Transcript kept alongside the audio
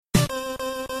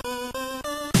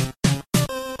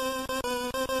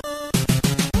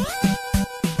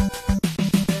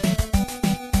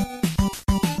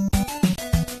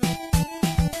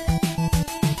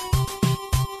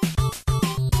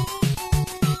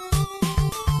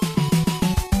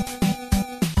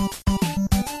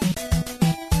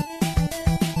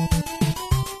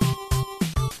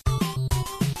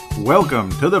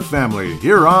welcome to the family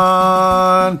here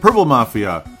on Purple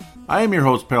Mafia. I am your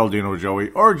host, Paladino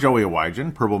Joey, or Joey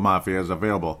Wygen. Purple Mafia is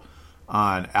available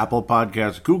on Apple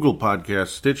Podcasts, Google Podcasts,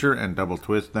 Stitcher, and Double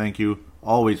Twist. Thank you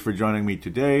always for joining me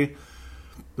today.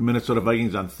 The Minnesota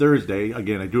Vikings on Thursday.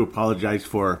 Again, I do apologize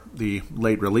for the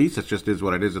late release. It just is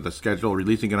what it is at the schedule.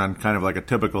 Releasing it on kind of like a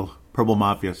typical Purple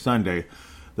Mafia Sunday.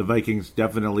 The Vikings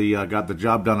definitely got the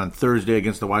job done on Thursday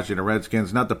against the Washington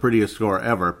Redskins. Not the prettiest score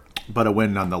ever, but a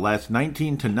win nonetheless.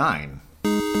 19-9.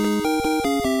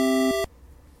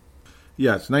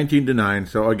 Yes, 19-9.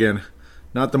 So again,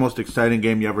 not the most exciting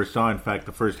game you ever saw. In fact,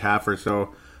 the first half or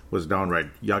so was downright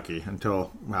yucky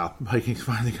until, well, Vikings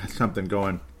finally got something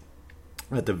going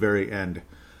at the very end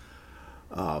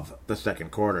of the second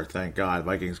quarter. Thank God.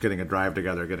 Vikings getting a drive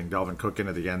together, getting Dalvin Cook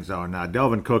into the end zone.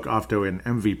 Dalvin Cook off to an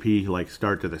MVP-like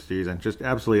start to the season. Just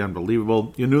absolutely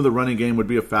unbelievable. You knew the running game would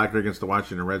be a factor against the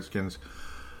Washington Redskins.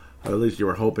 Or at least you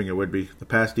were hoping it would be. The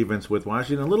pass defense with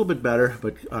Washington a little bit better,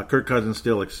 but Kirk Cousins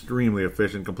still extremely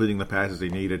efficient, completing the passes he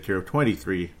needed to.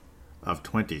 23 of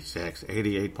 26,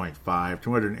 88.5,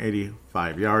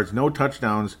 285 yards, no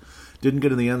touchdowns. Didn't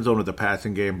get in the end zone with the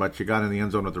passing game, but you got in the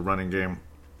end zone with the running game.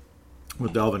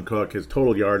 With Dalvin Cook, his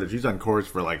total yardage, he's on course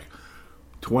for like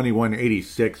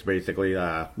 2186 basically,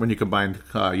 when you combine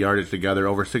yardage together,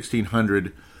 over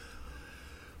 1600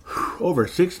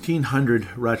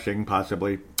 rushing,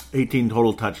 possibly 18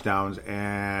 total touchdowns,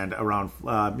 and around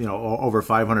over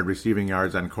 500 receiving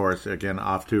yards on course, again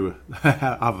off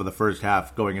of the first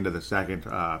half going into the second.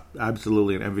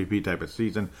 Absolutely an MVP type of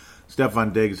season.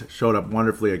 Stefon Diggs showed up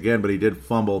wonderfully again, but he did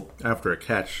fumble after a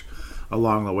catch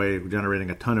along the way, generating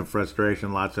a ton of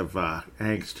frustration, lots of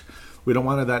angst. We don't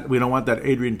want that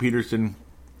Adrian Peterson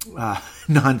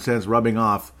nonsense rubbing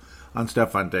off on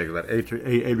Stefon Diggs. That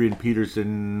Adrian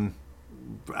Peterson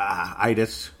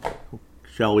itis,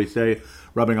 shall we say,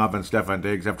 rubbing off on Stefon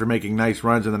Diggs after making nice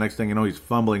runs, and the next thing you know, he's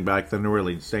fumbling back the New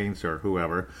Orleans Saints or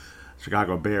whoever,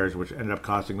 Chicago Bears, which ended up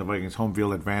costing the Vikings home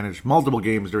field advantage. Multiple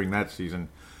games during that season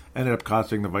ended up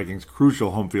costing the Vikings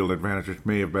crucial home field advantage, which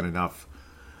may have been enough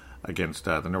against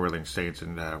the New Orleans Saints,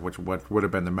 and which would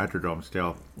have been the Metrodome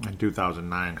still in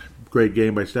 2009. Great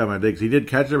game by Stefon Diggs. He did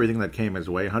catch everything that came his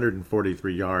way,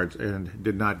 143 yards, and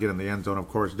did not get in the end zone. Of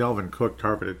course, Dalvin Cook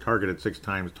targeted 6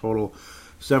 times total,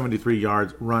 73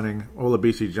 yards running.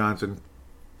 Olabisi Johnson,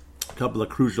 a couple of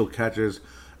crucial catches.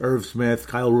 Irv Smith,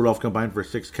 Kyle Rudolph combined for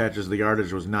 6 catches. The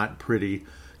yardage was not pretty.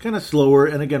 Kind of slower,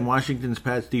 and again, Washington's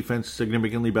pass defense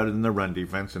significantly better than the run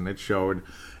defense, and it showed.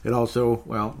 It also,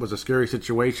 was a scary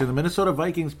situation. The Minnesota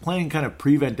Vikings playing kind of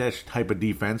prevent-ish type of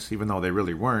defense, even though they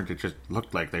really weren't. It just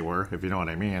looked like they were, if you know what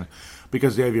I mean.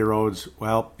 Because Xavier Rhodes,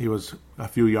 he was a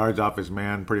few yards off his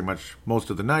man pretty much most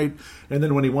of the night. And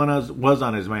then when he was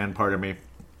on his man,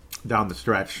 down the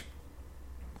stretch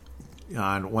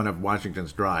on one of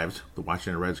Washington's drives, the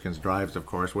Washington Redskins drives, of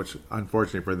course, which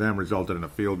unfortunately for them resulted in a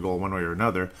field goal one way or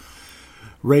another,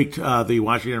 raked the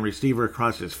Washington receiver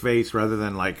across his face rather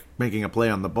than making a play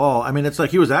on the ball. I mean, it's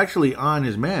like he was actually on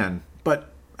his man,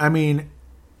 but I mean,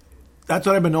 that's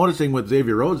what I've been noticing with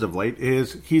Xavier Rhodes of late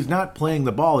is he's not playing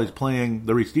the ball, he's playing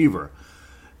the receiver.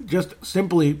 Just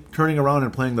simply turning around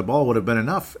and playing the ball would have been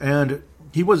enough, and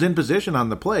he was in position on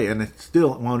the play, and it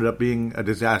still wound up being a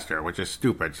disaster, which is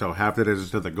stupid. So half the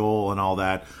distance to the goal and all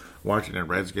that. Washington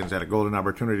Redskins had a golden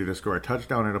opportunity to score a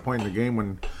touchdown at a point in the game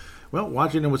when,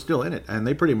 Washington was still in it, and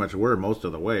they pretty much were most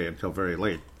of the way until very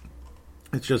late.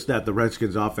 It's just that the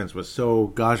Redskins' offense was so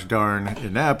gosh darn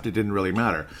inept, it didn't really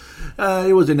matter.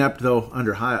 It was inept, though,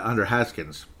 under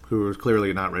Haskins, who was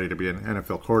clearly not ready to be an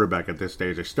NFL quarterback at this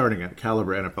stage, a starting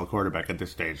caliber NFL quarterback at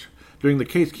this stage. During the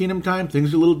Case Keenum time,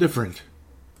 things are a little different.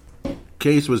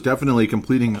 Case was definitely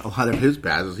completing a lot of his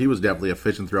passes. He was definitely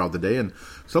efficient throughout the day, and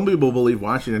some people believe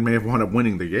Washington may have wound up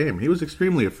winning the game. He was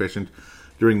extremely efficient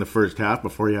during the first half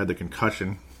before he had the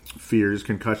concussion fears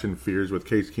with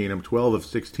Case Keenum. 12 of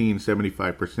 16,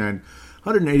 75%,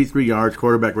 183 yards,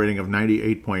 quarterback rating of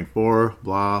 98.4,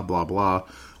 blah, blah, blah.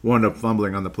 Wound up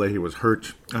fumbling on the play. He was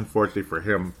hurt, unfortunately for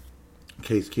him.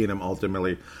 Case Keenum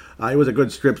ultimately. It was a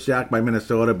good strip sack by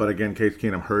Minnesota, but again, Case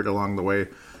Keenum hurt along the way.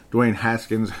 Dwayne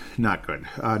Haskins, not good.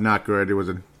 Not good. It was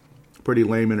a pretty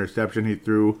lame interception he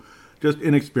threw. Just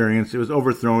inexperienced. It was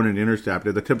overthrown and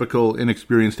intercepted. The typical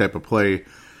inexperienced type of play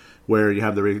where you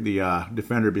have the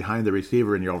defender behind the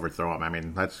receiver and you overthrow him. I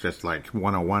mean, that's just like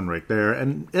 101 right there.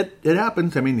 And it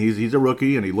happens. I mean, he's a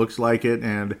rookie and he looks like it.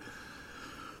 And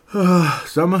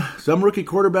some rookie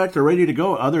quarterbacks are ready to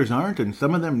go. Others aren't. And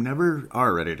some of them never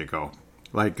are ready to go.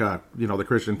 Like, the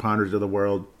Christian Ponders of the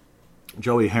world.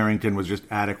 Joey Harrington was just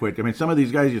adequate. I mean, some of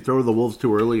these guys, you throw the Wolves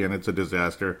too early and it's a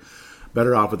disaster.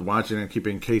 better off with Washington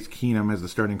keeping Case Keenum as the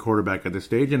starting quarterback at this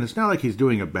stage. And it's not like he's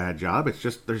doing a bad job. It's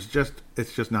just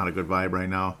not a good vibe right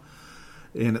now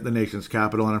in the nation's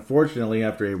capital. And unfortunately,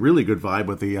 after a really good vibe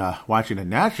with the Washington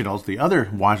Nationals, the other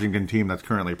Washington team that's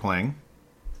currently playing,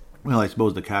 well, I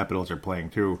suppose the Capitals are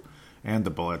playing too, and the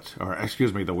Bullets, or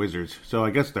excuse me, the Wizards. So I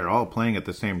guess they're all playing at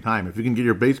the same time. If you can get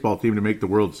your baseball team to make the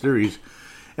World Series,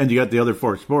 and you got the other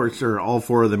four sports, or all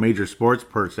four of the major sports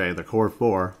per se, the core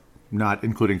four, not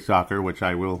including soccer, which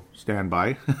I will stand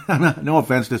by. No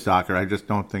offense to soccer, I just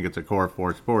don't think it's a core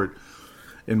four sport,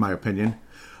 in my opinion.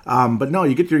 But no,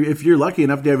 if you're lucky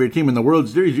enough to have your team in the World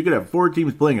Series, you could have four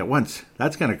teams playing at once.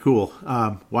 That's kind of cool.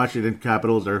 Washington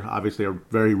Capitals are obviously a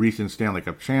very recent Stanley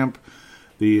Cup champ.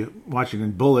 The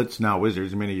Washington Bullets, now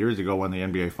Wizards, many years ago won the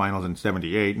NBA Finals in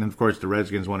 '78. And of course, the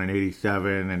Redskins won in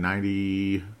 '87 and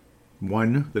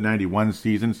 '91, the '91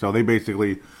 season. So they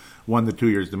basically won the 2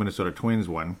 years the Minnesota Twins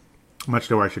won. Much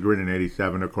to our chagrin in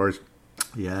 '87, of course.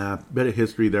 Yeah, bit of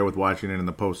history there with Washington in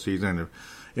the postseason.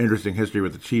 Interesting history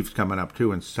with the Chiefs coming up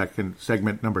too in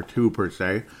segment number 2 per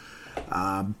se.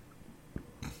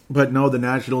 But no, the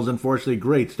Nationals, unfortunately,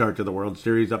 great start to the World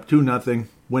Series, up 2-0,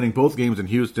 winning both games in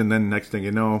Houston. Then next thing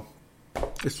you know,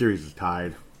 the series is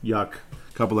tied. Yuck.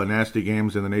 Couple of nasty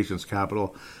games in the nation's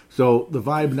capital. So the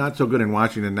vibe not so good in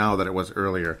Washington now that it was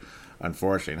earlier.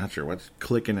 Unfortunately, not sure what's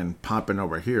clicking and popping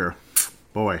over here.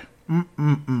 Boy.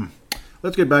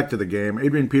 Let's get back to the game.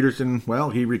 Adrian Peterson, well,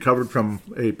 he recovered from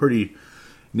a pretty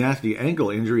nasty ankle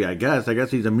injury, I guess. I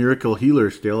guess he's a miracle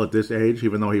healer still at this age,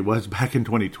 even though he was back in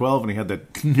 2012 and he had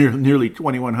that nearly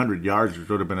 2,100 yards, which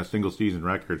would have been a single season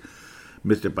record.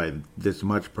 Missed it by this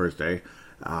much per se.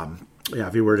 Yeah,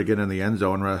 if he were to get in the end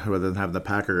zone rather than have the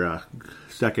Packer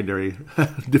secondary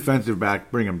defensive back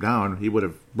bring him down, he would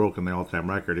have broken the all-time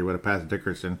record. He would have passed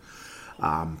Dickerson.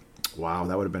 Wow,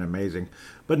 that would have been amazing.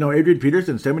 But no, Adrian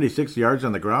Peterson, 76 yards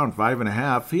on the ground,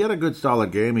 5.5. He had a good,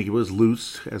 solid game. He was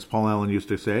loose, as Paul Allen used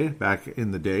to say back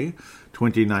in the day,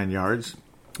 29 yards.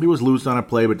 He was loose on a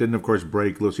play, but didn't, of course,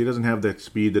 break loose. He doesn't have the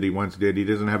speed that he once did. He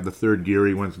doesn't have the third gear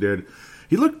he once did.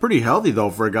 He looked pretty healthy, though,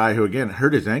 for a guy who, again,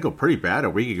 hurt his ankle pretty bad a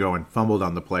week ago and fumbled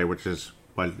on the play, which is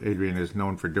what Adrian is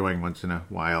known for doing once in a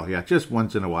while. Yeah, just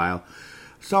once in a while.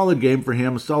 Solid game for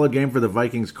him. Solid game for the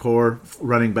Vikings core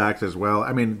running backs as well.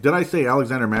 I mean, did I say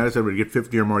Alexander Mattison would get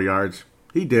 50 or more yards?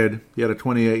 He did. He had a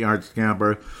 28-yard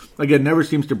scamper. Again, never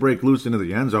seems to break loose into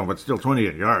the end zone, but still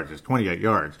 28 yards is 28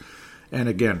 yards. And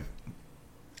again,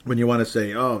 when you want to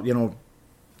say, oh, you know,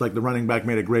 like the running back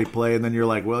made a great play, and then you're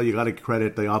like, well, you got to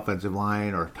credit the offensive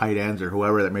line or tight ends or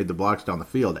whoever that made the blocks down the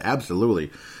field.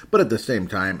 Absolutely. But at the same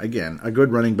time, again, a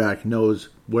good running back knows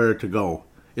where to go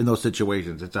in those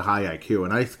situations. It's a high IQ,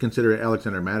 and I consider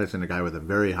Alexander Mattison a guy with a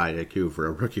very high IQ for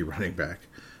a rookie running back.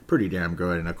 Pretty damn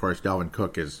good. And of course, Dalvin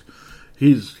Cook is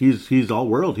he's all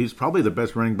world. He's probably the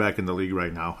best running back in the league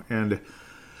right now, and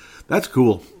that's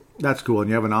cool. That's cool. And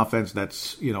you have an offense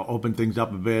that's, you know, opened things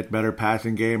up a bit, better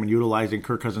passing game, and utilizing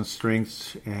Kirk Cousins'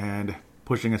 strengths and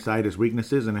pushing aside his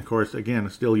weaknesses, and of course, again,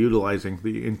 still utilizing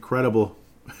the incredible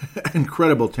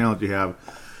talent you have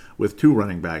with two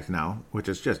running backs now, which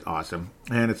is just awesome.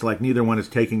 And it's like neither one is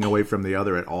taking away from the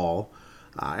other at all.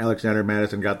 Alexander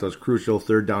Mattison got those crucial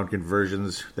third down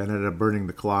conversions that ended up burning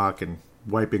the clock and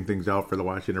wiping things out for the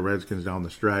Washington Redskins down the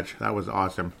stretch. That was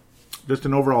awesome. Just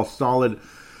an overall solid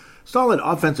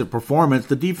offensive performance.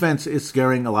 The defense is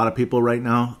scaring a lot of people right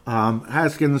now.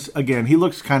 Haskins, again, he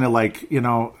looks kind of like, you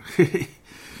know,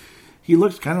 he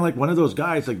looks kind of like one of those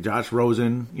guys like Josh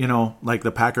Rosen, you know, like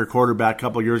the Packer quarterback a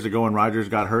couple years ago when Rodgers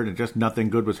got hurt and just nothing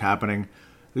good was happening.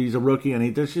 He's a rookie,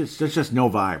 and there's just no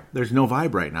vibe. There's no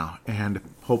vibe right now. And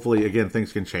hopefully, again,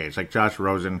 things can change. Like Josh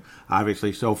Rosen,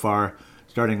 obviously, so far,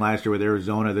 starting last year with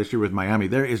Arizona, this year with Miami,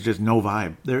 there is just no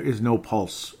vibe. There is no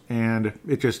pulse. And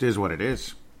it just is what it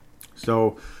is.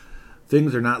 So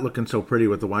things are not looking so pretty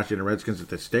with the Washington Redskins at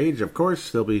this stage. Of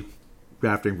course, they'll be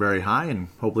drafting very high, and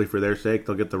hopefully for their sake,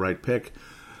 they'll get the right pick.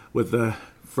 With the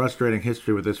frustrating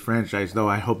history with this franchise, though,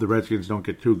 I hope the Redskins don't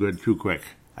get too good too quick.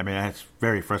 I mean, it's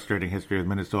very frustrating history with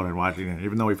Minnesota and Washington,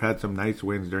 even though we've had some nice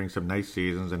wins during some nice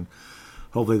seasons, and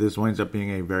hopefully this winds up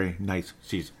being a very nice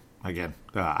season. Again,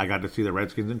 I got to see the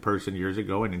Redskins in person years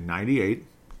ago, and in '98,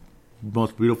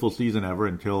 most beautiful season ever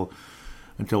until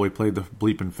we played the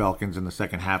bleeping Falcons in the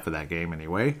second half of that game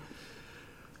anyway.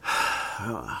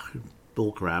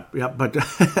 Bull crap. Yeah, but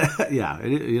yeah,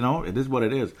 it is what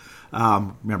it is.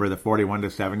 Remember the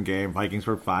 41-7 game? Vikings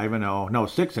were 5-0. No,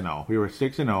 6-0. We were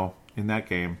 6-0 in that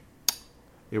game.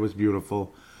 It was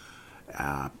beautiful.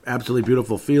 Absolutely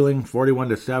beautiful feeling.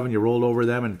 41-7, you rolled over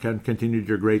them and continued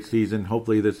your great season.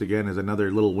 Hopefully this again is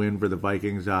another little win for the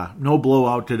Vikings. No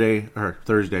blowout today, or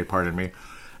Thursday, pardon me.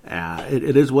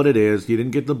 It is what it is. You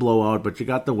didn't get the blowout, but you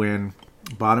got the win.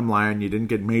 Bottom line, you didn't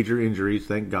get major injuries,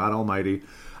 thank God Almighty.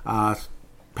 Pat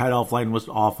Elflein was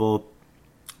awful.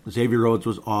 Xavier Rhodes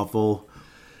was awful.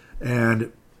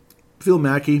 And Phil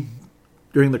Mackey,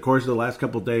 during the course of the last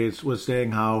couple of days, was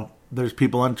saying how there's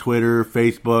people on Twitter,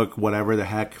 Facebook, whatever the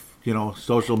heck,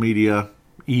 social media,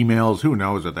 emails, who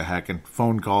knows what the heck, and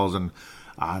phone calls and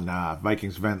on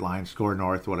Vikings vent line, Score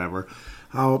North, whatever.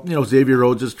 How, Xavier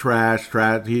Rhodes is trash,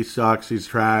 he sucks, he's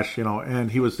trash,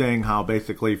 and he was saying how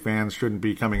basically fans shouldn't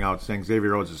be coming out saying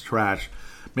Xavier Rhodes is trash.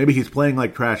 Maybe he's playing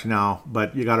like trash now,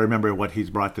 but you got to remember what he's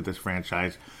brought to this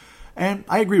franchise. And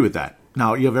I agree with that.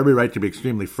 Now, you have every right to be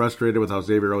extremely frustrated with how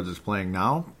Xavier Rhodes is playing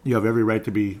now. You have every right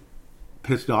to be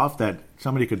pissed off that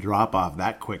somebody could drop off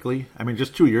that quickly. I mean,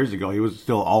 just 2 years ago, he was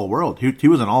still all-world. He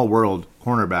was an all-world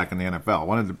cornerback in the NFL,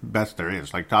 one of the best there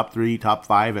is, like top 3, top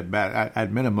 5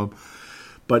 at minimum.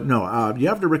 But no, you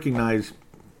have to recognize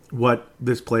what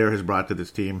this player has brought to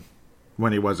this team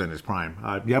when he was in his prime.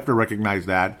 You have to recognize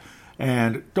that.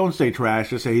 And don't say trash,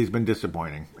 just say he's been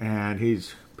disappointing. And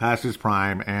he's past his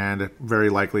prime, and very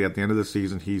likely at the end of the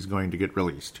season, he's going to get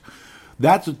released.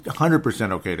 That's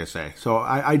 100% okay to say. So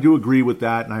I do agree with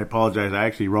that, and I apologize. I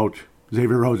actually wrote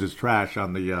Xavier Rhodes is trash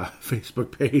on the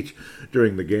Facebook page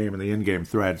during the game in the in-game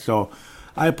thread. So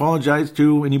I apologize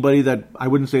to anybody that I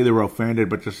wouldn't say they were offended,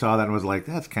 but just saw that and was like,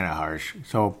 that's kind of harsh.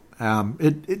 So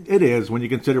it is when you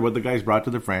consider what the guy's brought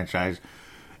to the franchise.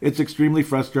 It's extremely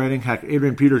frustrating. Heck,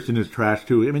 Adrian Peterson is trash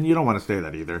too. I mean, you don't want to say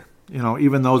that either.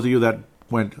 Even those of you that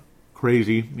went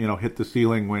crazy, hit the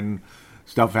ceiling when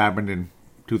stuff happened in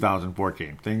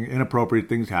 2014. Inappropriate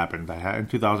things happened in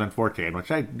 2014, which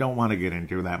I don't want to get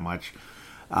into that much.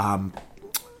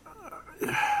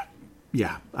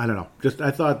 Yeah, I don't know.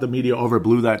 I thought the media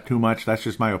overblew that too much. That's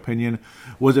just my opinion.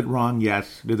 Was it wrong?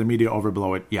 Yes. Did the media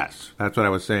overblow it? Yes. That's what I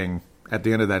was saying at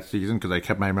the end of that season because I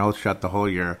kept my mouth shut the whole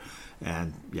year.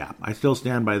 And yeah, I still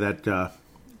stand by that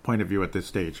point of view at this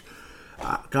stage.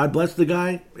 God bless the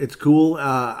guy. It's cool.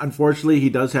 Unfortunately, he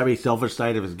does have a selfish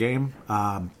side of his game.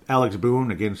 Alex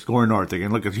Boone, again, Score North.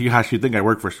 Again, look, gosh, you'd think I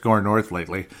work for Score North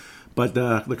lately. But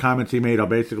the comments he made are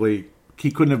basically,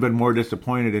 he couldn't have been more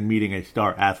disappointed in meeting a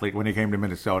star athlete when he came to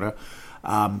Minnesota.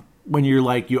 When you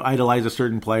idolize a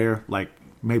certain player, like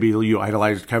maybe you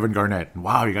idolized Kevin Garnett. And,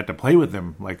 wow, you got to play with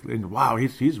him. Wow,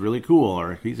 he's really cool.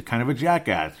 Or he's kind of a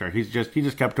jackass. Or he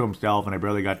just kept to himself and I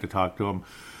barely got to talk to him.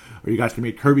 Or you got to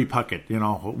meet Kirby Puckett,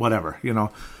 whatever,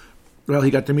 Well,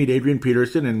 he got to meet Adrian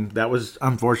Peterson, and that was,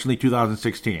 unfortunately,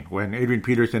 2016, when Adrian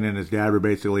Peterson and his dad were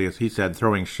basically, as he said,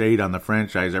 throwing shade on the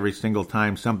franchise every single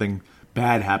time something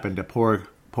bad happened to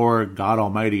poor God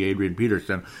Almighty Adrian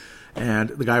Peterson. And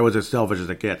the guy was as selfish as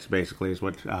it gets, basically, is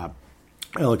what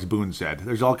Alex Boone said.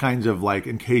 There's all kinds of,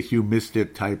 in case you missed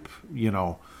it type,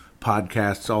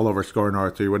 podcasts all over Score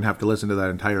North, so you wouldn't have to listen to that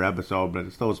entire episode, but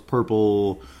it's those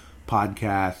purple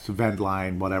podcasts, vent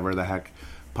line, whatever the heck,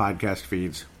 podcast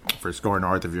feeds for Score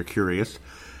North if you're curious.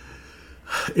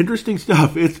 Interesting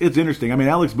stuff. It's interesting. I mean,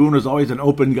 Alex Boone was always an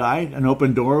open guy, an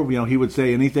open door. He would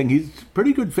say anything. He's a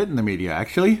pretty good fit in the media,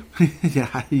 actually.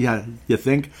 yeah, you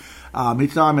think? He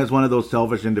saw him as one of those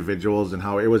selfish individuals and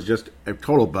how it was just a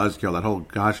total buzzkill, that whole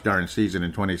gosh darn season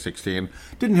in 2016.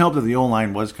 Didn't help that the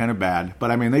O-line was kind of bad,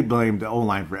 but I mean, they blamed the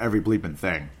O-line for every bleeping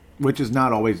thing, which is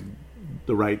not always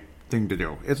the right thing to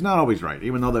do. It's not always right.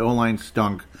 Even though the O-line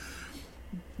stunk,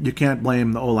 you can't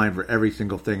blame the O-line for every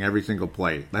single thing, every single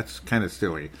play. That's kind of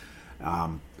silly.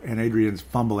 And Adrian's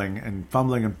fumbling and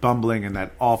bumbling in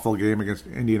that awful game against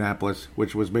Indianapolis,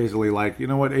 which was basically like, you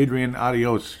know what, Adrian,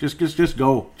 adios. Just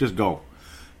go.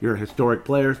 You're a historic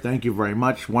player. Thank you very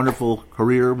much. Wonderful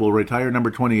career. We'll retire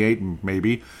number 28,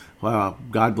 maybe.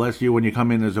 God bless you when you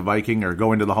come in as a Viking or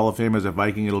go into the Hall of Fame as a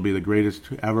Viking. It'll be the greatest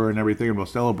ever and everything, and we'll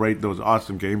celebrate those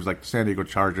awesome games like the San Diego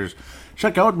Chargers.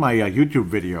 Check out my YouTube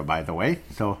video, by the way.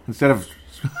 So instead of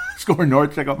Score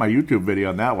North, check out my YouTube video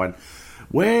on that one.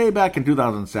 Way back in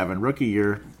 2007, rookie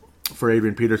year for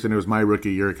Adrian Peterson. It was my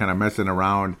rookie year, kind of messing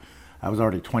around. I was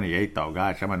already 28, though.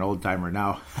 Gosh, I'm an old-timer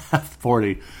now,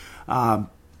 40.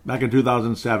 Back in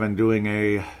 2007, doing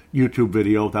a YouTube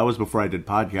video. That was before I did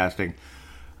podcasting.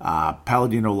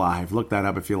 Palladino Live. Look that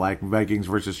up if you like. Vikings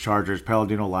versus Chargers,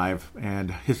 Palladino Live.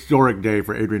 And historic day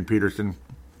for Adrian Peterson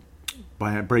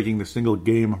by breaking the single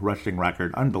game rushing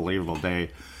record. Unbelievable day.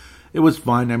 It was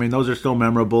fun. I mean, those are still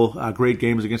memorable. Great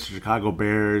games against the Chicago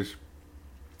Bears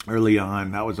early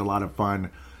on. That was a lot of fun.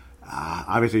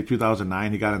 Obviously,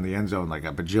 2009, he got in the end zone like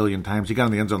a bajillion times. He got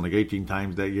in the end zone like 18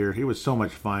 times that year. He was so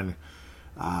much fun.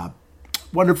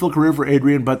 Wonderful career for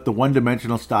Adrian, but the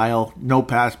one-dimensional style, no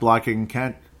pass blocking,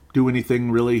 can't do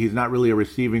anything really. He's not really a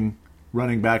receiving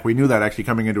running back. We knew that actually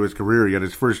coming into his career. He had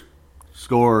his first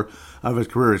score of his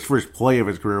career, his first play of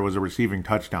his career was a receiving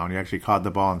touchdown. He actually caught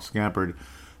the ball and scampered.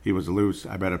 He was loose.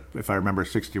 I bet if I remember,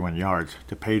 61 yards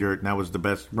to pay dirt, and that was the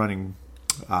best running.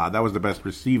 That was the best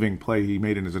receiving play he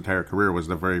made in his entire career. Was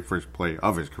the very first play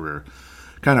of his career.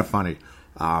 Kind of funny.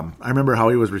 I remember how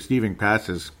he was receiving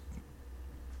passes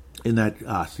in that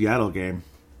Seattle game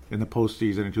in the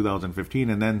postseason in 2015,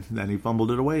 and then he fumbled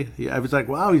it away. I was like,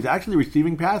 wow, he's actually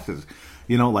receiving passes.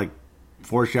 Like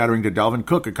foreshadowing to Dalvin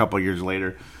Cook a couple years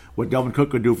later, what Dalvin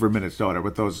Cook could do for Minnesota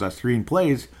with those screen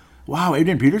plays. Wow,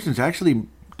 Adrian Peterson's actually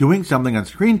doing something on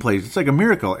screen plays. It's like a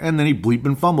miracle. And then he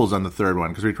bleeping fumbles on the third one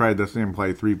because we tried the same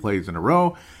play 3 plays in a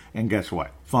row, and guess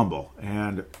what? Fumble.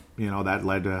 And that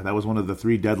led to, that was one of the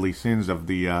 3 deadly sins of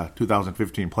the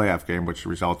 2015 playoff game, which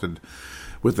resulted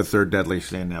with the 3rd deadly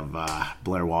sin of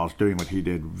Blair Walsh doing what he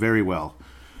did very well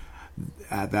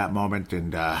at that moment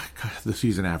and the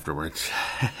season afterwards.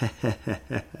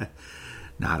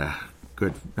 Not a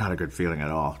good feeling at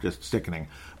all. Just sickening.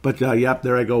 But yep,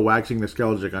 there I go, waxing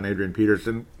nostalgic on Adrian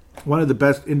Peterson. One of the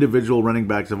best individual running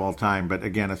backs of all time, but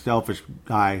again, a selfish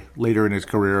guy later in his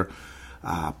career.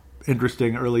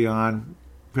 Interesting early on,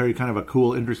 very kind of a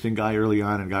cool, interesting guy early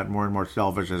on, and got more and more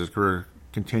selfish as his career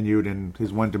continued, and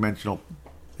his one-dimensional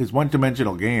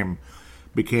game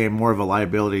became more of a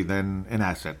liability than an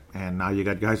asset. And now you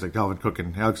got guys like Dalvin Cook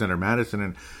and Alexander Mattison,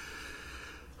 and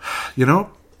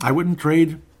I wouldn't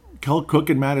trade Cook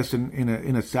and Madison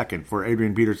in a second for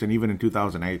Adrian Peterson, even in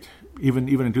 2008, even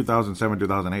in 2007,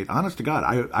 2008. Honest to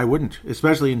God, I wouldn't,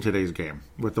 especially in today's game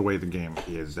with the way the game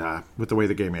is.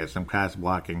 Some pass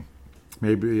blocking,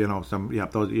 maybe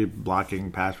those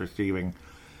blocking, pass receiving,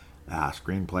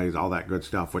 screen plays, all that good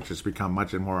stuff, which has become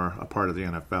much more a part of the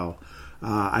NFL.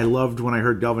 I loved when I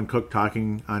heard Dalvin Cook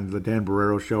talking on the Dan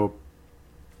Barreiro show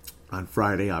on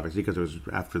Friday, obviously because it was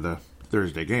after the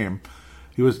Thursday game.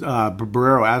 He was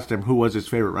Barreiro asked him who was his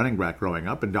favorite running back growing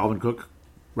up, and Dalvin Cook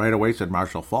right away said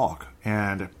Marshall Faulk.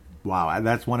 And wow,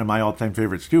 that's one of my all-time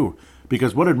favorites too.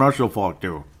 Because what did Marshall Faulk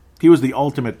do? He was the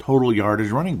ultimate total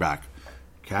yardage running back.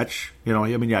 Catch,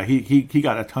 he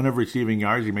got a ton of receiving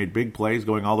yards. He made big plays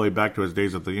going all the way back to his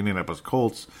days at the Indianapolis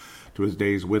Colts, to his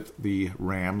days with the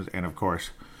Rams, and of course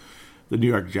the New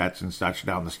York Jets and such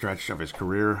down the stretch of his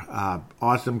career.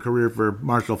 Awesome career for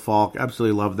Marshall Faulk.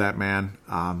 Absolutely love that man.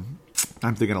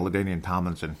 I'm thinking of LaDainian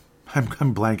Tomlinson.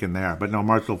 I'm blanking there. But no,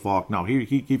 Marshall Faulk. No,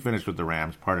 he finished with the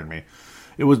Rams. Pardon me.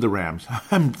 It was the Rams.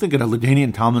 I'm thinking of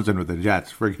LaDainian Tomlinson with the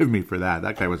Jets. Forgive me for that.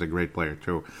 That guy was a great player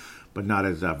too, but not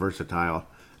as versatile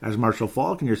as Marshall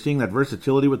Faulk. And you're seeing that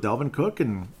versatility with Dalvin Cook.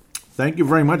 And thank you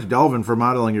very much, Dalvin, for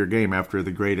modeling your game after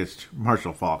the greatest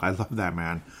Marshall Faulk. I love that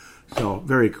man. So,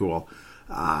 very cool.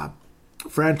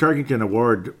 Fran Tarkenton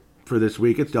Award for this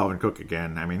week, it's Dalvin Cook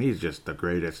again. I mean, he's just the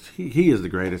greatest. He is the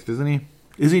greatest, isn't he?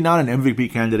 Is he not an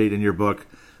MVP candidate in your book?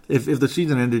 If the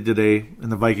season ended today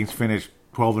and the Vikings finished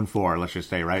 12-4, let's just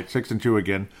say, right? 6-2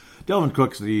 again, Dalvin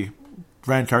Cook's the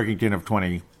Fran Tarkenton of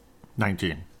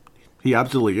 2019. He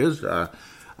absolutely is.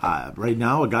 Right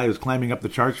now, a guy who's climbing up the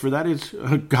charts for that is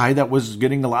a guy that was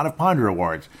getting a lot of Ponder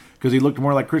Awards because he looked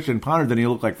more like Christian Ponder than he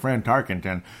looked like Fran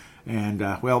Tarkenton. And,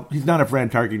 he's not a Fran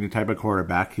Tarkenton type of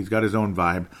quarterback. He's got his own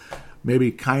vibe.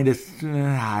 Maybe kind of,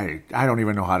 I don't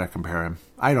even know how to compare him.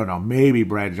 I don't know. Maybe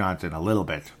Brad Johnson a little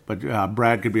bit. But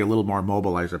Brad could be a little more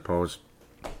mobile, I suppose.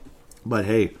 But,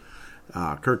 hey,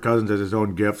 Kirk Cousins has his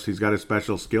own gifts. He's got his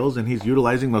special skills, and he's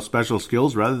utilizing those special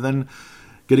skills rather than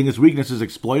getting his weaknesses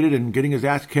exploited and getting his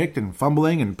ass kicked and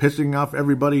fumbling and pissing off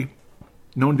everybody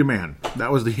known to man.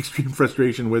 That was the extreme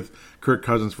frustration with Kirk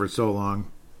Cousins for so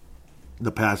long.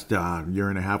 The past year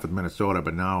and a half with Minnesota,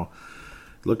 but now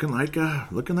looking like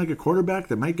a quarterback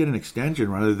that might get an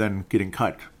extension rather than getting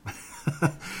cut.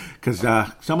 Because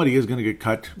somebody is going to get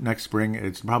cut next spring.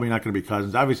 It's probably not going to be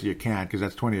Cousins. Obviously, you can't because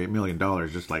that's $28 million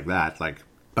just like that. Like,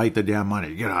 bite the damn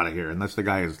money, get out of here. Unless the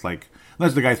guy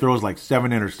throws like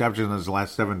 7 interceptions in his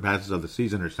last 7 passes of the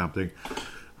season or something.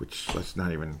 Which, let's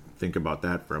not even think about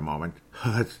that for a moment.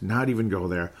 Let's not even go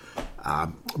there.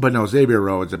 But no, Xavier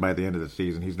Rhodes, by the end of the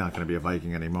season, he's not going to be a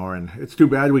Viking anymore. And it's too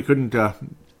bad we couldn't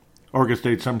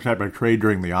orchestrate some type of trade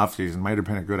during the offseason. Might have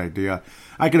been a good idea.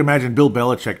 I can imagine Bill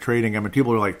Belichick trading him, and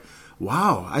people were like,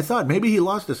 wow, I thought maybe he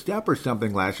lost a step or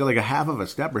something last year, like a half of a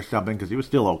step or something, because he was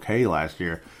still okay last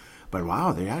year. But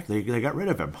wow, they got rid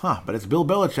of him. But it's Bill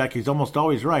Belichick. He's almost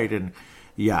always right. And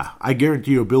yeah, I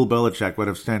guarantee you Bill Belichick would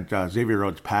have sent Xavier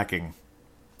Rhodes packing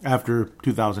after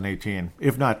 2018,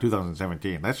 if not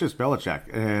 2017. That's just Belichick.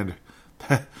 And,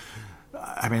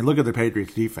 I mean, look at the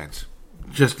Patriots defense.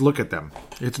 Just look at them.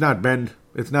 It's not bend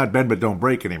but don't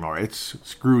break anymore. It's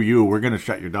screw you. We're going to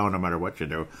shut you down no matter what you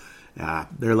do.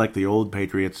 They're like the old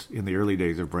Patriots in the early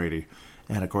days of Brady.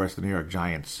 And, of course, the New York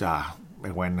Giants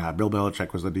when Bill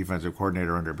Belichick was the defensive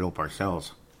coordinator under Bill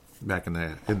Parcells back in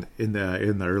the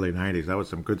early 90s. That was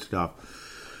some good stuff.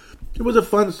 It was a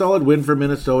fun, solid win for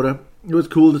Minnesota. It was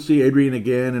cool to see Adrian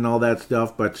again and all that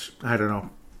stuff, but I don't know.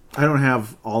 I don't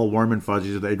have all warm and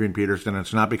fuzzies with Adrian Peterson.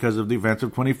 It's not because of the events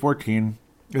of 2014.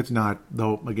 It's not,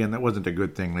 though. Again, that wasn't a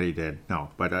good thing that he did.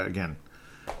 No, but again,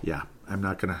 yeah, I'm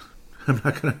not gonna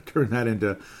turn that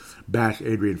into bash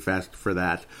Adrian Fest for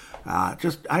that. I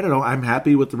don't know. I'm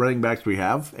happy with the running backs we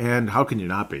have, and how can you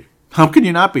not be? How can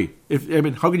you not be?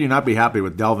 How can you not be happy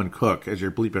with Dalvin Cook as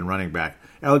your bleeping running back?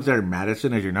 Alexander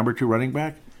Mattison as your number 2 running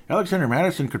back? Alexander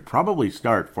Mattison could probably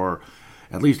start for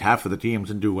at least half of the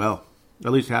teams and do well.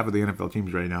 At least half of the NFL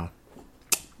teams right now,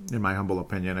 in my humble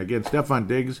opinion. Again, Stephon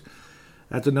Diggs,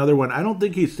 that's another one. I don't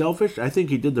think he's selfish. I think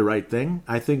he did the right thing.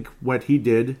 I think what he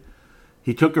did,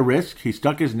 he took a risk. He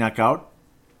stuck his neck out.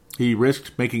 He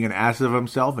risked making an ass of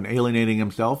himself and alienating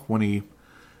himself when he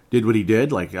did what he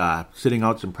did, like sitting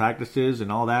out some practices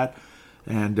and all that,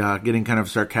 and getting kind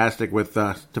of sarcastic with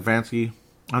Stefanski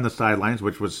on the sidelines,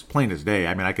 which was plain as day.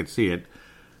 I mean, I could see it.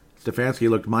 Stefanski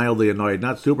looked mildly annoyed,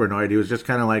 not super annoyed. He was just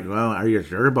kind of like, well, are you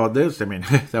sure about this? I mean,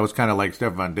 that was kind of like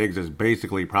Stephon Diggs is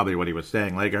basically probably what he was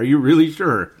saying. Like, are you really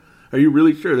sure? Are you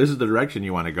really sure this is the direction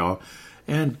you want to go?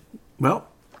 And, well,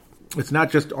 it's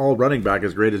not just all running back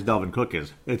as great as Dalvin Cook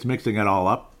is. It's mixing it all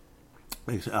up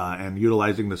and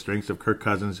utilizing the strengths of Kirk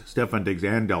Cousins, Stephon Diggs,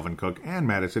 and Dalvin Cook, and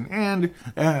Madison, and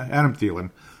Adam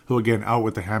Thielen, who, again, out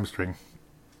with the hamstring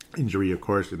injury, of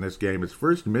course, in this game. His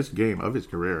first missed game of his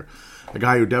career. A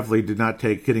guy who definitely did not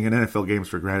take hitting in NFL games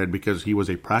for granted because he was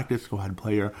a practice squad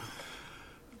player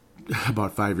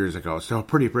about 5 years ago. So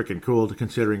pretty freaking cool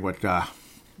considering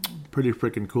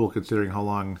how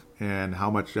long and how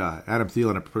much Adam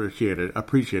Thielen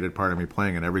appreciated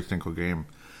playing in every single game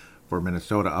for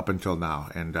Minnesota up until now.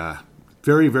 And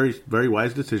very, very, very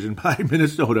wise decision by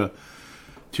Minnesota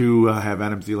to have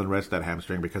Adam Thielen rest that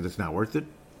hamstring because it's not worth it.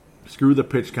 Screw the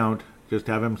pitch count. Just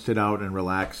have him sit out and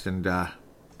relax and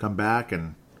come back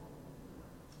and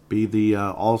be the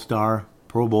all-star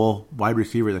Pro Bowl wide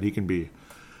receiver that he can be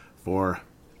for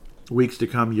weeks to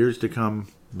come, years to come,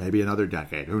 maybe another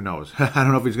decade. Who knows? I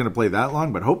don't know if he's going to play that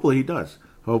long, but hopefully he does.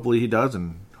 Hopefully he does,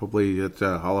 and hopefully it's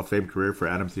a Hall of Fame career for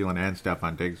Adam Thielen and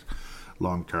Stephon Diggs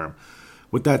long term.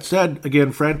 With that said,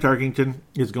 again, Fran Tarkenton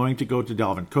is going to go to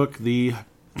Dalvin Cook. The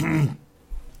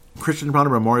Christian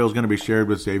Ponder Memorial is going to be shared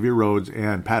with Xavier Rhodes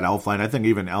and Pat Elflein. I think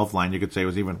even Elflein, you could say,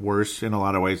 was even worse in a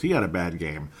lot of ways. He had a bad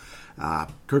game.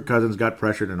 Kirk Cousins got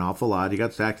pressured an awful lot. He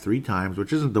got sacked 3 times,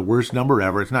 which isn't the worst number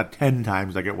ever. It's not 10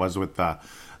 times like it was with the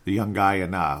young guy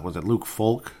in, was it Luke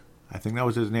Folk? I think that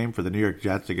was his name, for the New York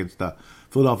Jets against the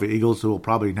Philadelphia Eagles, who will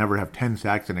probably never have 10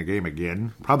 sacks in a game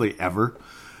again. Probably ever.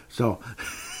 So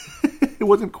it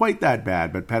wasn't quite that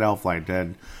bad, but Pat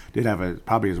Elflein did have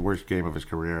probably his worst game of his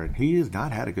career, and he has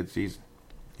not had a good season.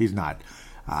 He's not.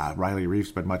 Riley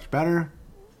Reif's been much better,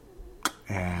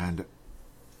 and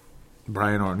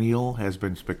Brian O'Neill has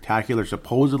been spectacular.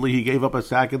 Supposedly he gave up a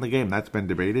sack in the game. That's been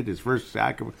debated. His first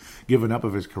sack given up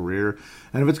of his career.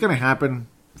 And if it's going to happen,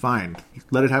 fine.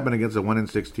 Let it happen against a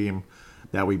 1-6 team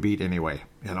that we beat anyway.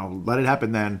 Let it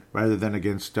happen then, rather than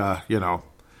against,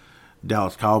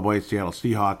 Dallas Cowboys, Seattle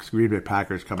Seahawks, Green Bay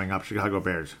Packers coming up, Chicago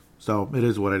Bears. So it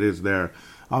is what it is there.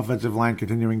 Offensive line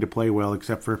continuing to play well,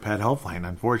 except for Pat Elflein,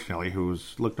 unfortunately,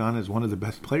 who's looked on as one of the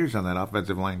best players on that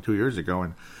offensive line 2 years ago.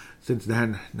 And since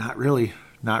then, not really.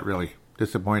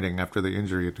 Disappointing after the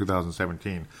injury in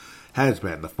 2017 has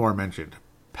been the aforementioned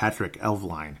Patrick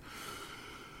Elflein.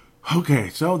 Okay,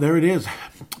 so there it is.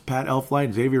 Pat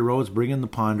Elflein, Xavier Rhodes bring in the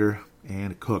Ponder,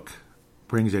 and Cook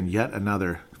brings in yet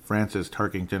another Francis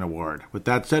Tarkenton Award. With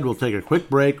that said, we'll take a quick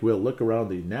break. We'll look around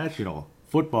the National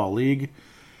Football League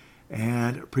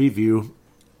and preview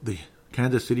the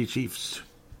Kansas City Chiefs.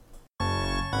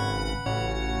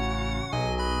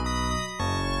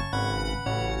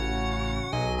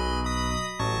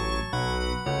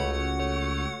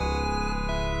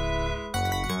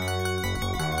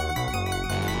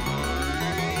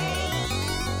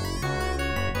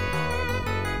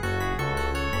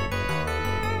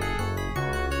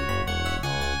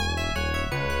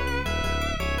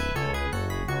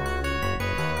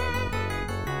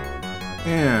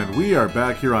 And we are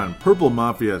back here on Purple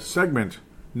Mafia segment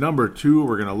number 2.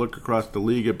 We're going to look across the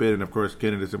league a bit and, of course,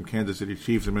 get into some Kansas City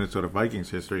Chiefs and Minnesota Vikings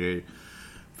history. A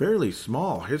fairly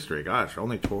small history. Gosh,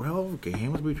 only 12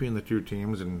 games between the two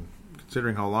teams, and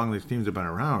considering how long these teams have been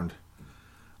around.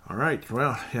 All right,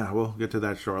 well, yeah, we'll get to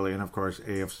that shortly. And, of course,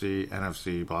 AFC,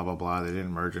 NFC, blah, blah, blah. They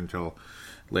didn't merge until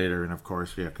later. And, of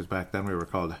course, yeah, because back then we were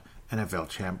called NFL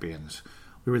champions.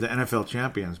 We were the NFL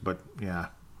champions, but, yeah,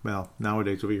 well,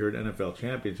 nowadays if we heard NFL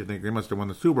champions, you think they must have won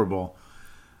the Super Bowl.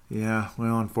 Yeah,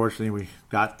 well, unfortunately, we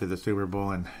got to the Super Bowl,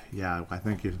 and, yeah, I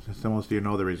think most of you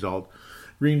know the result.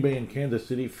 Green Bay and Kansas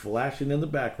City flashing in the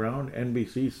background.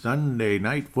 NBC Sunday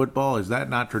Night Football. Is that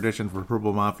not tradition for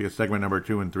Purple Mafia segment number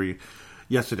 2 and 3?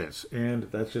 Yes, it is. And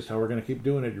that's just how we're going to keep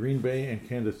doing it. Green Bay and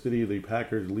Kansas City, the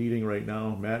Packers leading right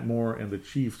now. Matt Moore and the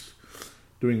Chiefs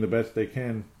doing the best they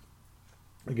can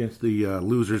against the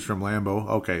losers from Lambeau.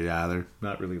 Okay, yeah, they're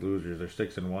not really losers. They're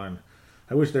 6-1.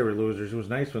 I wish they were losers. It was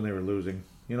nice when they were losing.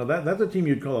 You know, that's a team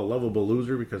you'd call a lovable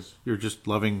loser because you're just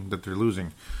loving that they're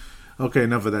losing. Okay,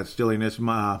 enough of that silliness.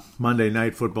 Monday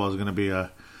Night Football is going to be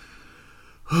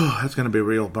that's going to be a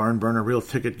real barn burner, real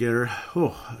ticket getter.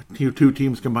 Two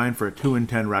teams combined for a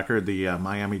 2-10 record. The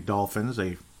Miami Dolphins,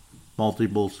 a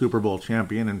multiple Super Bowl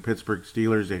champion, and Pittsburgh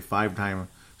Steelers, a 5-time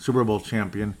Super Bowl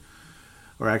champion,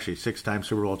 or actually 6-time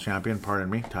Super Bowl champion, pardon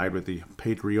me, tied with the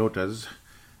Patriotas.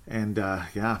 And,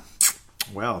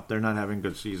 well, they're not having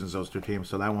good seasons, those two teams,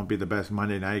 so that won't be the best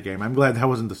Monday night game. I'm glad that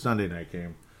wasn't the Sunday night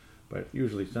game, but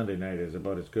usually Sunday night is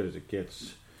about as good as it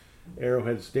gets.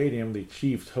 Arrowhead Stadium, the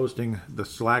Chiefs hosting the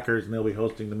Slackers, and they'll be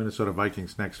hosting the Minnesota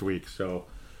Vikings next week. So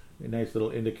a nice little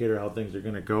indicator how things are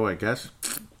going to go, I guess.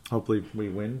 Hopefully we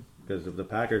win, because if the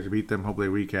Packers beat them, hopefully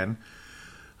we can.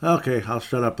 Okay, I'll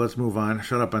shut up. Let's move on.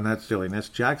 Shut up on that silliness.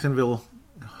 Jacksonville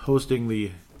hosting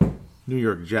the New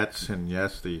York Jets, and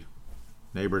yes, the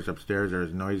neighbors upstairs are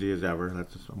as noisy as ever.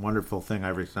 That's a wonderful thing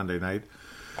every Sunday night.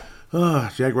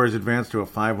 Jaguars advanced to a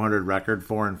 500 record,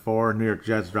 4-4. New York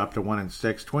Jets dropped to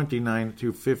 1-6,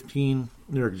 29-15.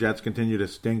 New York Jets continue to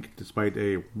stink despite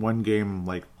a one-game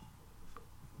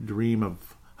dream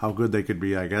of how good they could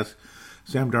be, I guess.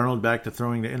 Sam Darnold back to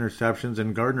throwing to interceptions,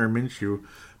 and Gardner Minshew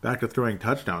back to throwing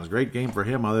touchdowns. Great game for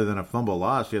him, other than a fumble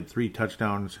loss. He had 3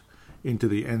 touchdowns into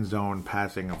the end zone,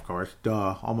 passing, of course.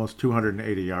 Almost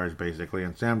 280 yards, basically.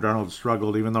 And Sam Darnold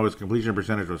struggled, even though his completion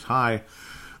percentage was high.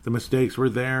 The mistakes were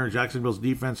there. Jacksonville's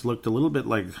defense looked a little bit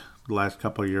like the last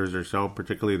couple of years or so,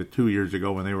 particularly the 2 years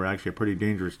ago when they were actually a pretty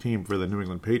dangerous team for the New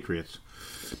England Patriots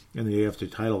in the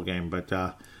AFC title game. But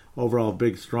overall,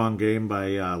 big, strong game by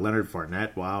Leonard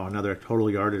Fournette. Wow, another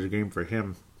total yardage game for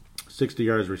him. 60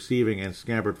 yards receiving and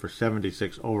scampered for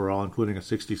 76 overall, including a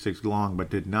 66 long,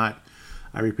 but did not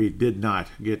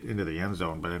get into the end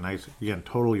zone. But a nice, again,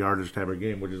 total yardage type of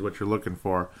game, which is what you're looking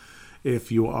for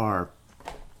if you are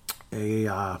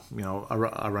a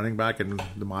running back in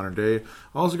the modern day.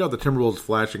 I also got the Timberwolves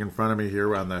flashing in front of me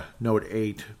here on the Note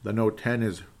 8. The Note 10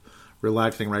 is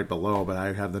relaxing right below, but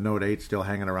I have the Note 8 still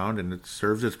hanging around, and it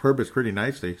serves its purpose pretty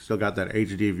nicely. Still got that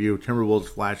HD view. Timberwolves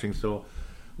flashing, so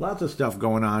lots of stuff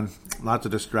going on. Lots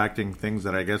of distracting things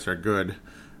that I guess are good,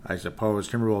 I suppose.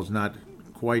 Timberwolves not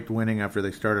quite winning after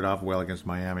they started off well against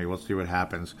Miami. We'll see what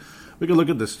happens. We can look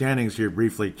at the standings here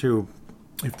briefly, too.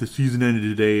 If the season ended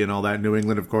today and all that, New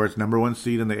England, of course, number 1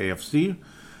 seed in the AFC.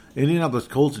 Indianapolis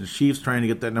Colts and Chiefs trying to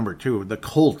get that number 2. The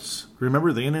Colts.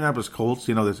 Remember the Indianapolis Colts?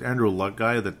 You know, this Andrew Luck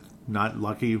guy that's not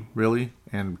lucky, really?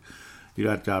 And you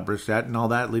got Brissett and all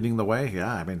that leading the way.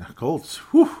 Yeah, I mean, the Colts,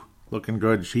 looking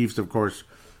good. Chiefs, of course,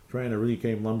 trying to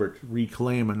reclaim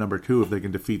a number 2 if they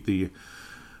can defeat the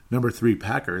number 3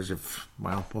 Packers.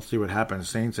 We'll see what happens.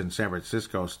 Saints and San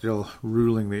Francisco still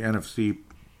ruling the NFC.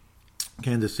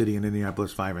 Kansas City and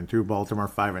Indianapolis 5-2, Baltimore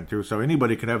 5-2. So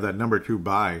anybody could have that number 2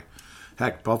 bye.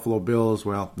 Heck, Buffalo Bills,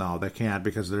 well, no, they can't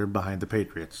because they're behind the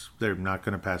Patriots. They're not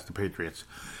going to pass the Patriots.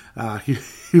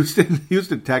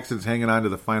 Houston Texans hanging on to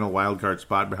the final wildcard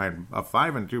spot behind a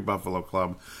 5-2 Buffalo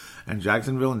club. And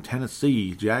Jacksonville and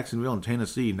Tennessee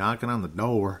knocking on the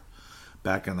door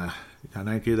back in the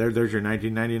 19. There's your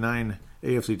 1999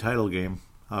 AFC title game.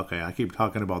 Okay, I keep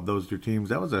talking about those two teams.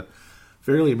 That was a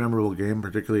fairly memorable game,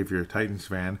 particularly if you're a Titans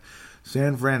fan.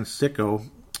 San Francisco,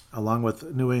 along with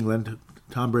New England,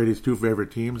 Tom Brady's 2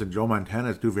 favorite teams, and Joe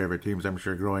Montana's 2 favorite teams, I'm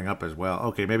sure, growing up as well.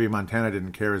 Okay, maybe Montana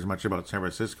didn't care as much about San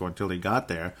Francisco until he got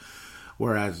there.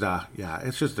 Whereas,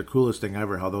 it's just the coolest thing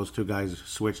ever how those 2 guys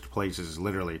switched places,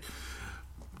 literally.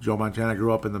 Joe Montana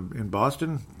grew up in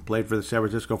Boston, played for the San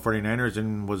Francisco 49ers,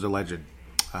 and was a legend.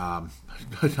 Tom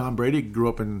Brady grew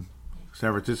up in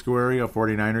San Francisco area,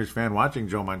 49ers fan, watching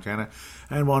Joe Montana,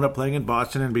 and wound up playing in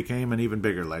Boston and became an even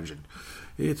bigger legend.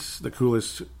 It's the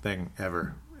coolest thing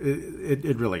ever.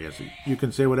 It really is. You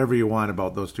can say whatever you want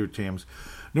about those two teams.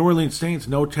 New Orleans Saints,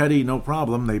 no Teddy, no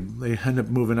problem. They end up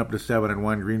moving up to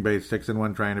 7-1. Green Bay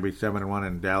 6-1, trying to be 7-1,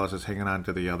 and Dallas is hanging on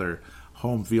to the other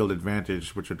home field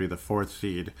advantage, which would be the 4th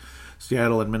seed.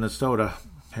 Seattle and Minnesota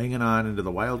hanging on into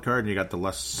the wild card, and you got the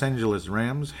Los Angeles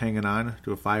Rams hanging on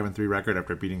to a 5-3 record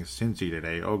after beating Cincy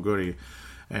today. Oh goody.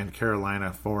 And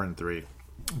Carolina 4-3.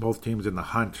 Both teams in the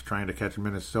hunt trying to catch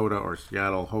Minnesota or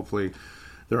Seattle. Hopefully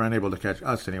they're unable to catch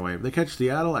us anyway. If they catch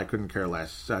Seattle, I couldn't care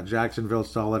less. Jacksonville,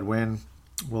 solid win.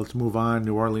 Well, let's move on.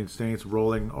 New Orleans Saints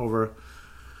rolling over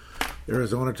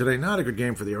Arizona today. Not a good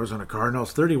game for the Arizona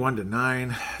Cardinals.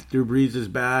 31-9. Drew Brees is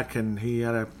back, and he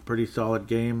had a pretty solid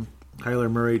game. Kyler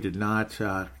Murray did not.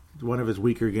 One of his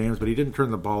weaker games, but he didn't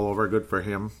turn the ball over. Good for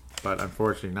him, but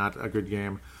unfortunately not a good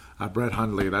game. Brett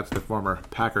Hundley, that's the former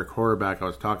Packer quarterback I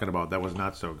was talking about. That was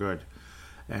not so good.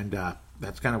 And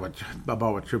that's kind of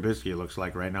about what Trubisky looks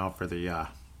like right now for the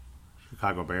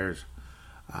Chicago Bears.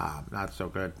 Not so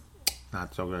good.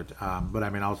 Not so good. But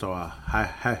I mean, also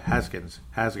Haskins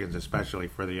especially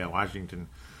for the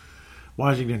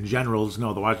Washington Generals.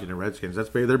 No, the Washington Redskins.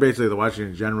 They're basically the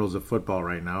Washington Generals of football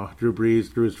right now. Drew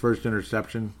Brees threw his first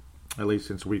interception, at least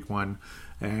since week 1,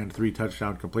 and 3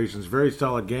 touchdown completions. Very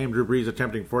solid game. Drew Brees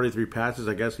attempting 43 passes.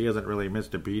 I guess he hasn't really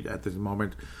missed a beat at this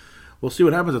moment. We'll see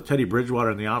what happens with Teddy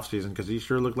Bridgewater in the offseason, because he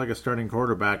sure looked like a starting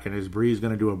quarterback, and is Brees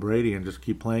going to do a Brady and just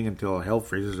keep playing until hell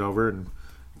freezes over and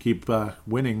keep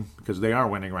winning, because they are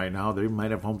winning right now. They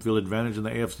might have home field advantage in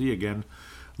the AFC again.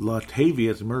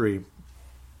 Latavius Murray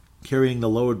carrying the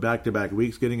load back-to-back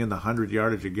weeks, getting in the 100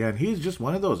 yardage again. He's just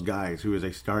one of those guys who is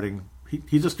a starting...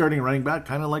 He's a starting running back,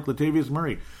 kind of like Latavius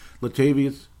Murray. Kind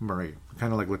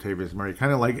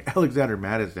of like Alexander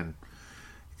Madison.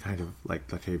 Kind of like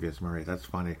Latavius Murray. That's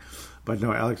funny. But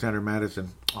no, Alexander Madison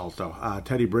also.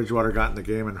 Teddy Bridgewater got in the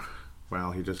game, and,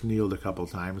 well, he just kneeled a couple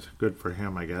times. Good for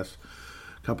him, I guess.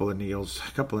 Couple of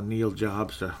kneel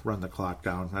jobs to run the clock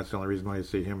down. That's the only reason why you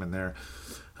see him in there.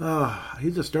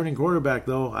 He's a starting quarterback,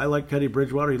 though. I like Teddy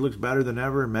Bridgewater. He looks better than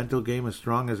ever. Mental game as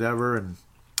strong as ever, and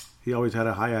he always had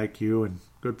a high IQ, and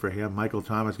good for him. Michael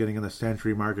Thomas getting in the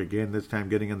century mark again, this time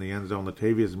getting in the end zone.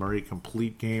 Latavius Murray,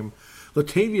 complete game.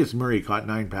 Latavius Murray caught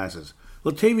 9 passes.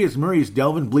 Latavius Murray's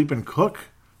Delvin Bleepin' Cook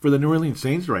for the New Orleans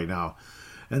Saints right now.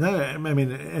 And that, I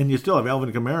mean, and you still have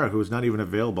Alvin Kamara, who's not even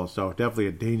available. So definitely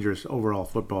a dangerous overall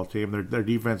football team. Their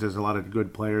defense has a lot of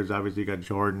good players. Obviously, you got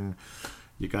Jordan,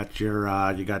 you got your.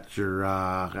 I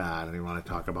don't even want to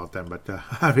talk about them, but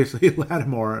obviously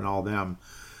Lattimore and all them,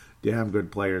 damn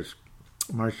good players.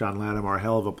 Marshawn Lattimore,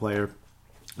 hell of a player,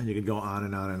 and you could go on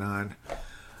and on and on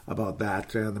about that.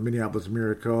 The Minneapolis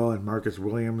Miracle and Marcus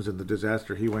Williams and the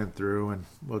disaster he went through, and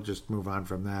we'll just move on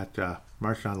from that.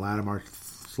 Marshawn Lattimore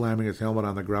slamming his helmet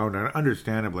on the ground, and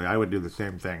understandably, I would do the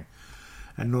same thing.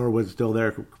 And Norwood's still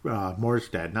there.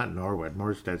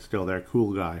 Morstead's still there.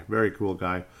 Cool guy, very cool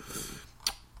guy,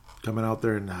 coming out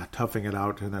there and toughing it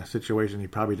out in a situation he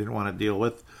probably didn't want to deal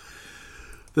with.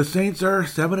 The Saints are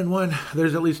 7-1.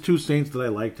 There's at least 2 Saints that I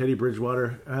like. Teddy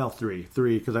Bridgewater. Well, 3,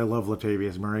 because I love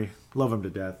Latavius Murray. Love him to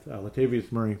death.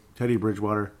 Latavius Murray, Teddy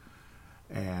Bridgewater,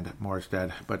 and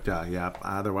Morstead. But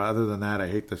other than that, I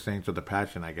hate the Saints with a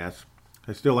passion, I guess.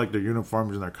 I still like their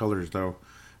uniforms and their colors, though,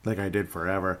 like I did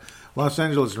forever. Los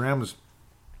Angeles Rams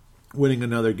winning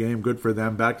another game. Good for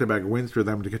them. Back-to-back wins for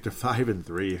them to get to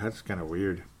 5-3. That's kind of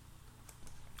weird.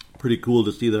 Pretty cool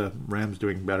to see the Rams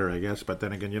doing better, I guess. But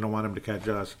then again, you don't want them to catch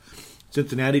us.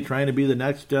 Cincinnati trying to be the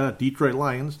next Detroit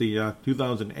Lions, the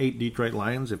 2008 Detroit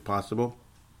Lions, if possible.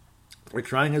 They're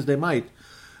trying as they might.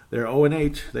 They're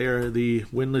 0-8. They are the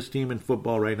winless team in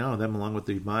football right now. Them along with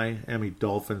the Miami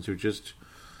Dolphins, they're just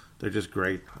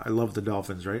great. I love the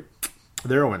Dolphins, right?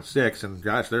 They're 0-6, and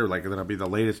gosh, they're like going to be the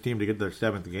latest team to get their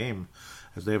 7th game,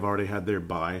 as they've already had their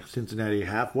bye. Cincinnati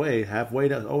halfway to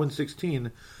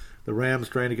 0-16. The Rams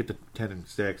trying to get to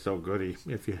 10-6. Oh, goody,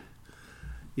 if you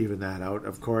even that out.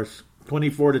 Of course,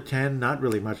 24-10, not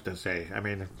really much to say. I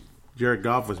mean, Jared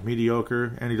Goff was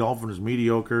mediocre. Andy Dalton was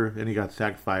mediocre, and he got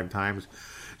sacked 5 times.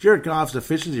 Jared Goff's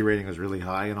efficiency rating was really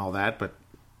high and all that, but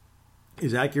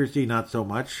his accuracy, not so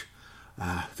much.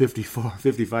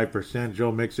 55%.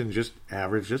 Joe Mixon, just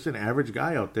average. Just an average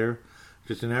guy out there.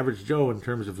 Just an average Joe in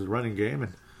terms of his running game,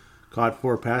 and caught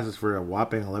 4 passes for a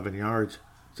whopping 11 yards.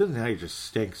 Cincinnati just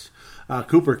stinks.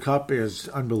 Cooper Kupp is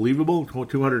unbelievable.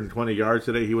 220 yards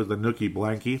today. He was the nookie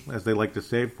blankie, as they like to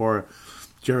say, for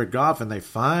Jared Goff, and they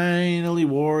finally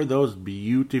wore those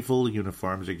beautiful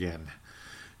uniforms again.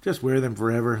 Just wear them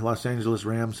forever, Los Angeles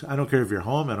Rams. I don't care if you're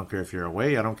home. I don't care if you're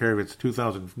away. I don't care if it's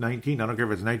 2019. I don't care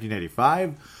if it's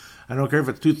 1985. I don't care if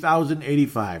it's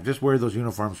 2085. Just wear those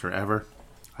uniforms forever.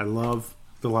 I love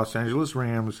the Los Angeles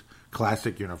Rams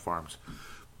classic uniforms.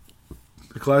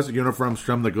 The classic uniforms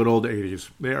from the good old 80s.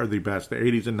 They are the best. The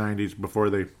 80s and 90s before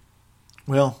they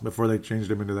changed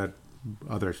them into that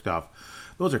other stuff.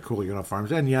 Those are cool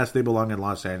uniforms. And yes, they belong in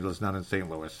Los Angeles, not in St.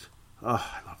 Louis. Oh,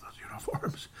 I love those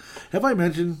uniforms. Have I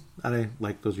mentioned that I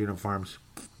like those uniforms?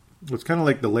 It's kind of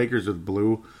like the Lakers with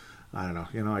blue. I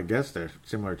don't know. I guess they're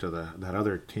similar to that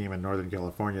other team in Northern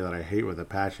California that I hate with a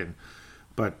passion.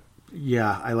 But,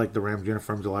 yeah, I like the Rams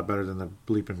uniforms a lot better than the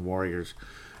bleeping Warriors.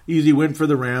 Easy win for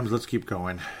the Rams. Let's keep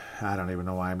going. I don't even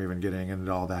know why I'm even getting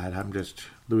into all that. I'm just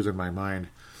losing my mind.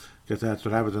 Because that's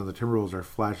what happens when the Timberwolves are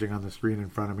flashing on the screen in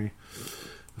front of me.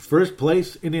 First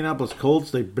place, Indianapolis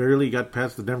Colts. They barely got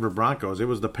past the Denver Broncos. It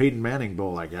was the Peyton Manning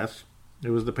Bowl, I guess. It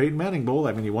was the Peyton Manning Bowl.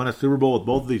 I mean, he won a Super Bowl with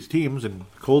both of these teams, and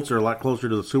Colts are a lot closer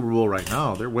to the Super Bowl right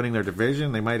now. They're winning their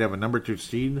division. They might have a number 2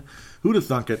 seed. Who'd have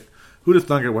thunk it? Who'd have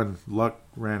thunk it when luck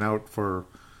ran out for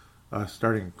a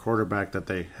starting quarterback that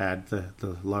they had?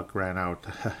 The luck ran out.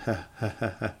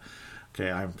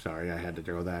 Okay, I'm sorry. I had to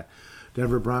do that.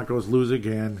 Denver Broncos lose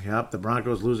again. Yep, the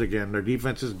Broncos lose again. Their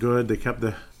defense is good. They kept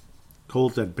the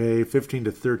Colts at bay,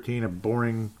 15-13, a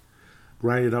boring,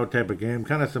 grinded out type of game.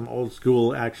 Kind of some old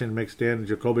school action mixed in.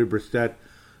 Jacoby Brissett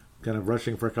kind of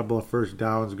rushing for a couple of first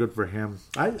downs. Good for him.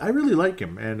 I really like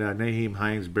him. And Nyheim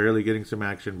Hines barely getting some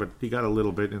action, but he got a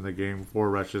little bit in the game, 4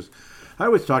 rushes. I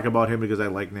always talk about him because I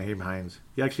like Nyheim Hines.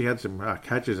 He actually had some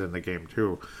catches in the game,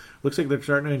 too. Looks like they're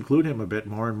starting to include him a bit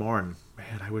more and more. And,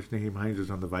 man, I wish Nyheim Hines was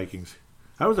on the Vikings.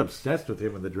 I was obsessed with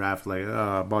him in the draft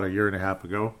about a year and a half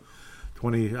ago.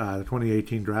 The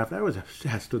 2018 draft. I was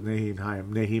obsessed with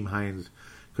Nyheim Hines.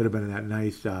 Could have been that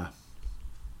nice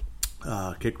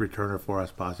kick returner for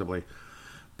us, possibly.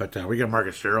 But we got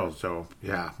Marcus Sherrills, so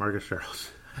yeah, Marcus Sherrills.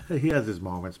 He has his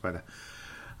moments, but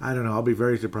I don't know. I'll be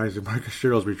very surprised if Marcus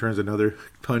Sherrills returns another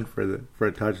punt for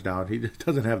a touchdown. He just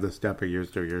doesn't have the step he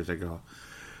used 2 years ago.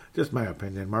 Just my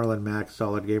opinion. Marlon Mack,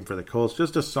 solid game for the Colts.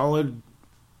 Just a solid,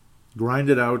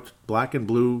 grinded out, black and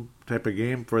blue type of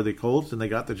game for the Colts, and they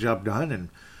got the job done, and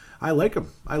I like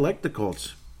them. I like the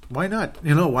Colts. Why not?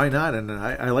 Why not? And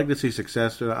I like to see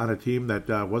success on a team that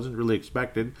wasn't really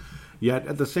expected, yet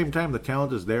at the same time, the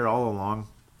talent is there all along.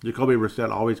 Jacoby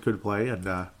Brissett always could play,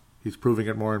 and he's proving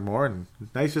it more and more, and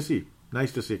nice to see.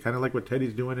 Nice to see. Kind of like what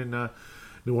Teddy's doing in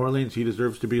New Orleans. He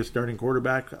deserves to be a starting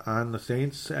quarterback on the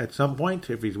Saints at some point,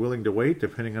 if he's willing to wait,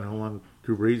 depending on how long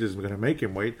Drew Brees is going to make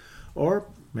him wait, or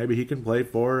maybe he can play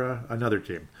for another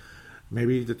team.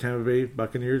 Maybe the Tampa Bay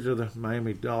Buccaneers or the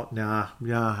Miami Dolphins.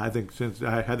 I think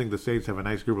the Saints have a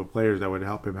nice group of players that would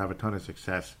help him have a ton of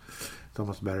success. It's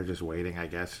almost better just waiting, I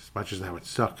guess, as much as that would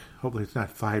suck. Hopefully it's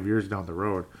not 5 years down the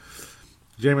road.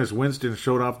 Jameis Winston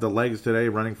showed off the legs today,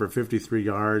 running for 53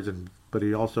 yards, but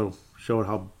he also showed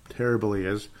how terrible he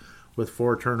is with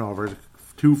 4 turnovers,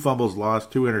 2 fumbles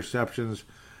lost, 2 interceptions,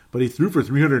 but he threw for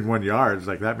 301 yards.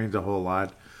 Like, that means a whole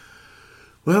lot.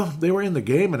 Well, they were in the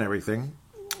game and everything,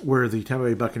 where the Tampa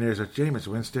Bay Buccaneers are. Jameis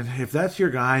Winston, if that's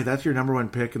your guy, that's your number 1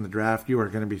 pick in the draft, you are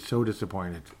going to be so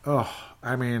disappointed. It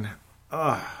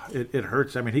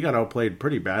hurts. I mean, he got outplayed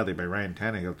pretty badly by Ryan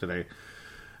Tannehill today.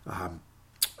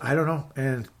 I don't know.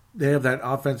 And they have that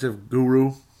offensive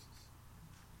guru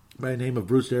by the name of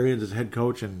Bruce Arians as head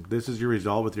coach, and this is your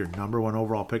result with your number 1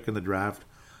 overall pick in the draft.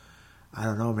 I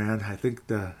don't know, man. I think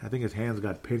his hands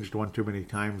got pinched one too many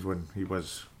times when he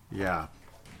was,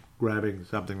 grabbing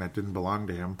something that didn't belong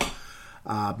to him.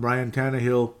 Ryan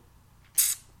Tannehill,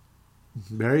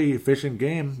 very efficient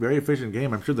game.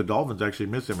 I'm sure the Dolphins actually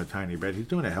miss him a tiny bit. He's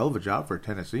doing a hell of a job for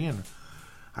Tennessee, and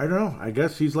I don't know. I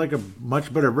guess he's like a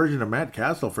much better version of Matt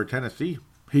Castle for Tennessee.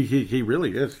 He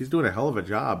really is. He's doing a hell of a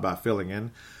job filling in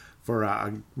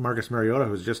for Marcus Mariota,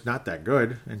 who's just not that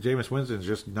good, and Jameis Winston's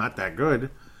just not that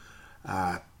good.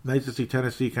 Nice to see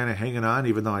Tennessee kind of hanging on,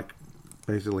 even though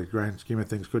basically, grand scheme of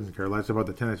things, couldn't care less about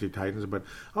the Tennessee Titans, but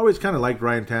always kind of liked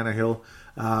Ryan Tannehill.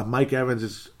 Mike Evans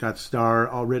has got star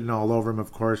all written all over him,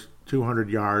 of course. 200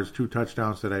 yards, 2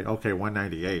 touchdowns today. Okay,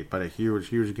 198, but a huge,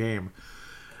 huge game.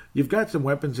 You've got some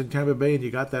weapons in Tampa Bay, and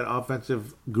you got that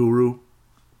offensive guru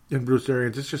in Bruce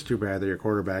Arians. It's just too bad that your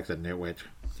quarterback's a nitwit.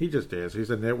 He just is.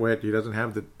 He's a nitwit. He doesn't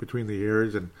have the between the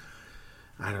ears, and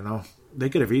I don't know. They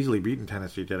could have easily beaten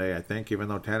Tennessee today, I think, even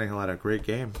though Tannehill had a great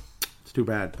game. It's too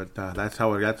bad, but that's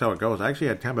how it goes. I actually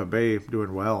had Tampa Bay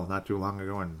doing well not too long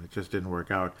ago, and it just didn't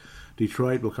work out.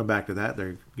 Detroit, we'll come back to that.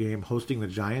 Their game hosting the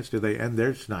Giants. Did they end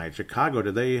their snide? Chicago,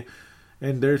 did they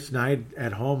end their snide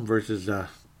at home versus the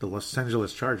Los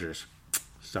Angeles Chargers?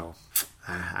 So,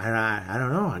 I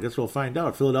don't know. I guess we'll find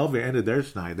out. Philadelphia ended their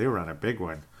snide. They were on a big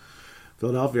one.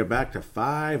 Philadelphia back to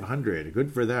 500.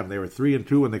 Good for them. They were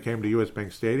 3-2 when they came to US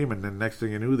Bank Stadium, and then next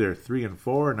thing you knew, they're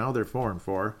 3-4. Now they're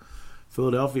 4-4.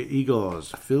 Philadelphia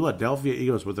Eagles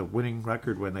with a winning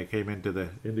record when they came into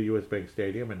US Bank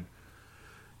Stadium, and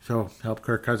so helped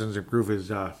Kirk Cousins improve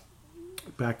his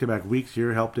back-to-back weeks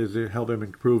here. Help him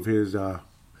improve his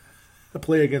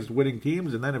play against winning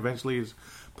teams, and then eventually his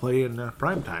play in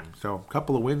prime time. So a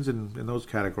couple of wins in those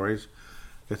categories.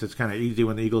 Guess it's kind of easy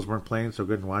when the Eagles weren't playing so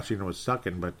good and Washington was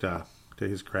sucking, but to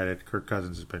his credit, Kirk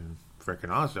Cousins has been freaking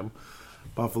awesome.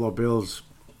 Buffalo Bills,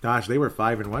 gosh, they were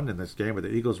 5-1 in this game, but the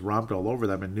Eagles romped all over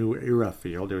them in New Era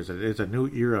Field. It's a new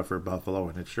era for Buffalo,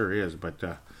 and it sure is, but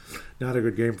not a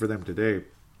good game for them today.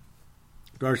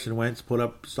 Carson Wentz put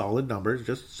up solid numbers,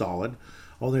 just solid.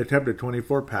 Only attempted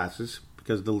 24 passes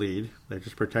because of the lead. They're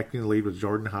just protecting the lead with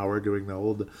Jordan Howard doing the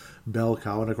old bell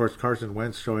cow. And, of course, Carson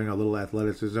Wentz showing a little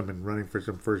athleticism and running for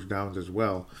some first downs as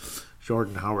well.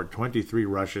 Jordan Howard, 23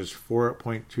 rushes,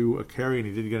 4.2 a carry, and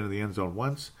he did get into the end zone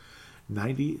once.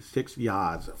 96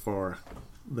 yards for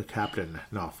the captain.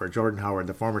 No, for Jordan Howard,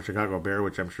 the former Chicago Bear,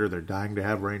 which I'm sure they're dying to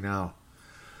have right now.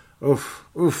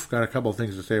 Oof. Got a couple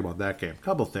things to say about that game.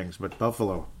 Couple things, but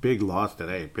Buffalo, big loss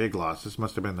today. Big loss. This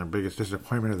must have been their biggest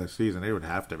disappointment of the season. It would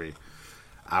have to be.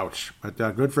 Ouch. But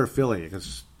good for Philly,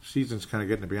 because season's kind of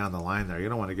getting to be on the line there. You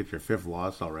don't want to get your fifth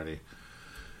loss already.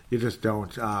 You just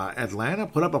don't. Atlanta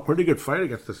put up a pretty good fight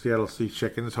against the Seattle Sea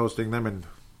Chickens, hosting them in,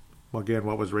 again,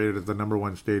 what was rated as the number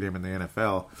one stadium in the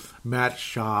NFL. Matt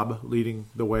Schaub leading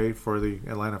the way for the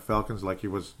Atlanta Falcons like he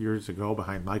was years ago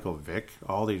behind Michael Vick,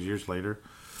 all these years later.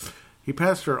 He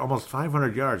passed for almost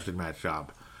 500 yards, did Matt Schaub.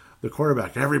 The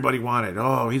quarterback everybody wanted.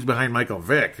 Oh, he's behind Michael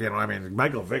Vick.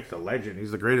 Michael Vick's a legend. He's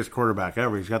the greatest quarterback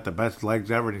ever. He's got the best legs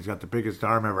ever, and he's got the biggest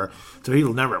arm ever. So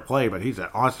he'll never play, but he's an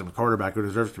awesome quarterback who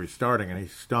deserves to be starting, and he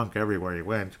stunk everywhere he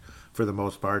went for the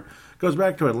most part. Goes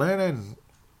back to Atlanta, and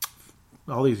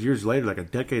all these years later, like a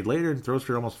decade later, and throws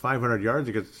for almost 500 yards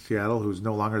against Seattle, who's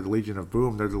no longer the Legion of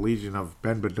Boom. They're the Legion of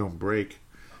Bend But Don't Break.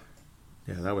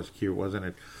 Yeah, that was cute, wasn't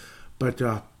it? But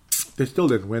they still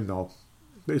didn't win, though.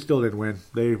 They still didn't win.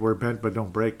 They were bent but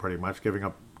don't break, pretty much, giving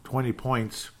up 20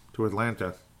 points to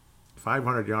Atlanta.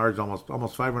 500 yards, almost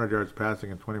 500 yards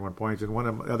passing and 21 points. And one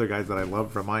of the other guys that I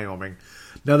love from Wyoming,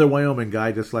 another Wyoming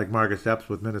guy, just like Marcus Epps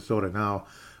with Minnesota now,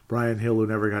 Brian Hill, who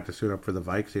never got to suit up for the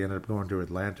Vikes. He ended up going to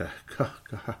Atlanta.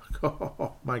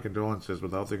 My condolences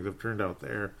with how things have turned out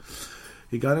there.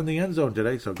 He got in the end zone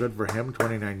today, so good for him.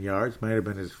 29 yards. Might have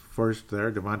been his first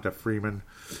there. Devonta Freeman.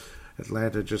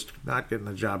 Atlanta just not getting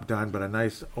the job done, but a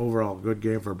nice overall good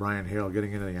game for Brian Hill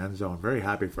getting into the end zone. Very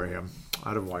happy for him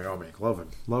out of Wyoming. Love him.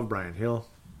 Love Brian Hill.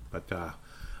 But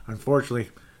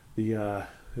unfortunately,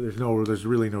 there's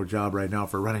really no job right now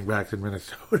for running backs in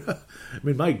Minnesota. I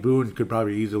mean, Mike Boone could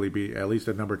probably easily be at least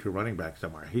a number 2 running back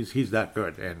somewhere. He's that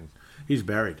good, and he's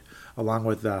buried along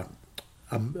with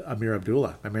Amir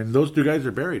Abdullah. I mean, those two guys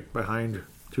are buried behind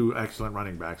 2 excellent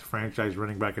running backs, franchise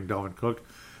running back and Dalvin Cook,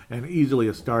 and easily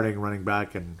a starting running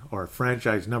back or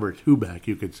franchise number 2 back,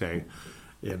 you could say,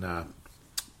 in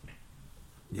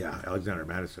Alexander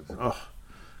Madison. Oh,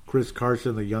 Chris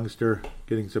Carson, the youngster,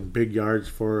 getting some big yards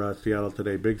for Seattle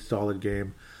today. Big solid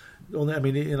game.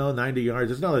 Only, 90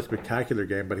 yards. It's not a spectacular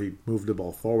game, but he moved the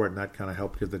ball forward, and that kind of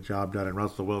helped get the job done. And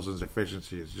Russell Wilson's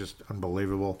efficiency is just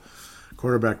unbelievable.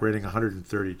 Quarterback rating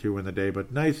 132 in the day,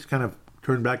 but nice kind of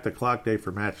turn back the clock day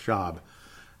for Matt Schaub.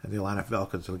 And the Atlanta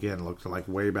Falcons, again, looks like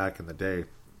way back in the day.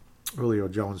 Julio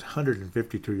Jones,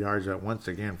 152 yards once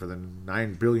again for the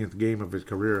 9 billionth game of his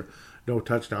career. No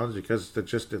touchdowns because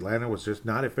Atlanta was just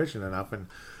not efficient enough. And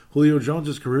Julio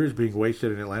Jones' career is being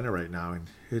wasted in Atlanta right now.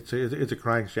 And it's a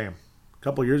crying shame. A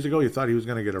couple years ago, you thought he was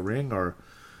going to get a ring or,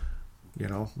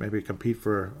 maybe compete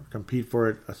for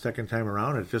it a second time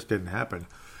around. It just didn't happen.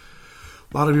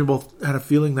 A lot of people had a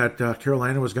feeling that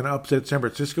Carolina was going to upset San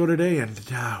Francisco today, and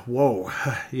whoa,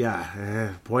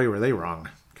 yeah, boy, were they wrong.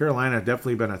 Carolina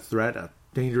definitely been a threat, a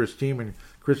dangerous team, and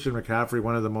Christian McCaffrey,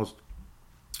 one of the most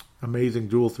amazing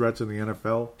dual threats in the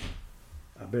NFL.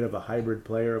 A bit of a hybrid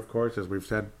player, of course, as we've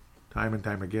said time and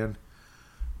time again.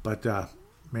 But,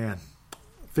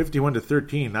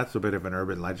 51-13, that's a bit of an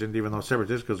urban legend, even though San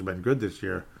Francisco's been good this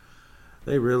year.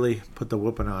 They really put the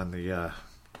whooping on the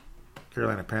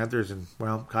Carolina Panthers, and,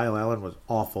 Kyle Allen was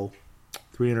awful.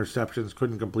 3 interceptions,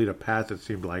 couldn't complete a pass, it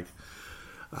seemed like.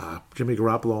 Jimmy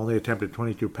Garoppolo only attempted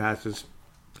 22 passes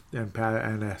and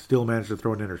still managed to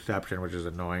throw an interception, which is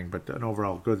annoying, but an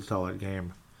overall good, solid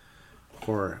game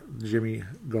for Jimmy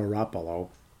Garoppolo.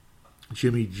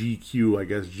 Jimmy GQ, I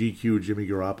guess. GQ Jimmy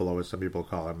Garoppolo, as some people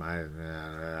call him,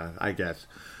 I guess.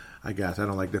 I guess. I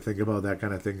don't like to think about that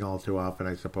kind of thing all too often,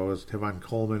 I suppose. Tevin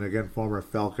Coleman, again, former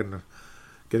Falcon,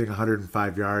 getting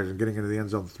 105 yards and getting into the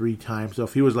end zone 3 times. So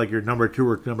if he was like your number 2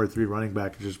 or number 3 running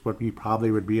back, which is what he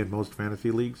probably would be in most fantasy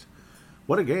leagues,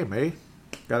 what a game, eh?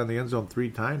 Got in the end zone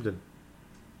 3 times, and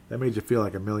that made you feel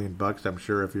like $1 million, I'm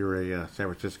sure, if you were a San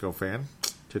Francisco fan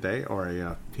today, or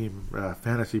a team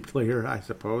fantasy player, I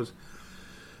suppose.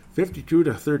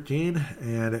 52-13,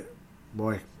 and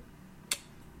boy,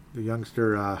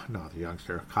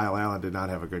 Kyle Allen did not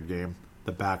have a good game.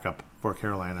 The backup for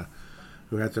Carolina,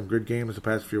 who had some good games the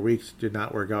past few weeks, did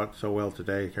not work out so well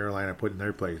today. Carolina put in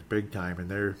their place big time, and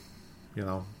they're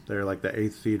like the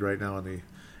 8th seed right now in the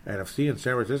NFC, and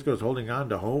San Francisco is holding on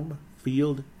to home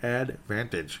field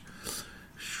advantage.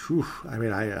 Whew. I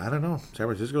mean, I don't know. San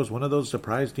Francisco is one of those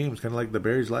surprise teams, kind of like the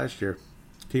Bears last year.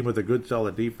 Team with a good,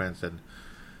 solid defense, and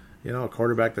a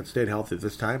quarterback that stayed healthy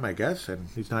this time, I guess, and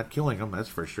he's not killing them, that's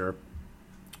for sure.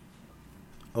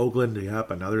 Oakland,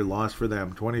 another loss for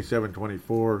them,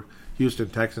 27-24. Houston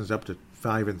Texans up to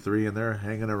 5-3, and they're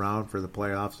hanging around for the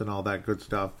playoffs and all that good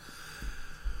stuff.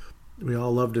 We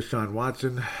all love Deshaun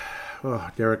Watson.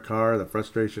 Oh, Derek Carr, the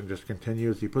frustration just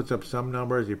continues. He puts up some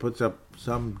numbers, he puts up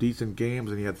some decent games,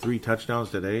 and he had 3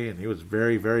 touchdowns today, and he was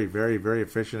very, very, very, very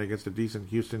efficient against a decent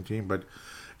Houston team, but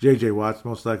J.J. Watt's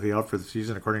most likely out for the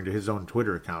season, according to his own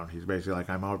Twitter account. He's basically like,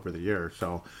 I'm out for the year.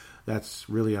 So that's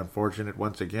really unfortunate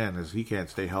once again, as he can't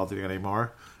stay healthy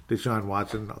anymore. Deshaun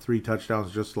Watson, 3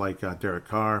 touchdowns just like Derek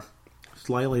Carr.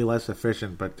 Slightly less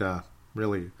efficient, but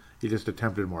really he just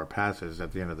attempted more passes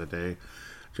at the end of the day.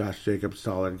 Josh Jacobs,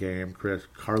 solid game.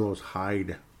 Carlos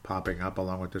Hyde popping up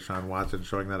along with Deshaun Watson,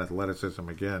 showing that athleticism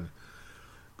again.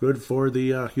 Good for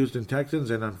the Houston Texans,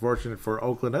 and unfortunate for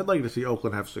Oakland. I'd like to see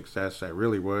Oakland have success. I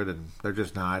really would, and they're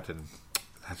just not, and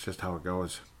that's just how it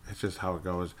goes. It's just how it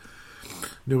goes.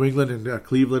 New England and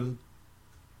Cleveland,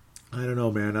 I don't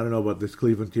know, man. I don't know about this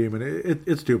Cleveland team, and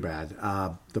it's too bad.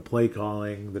 The play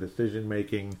calling, the decision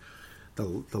making,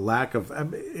 the lack of...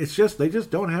 it's just, they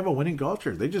just don't have a winning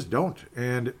culture. They just don't.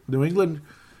 And New England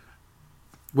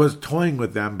was toying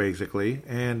with them, basically,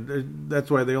 and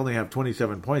that's why they only have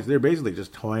 27 points. They're basically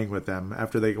just toying with them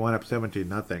after they went up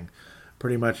 17-0.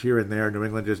 Pretty much here and there, New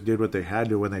England just did what they had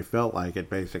to when they felt like it,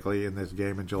 basically, in this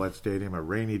game in Gillette Stadium, a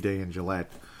rainy day in Gillette,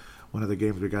 one of the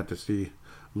games we got to see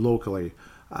locally.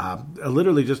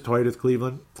 Literally just toyed with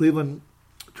Cleveland. Cleveland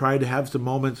tried to have some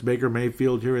moments, Baker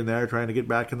Mayfield here and there, trying to get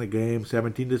back in the game,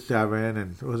 17-7,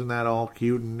 and wasn't that all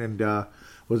cute and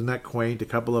wasn't that quaint, a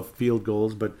couple of field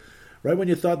goals, but right when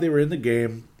you thought they were in the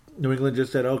game, New England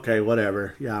just said, okay,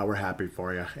 whatever. Yeah, we're happy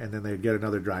for you. And then they'd get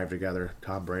another drive together.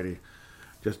 Tom Brady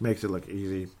just makes it look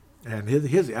easy. And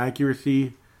his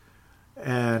accuracy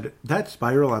and that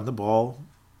spiral on the ball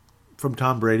from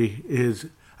Tom Brady is,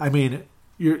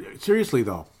 seriously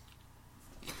though,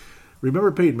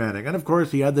 remember Peyton Manning. And of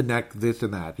course, he had the neck this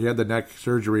and that. He had the neck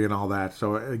surgery and all that.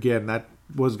 So again, that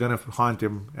was going to haunt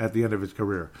him at the end of his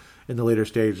career in the later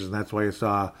stages. And that's why you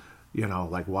saw...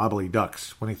 like wobbly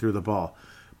ducks when he threw the ball.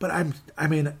 But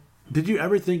did you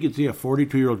ever think you'd see a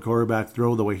 42-year-old quarterback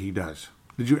throw the way he does?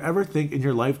 Did you ever think in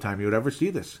your lifetime you would ever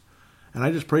see this? And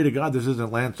I just pray to God this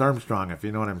isn't Lance Armstrong, if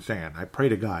you know what I'm saying. I pray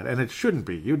to God. And it shouldn't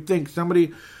be. You'd think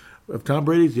somebody of Tom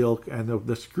Brady's ilk and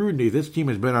the scrutiny this team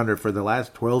has been under for the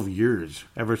last 12 years,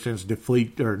 ever since the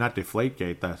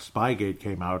Spygate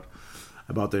came out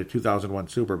about the 2001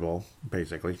 Super Bowl,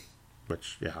 basically,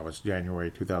 which, was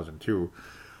January 2002.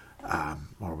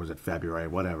 Or was it February,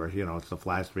 whatever, it's the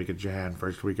last week of Jan,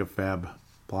 first week of Feb,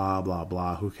 blah, blah,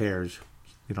 blah, who cares?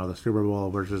 The Super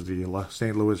Bowl versus the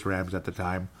St. Louis Rams at the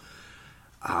time.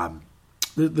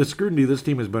 The scrutiny this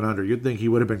team has been under, you'd think he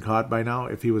would have been caught by now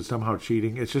if he was somehow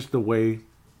cheating. It's just the way,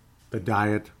 the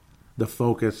diet, the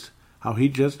focus, how he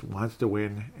just wants to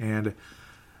win, and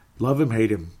love him,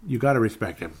 hate him, you got to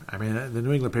respect him. The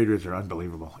New England Patriots are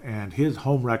unbelievable, and his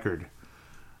home record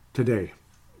today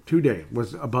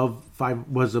was above 5.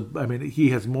 He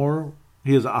has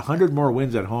 100 more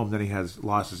wins at home than he has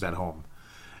losses at home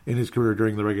in his career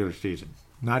during the regular season.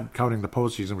 Not counting the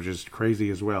postseason, which is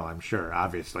crazy as well, I'm sure.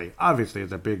 Obviously,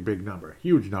 it's a big, big number,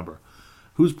 huge number.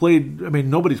 Who's played?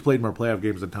 Nobody's played more playoff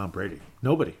games than Tom Brady.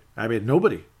 Nobody.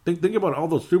 Nobody. Think about all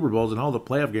those Super Bowls and all the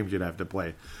playoff games you'd have to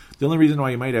play. The only reason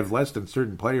why you might have less than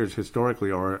certain players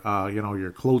historically, or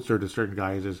you're closer to certain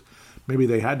guys, is maybe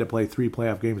they had to play 3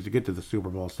 playoff games to get to the Super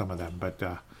Bowl, some of them. But,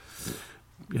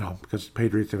 because the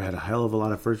Patriots have had a hell of a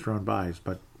lot of first-round buys.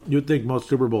 But you'd think most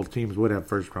Super Bowl teams would have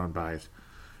first-round buys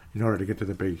in order to get to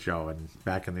the big show. And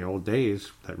back in the old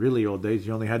days, that really old days,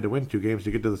 you only had to win 2 games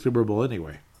to get to the Super Bowl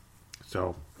anyway.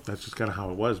 So that's just kind of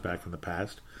how it was back in the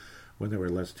past when there were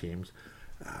less teams.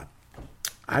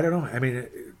 I don't know. I mean,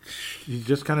 he's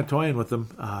just kind of toying with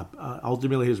them.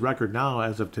 Ultimately, his record now,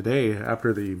 as of today,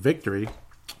 after the victory,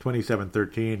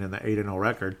 27-13 and the 8-0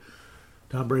 record,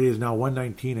 Tom Brady is now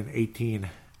 119-18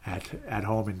 at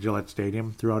home in Gillette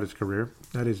Stadium throughout his career.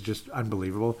 That is just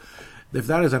unbelievable. If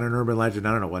that isn't an urban legend,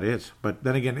 I don't know what is. But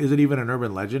then again, is it even an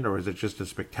urban legend, or is it just a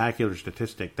spectacular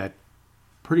statistic that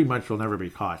pretty much will never be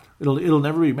caught? It'll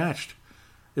never be matched.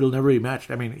 It'll never be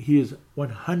matched. I mean, he is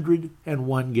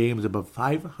 101 games above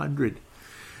 500.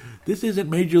 This isn't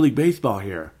Major League Baseball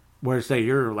here, where say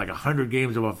you're like 100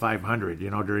 games above 500,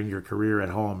 during your career at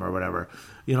home or whatever,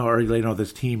 or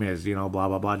this team is, blah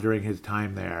blah blah during his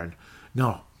time there. And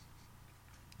no,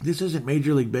 this isn't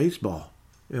Major League Baseball,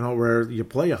 where you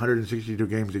play 162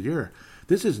 games a year.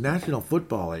 This is National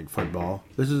Football League football.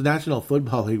 This is National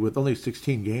Football League with only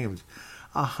 16 games.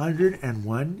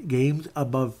 101 games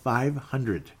above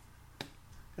 500.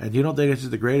 And you don't think this is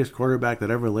the greatest quarterback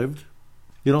that ever lived?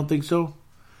 You don't think so?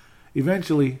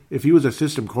 Eventually, if he was a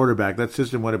system quarterback, that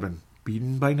system would have been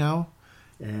beaten by now.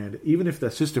 And even if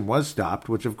the system was stopped,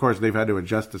 which of course they've had to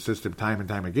adjust the system time and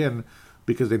time again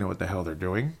because they know what the hell they're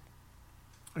doing.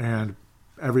 And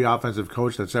every offensive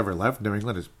coach that's ever left New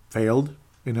England has failed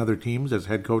in other teams as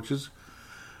head coaches.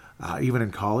 Even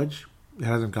in college, it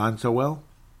hasn't gone so well.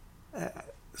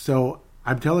 So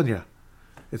I'm telling you,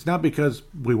 it's not because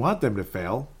we want them to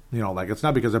fail. It's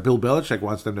not because Bill Belichick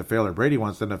wants them to fail or Brady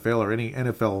wants them to fail or any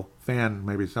NFL fan,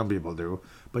 maybe some people do.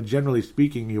 But generally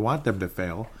speaking, you want them to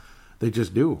fail. They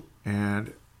just do.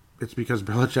 And it's because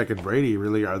Belichick and Brady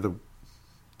really are the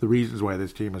reasons why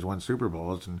this team has won Super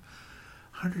Bowls. And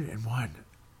 101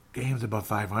 games above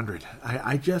 500.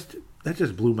 That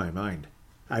just blew my mind.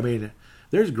 I mean,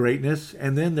 there's greatness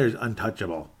and then there's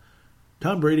untouchable.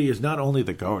 Tom Brady is not only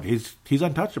the GOAT, he's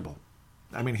untouchable.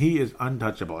 I mean, he is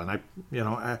untouchable. And it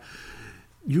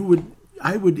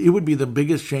would be the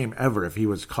biggest shame ever if he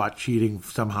was caught cheating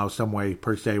somehow, some way,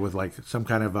 per se, with like some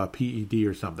kind of a PED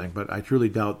or something. But I truly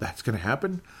doubt that's going to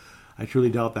happen. I truly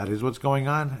doubt that is what's going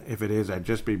on. If it is, I'd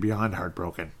just be beyond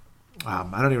heartbroken. I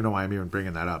don't even know why I'm even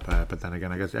bringing that up. But then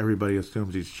again, I guess everybody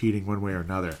assumes he's cheating one way or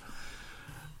another.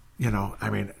 I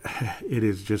mean, it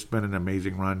has just been an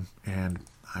amazing run. And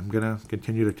I'm going to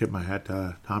continue to tip my hat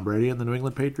to Tom Brady and the New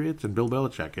England Patriots and Bill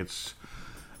Belichick. It's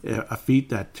a feat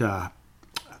that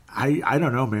I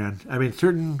don't know, man. I mean,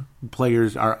 certain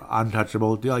players are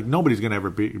untouchable. Like, nobody's going to ever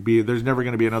be there's never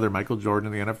going to be another Michael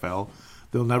Jordan in the NFL.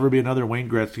 There'll never be another Wayne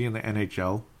Gretzky in the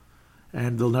NHL.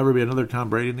 And there'll never be another Tom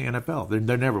Brady in the NFL.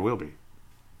 There never will be.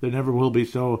 There never will be.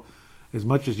 So as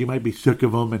much as you might be sick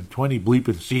of him in 20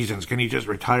 bleeping seasons, can he just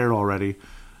retire already?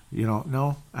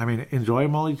 No. I mean, enjoy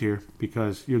him while he's here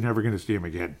because you're never going to see him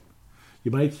again.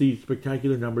 You might see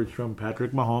spectacular numbers from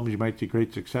Patrick Mahomes. You might see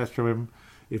great success from him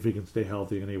if he can stay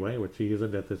healthy anyway, which he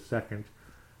isn't at this second.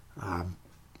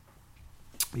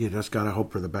 You just got to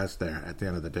hope for the best there at the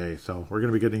end of the day. So we're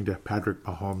going to be getting to Patrick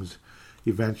Mahomes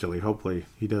eventually. Hopefully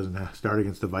he doesn't start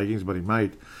against the Vikings, but he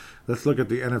might. Let's look at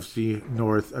the NFC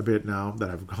North a bit now that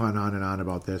I've gone on and on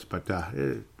about this. But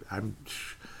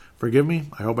forgive me.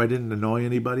 I hope I didn't annoy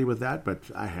anybody with that, but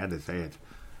I had to say it.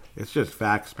 It's just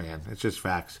facts, man. It's just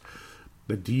facts.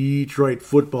 The Detroit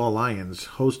Football Lions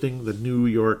hosting the New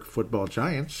York Football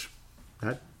Giants.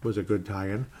 That was a good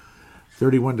tie-in.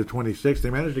 31-26. They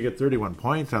managed to get 31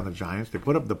 points on the Giants. They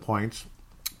put up the points.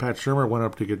 Pat Shurmur went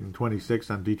up to get 26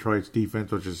 on Detroit's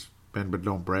defense, which is bend but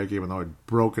don't break, even though it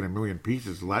broke in a million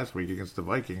pieces last week against the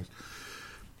Vikings.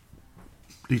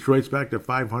 Detroit's back to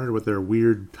 500 with their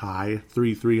weird tie,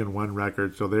 3-3-1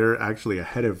 record. So they're actually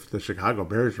ahead of the Chicago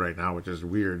Bears right now, which is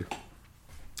weird.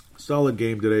 Solid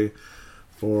game today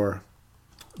for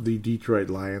the Detroit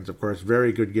Lions. Of course,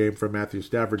 very good game from Matthew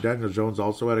Stafford. Daniel Jones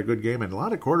also had a good game, and a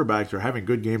lot of quarterbacks are having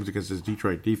good games against this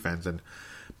Detroit defense. And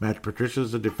Matt Patricia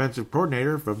is the defensive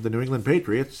coordinator from the New England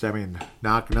Patriots. I mean,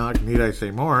 knock, knock, need I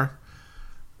say more?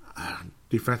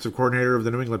 Defensive coordinator of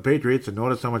the New England Patriots, and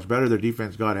notice how much better their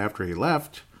defense got after he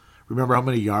left. Remember how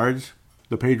many yards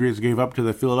the Patriots gave up to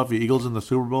the Philadelphia Eagles in the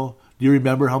Super Bowl? Do you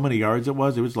remember how many yards it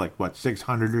was? It was like,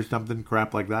 600 or something,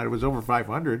 crap like that. It was over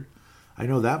 500. I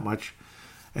know that much.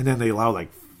 And then they allowed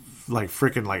like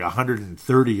freaking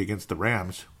 130 against the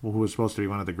Rams, who was supposed to be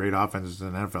one of the great offenses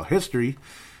in NFL history.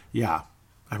 Yeah.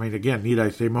 I mean, again, need I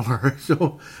say more?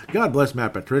 So, God bless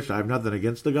Matt Patricia. I have nothing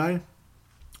against the guy.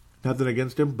 Nothing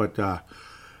against him, but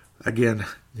again,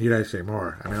 need I say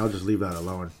more? I mean, I'll just leave that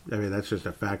alone. I mean, that's just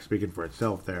a fact speaking for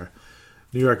itself there.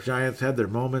 New York Giants had their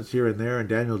moments here and there, and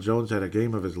Daniel Jones had a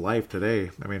game of his life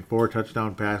today. I mean, 4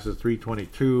 touchdown passes,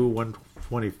 322,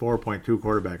 124.2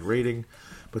 quarterback rating.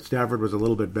 But Stafford was a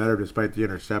little bit better despite the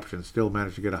interception. Still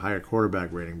managed to get a higher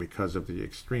quarterback rating because of the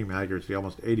extreme accuracy,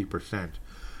 almost 80%.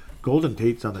 Golden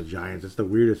Tate's on the Giants. It's the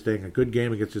weirdest thing. A good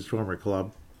game against his former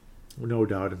club, no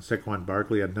doubt. And Saquon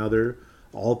Barkley, another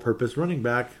all-purpose running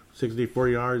back, 64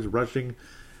 yards rushing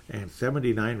and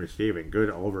 79 receiving. Good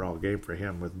overall game for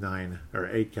him with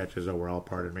 8 catches overall,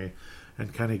 pardon me.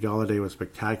 And Kenny Golladay was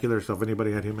spectacular. So if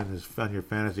anybody had him on your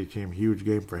fantasy team, huge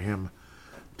game for him.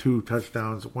 2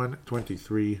 touchdowns,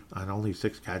 123 on only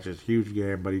 6 catches. Huge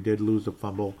game, but he did lose a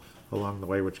fumble along the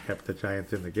way, which kept the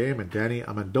Giants in the game. And Danny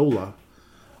Amendola,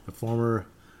 the former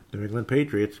New England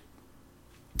Patriots,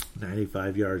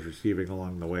 95 yards receiving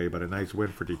along the way, but a nice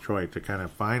win for Detroit to kind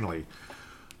of finally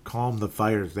calm the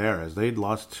fires there, as they'd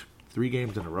lost 3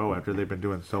 games in a row after they've been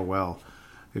doing so well.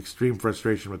 Extreme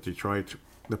frustration with Detroit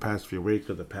the past few weeks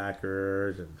with the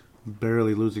Packers and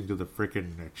barely losing to the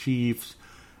frickin' Chiefs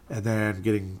and then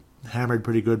getting hammered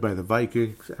pretty good by the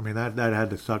Vikings. I mean, that had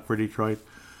to suck for Detroit,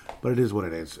 but it is what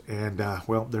it is. And,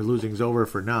 their losing's over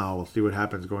for now. We'll see what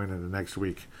happens going into next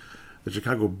week. The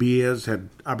Chicago Bears had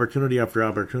opportunity after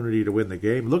opportunity to win the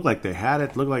game. Looked like they had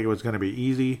it. Looked like it was going to be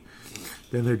easy.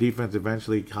 Then their defense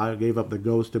eventually gave up the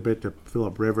ghost a bit to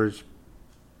Phillip Rivers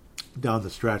down the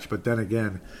stretch. But then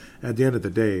again, at the end of the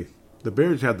day, the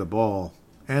Bears had the ball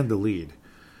and the lead.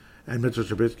 And Mitchell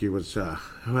Trubisky was,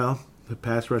 the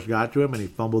pass rush got to him and he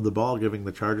fumbled the ball, giving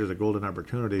the Chargers a golden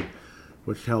opportunity,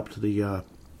 which helped the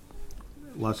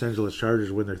Los Angeles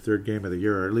Chargers win their 3rd game of the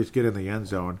year, or at least get in the end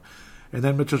zone. And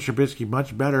then Mitchell Trubisky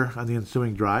much better on the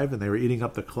ensuing drive, and they were eating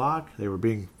up the clock. They were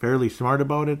being fairly smart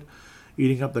about it,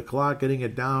 eating up the clock, getting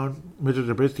it down. Mitchell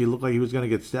Trubisky looked like he was going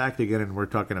to get sacked again, and we're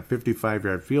talking a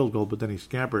 55-yard field goal, but then he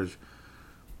scampers.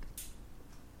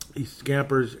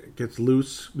 Gets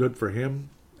loose, good for him,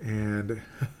 and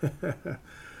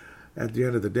at the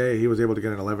end of the day, he was able to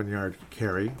get an 11-yard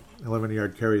carry.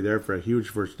 11-yard carry there for a huge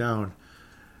first down.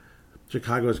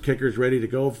 Chicago's kicker's ready to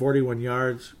go, 41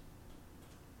 yards.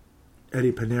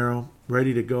 Eddie Pinheiro,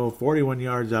 ready to go, 41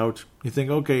 yards out. You think,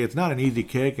 okay, it's not an easy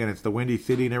kick, and it's the Windy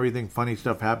City and everything. Funny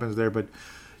stuff happens there, but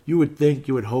you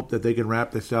would hope that they can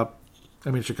wrap this up.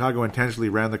 I mean, Chicago intentionally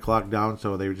ran the clock down,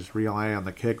 so they would just rely on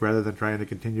the kick rather than trying to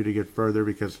continue to get further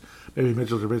because maybe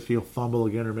Mitchell Trubisky will fumble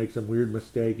again or make some weird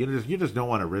mistake. You just don't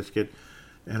want to risk it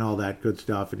and all that good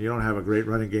stuff. And you don't have a great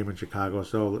running game in Chicago,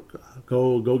 so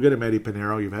go get him, Eddie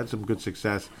Pinheiro. You've had some good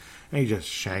success. And he just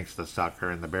shanks the sucker,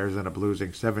 and the Bears end up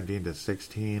losing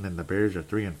 17-16, and the Bears are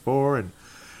 3-4. And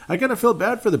I kind of feel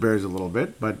bad for the Bears a little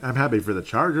bit, but I'm happy for the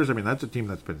Chargers. I mean, that's a team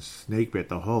that's been snake bit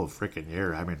the whole freaking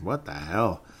year. I mean, what the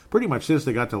hell? Pretty much since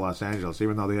they got to Los Angeles,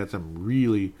 even though they had some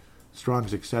really strong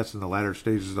success in the latter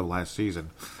stages of last season.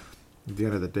 At the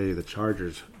end of the day, the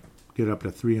Chargers get up to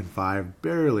 3-5,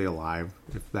 barely alive,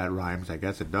 if that rhymes. I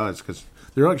guess it does, because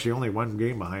they're actually only 1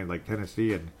 game behind, like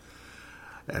Tennessee and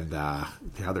the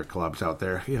other clubs out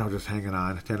there, just hanging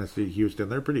on. Tennessee, Houston,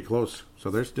 they're pretty close. So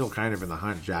they're still kind of in the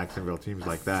hunt. Jacksonville, teams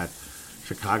like that.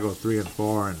 Chicago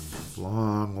 3-4, and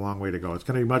long way to go. It's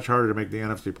going to be much harder to make the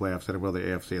NFC playoffs than it will the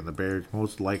AFC, and the Bears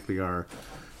most likely are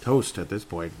toast at this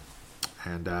point.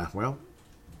 And,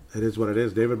 it is what it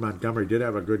is. David Montgomery did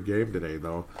have a good game today,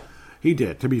 though. He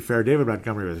did. To be fair, David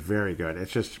Montgomery was very good.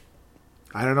 It's just,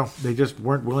 I don't know. They just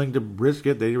weren't willing to risk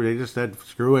it. They just said,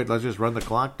 screw it, let's just run the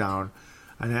clock down.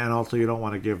 And also, you don't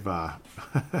want to give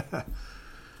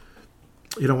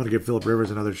Phillip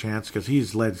Rivers another chance because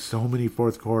he's led so many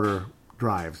fourth quarter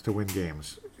drives to win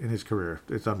games in his career.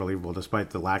 It's unbelievable, despite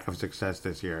the lack of success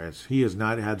this year. He has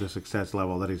not had the success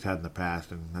level that he's had in the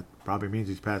past, and that probably means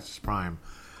he's past his prime.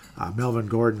 Melvin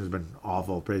Gordon has been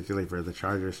awful, basically, for the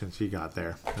Chargers since he got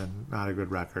there, and not a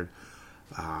good record.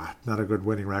 Not a good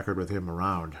winning record with him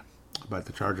around. But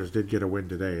the Chargers did get a win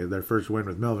today. Their first win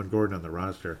with Melvin Gordon on the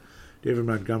roster. David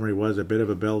Montgomery was a bit of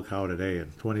a bell cow today,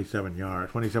 and 27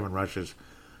 rushes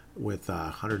with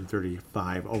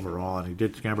 135 overall, and he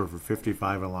did scamper for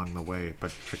 55 along the way.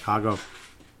 But Chicago,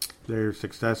 their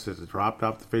success has dropped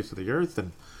off the face of the earth,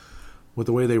 and with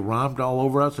the way they romped all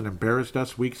over us and embarrassed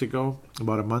us weeks ago,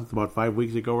 about 5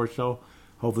 weeks ago or so,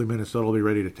 hopefully Minnesota will be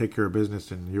ready to take care of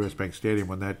business in US Bank Stadium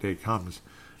when that day comes.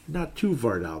 Not too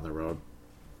far down the road.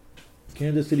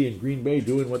 Kansas City and Green Bay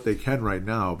doing what they can right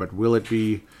now, but will it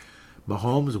be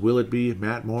Mahomes? Will it be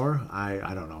Matt Moore?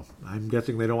 I don't know. I'm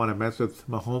guessing they don't want to mess with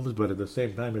Mahomes, but at the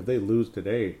same time, if they lose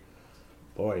today,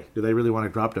 boy, do they really want to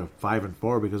drop to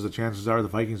 5-4 because the chances are the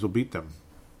Vikings will beat them.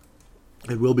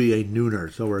 It will be a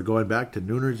nooner, so we're going back to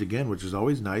nooners again, which is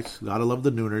always nice. Gotta love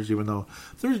the nooners, even though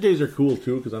Thursdays are cool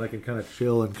too, because then I can kind of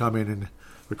chill and come in and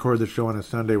record the show on a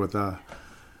Sunday with a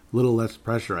little less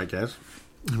pressure, I guess.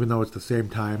 Even though it's the same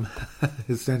time,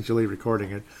 essentially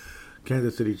recording it.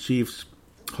 Kansas City Chiefs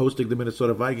hosting the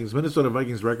Minnesota Vikings. Minnesota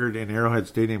Vikings record in Arrowhead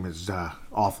Stadium is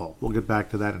awful. We'll get back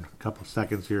to that in a couple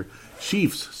seconds here.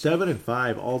 Chiefs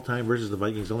 7-5 all time versus the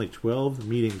Vikings. Only 12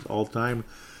 meetings all time.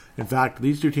 In fact,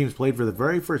 these two teams played for the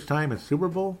very first time in Super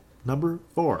Bowl number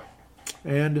 4,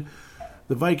 and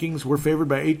the Vikings were favored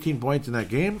by 18 points in that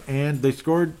game, and they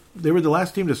scored. They were the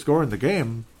last team to score in the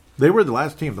game. They were the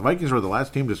last team. The Vikings were the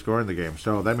last team to score in the game,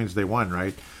 so that means they won,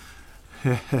 right?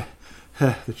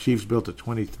 The Chiefs built a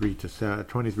 23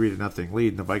 to nothing lead,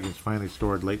 and the Vikings finally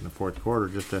scored late in the fourth quarter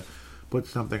just to put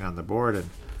something on the board, and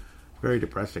very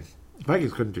depressing. The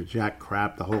Vikings couldn't do jack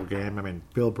crap the whole game. I mean,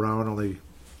 Bill Brown only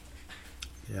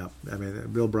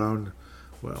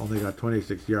got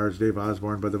 26 yards, Dave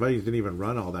Osborne, but the Vikings didn't even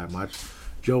run all that much.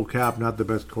 Joe Kapp, not the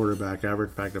best quarterback ever.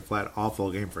 In fact, a flat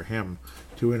awful game for him.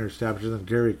 2 interceptions, and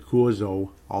Gary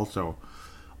Cuozzo, also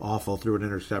awful, threw an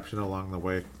interception along the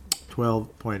way.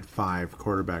 12.5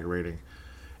 quarterback rating.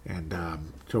 And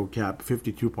Joe Kapp,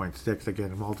 52.6.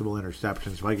 Again, multiple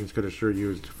interceptions. Vikings could have sure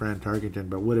used Fran Tarkenton,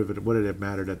 but would it have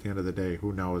mattered at the end of the day?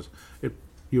 Who knows?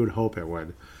 You would hope it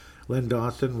would. Len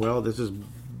Dawson, well, this is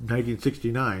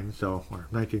 1969, or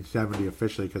 1970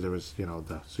 officially because it was,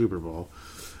 the Super Bowl.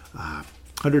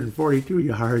 142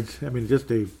 yards. I mean,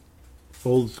 just a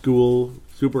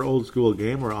super old school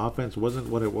game where offense wasn't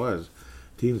what it was.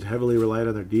 Teams heavily relied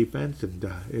on their defense, and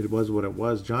it was what it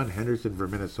was. John Henderson for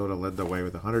Minnesota led the way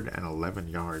with 111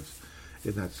 yards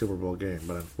in that Super Bowl game.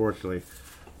 But unfortunately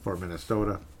for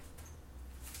Minnesota,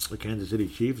 the Kansas City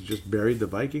Chiefs just buried the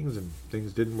Vikings, and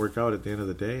things didn't work out at the end of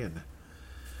the day. And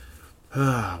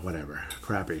whatever.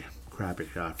 Crappy.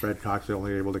 Fred Cox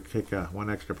only able to kick one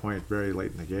extra point very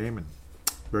late in the game, and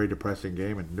very depressing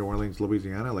game in New Orleans,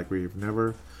 Louisiana. Like we've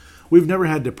never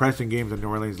had depressing games in New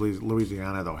Orleans,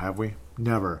 Louisiana, though, have we?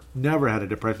 Never had a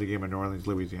depressing game in New Orleans,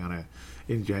 Louisiana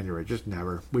in January. Just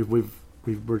never.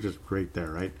 We're just great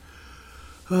there, right?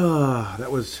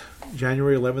 That was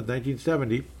January 11th,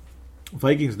 1970.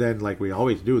 Vikings then, like we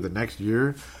always do, the next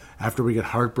year, after we get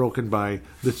heartbroken by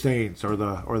the Saints or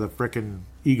the frickin'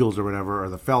 Eagles or whatever, or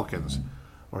the Falcons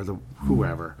or the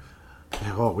whoever.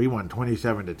 Oh, we won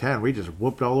 27-10. We just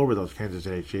whooped all over those Kansas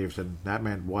City Chiefs, and that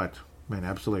meant what? Meant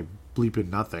absolutely bleeping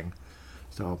nothing.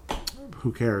 So,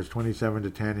 who cares?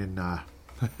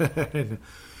 27-10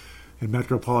 in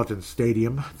Metropolitan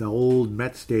Stadium, the old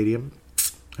Met Stadium,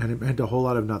 and it meant a whole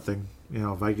lot of nothing.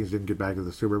 Vikings didn't get back to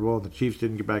the Super Bowl, and the Chiefs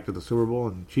didn't get back to the Super Bowl,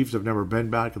 and the Chiefs have never been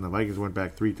back, and the Vikings went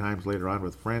back 3 times later on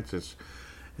with Francis,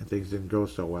 and things didn't go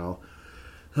so well.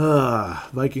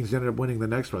 Vikings ended up winning the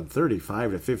next one,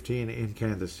 35-15 in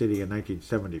Kansas City in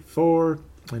 1974.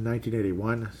 In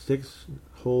 1981,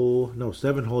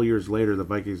 7 whole years later, the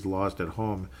Vikings lost at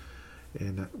home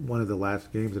in one of the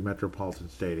last games at Metropolitan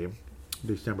Stadium,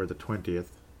 December the 20th,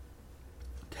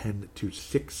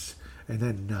 10-6. And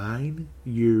then 9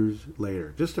 years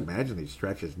later, just imagine these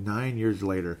stretches, 9 years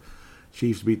later,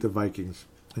 Chiefs beat the Vikings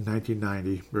in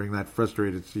 1990 during that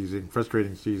frustrating season in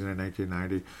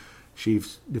 1990.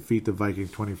 Chiefs defeat the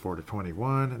Vikings 24-21.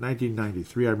 In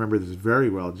 1993, I remember this very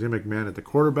well. Jim McMahon at the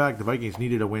quarterback. The Vikings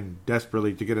needed a win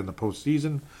desperately to get in the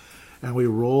postseason, and we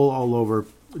roll all over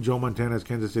Joe Montana's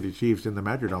Kansas City Chiefs in the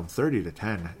Metrodome,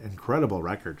 30-10. Incredible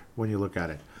record when you look at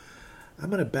it. I'm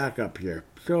going to back up here.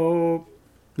 So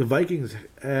the Vikings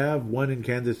have won in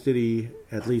Kansas City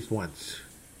at least once.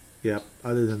 Yep.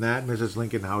 Other than that, Mrs.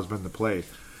 Lincoln has been the play.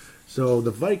 So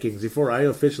the Vikings, before I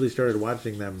officially started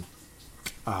watching them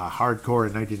hardcore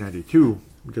in 1992,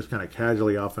 just kind of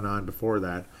casually off and on before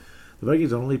that, the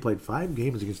Vikings only played 5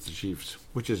 games against the Chiefs,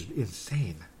 which is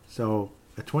insane. So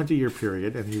a 20-year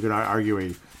period, and you could argue a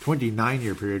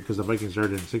 29-year period because the Vikings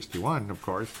started in 61, of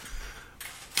course.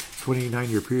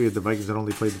 29-year period, the Vikings had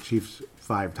only played the Chiefs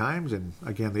 5 times, and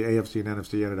again, the AFC and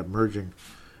NFC ended up merging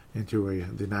into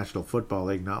the National Football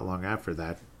League not long after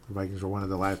that. The Vikings were one of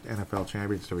the last NFL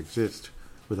champions to exist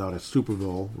without a Super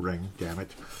Bowl ring, damn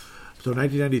it. So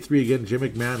 1993, again, Jim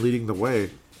McMahon leading the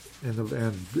way, and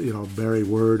Barry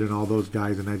Word and all those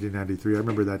guys in 1993. I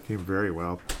remember that team very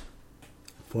well.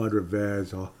 Fuad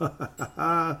Revez.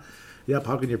 Yep,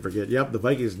 how can you forget? Yep, the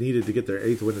Vikings needed to get their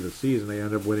 8th win of the season. They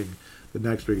ended up winning the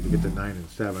next week to get to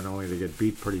 9-7, only to get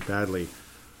beat pretty badly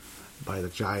by the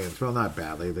Giants. Well, not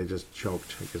badly. They just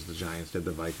choked because the Giants did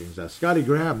the Vikings. Scotty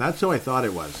Graham, that's who I thought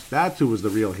it was. That's who was the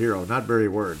real hero, not Barry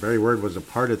Word. Barry Word was a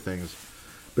part of things.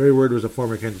 Barry Word was a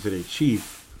former Kansas City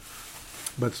Chief,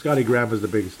 but Scotty Graham was the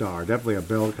big star. Definitely a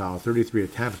bell cow. 33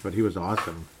 attempts, but he was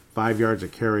awesome. 5 yards a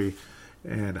carry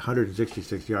and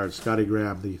 166 yards. Scotty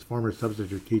Graham, the former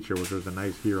substitute teacher, which was a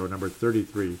nice hero, number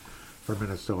 33 for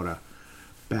Minnesota.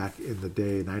 back in the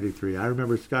day, 93. I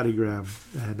remember Scotty Graham,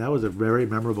 and that was a very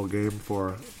memorable game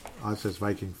for us as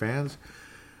Viking fans.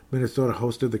 Minnesota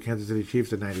hosted the Kansas City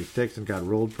Chiefs in 96 and got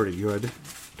rolled pretty good,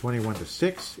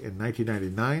 21-6 in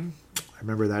 1999. I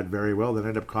remember that very well. That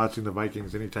ended up costing the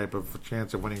Vikings any type of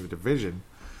chance of winning the division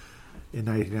in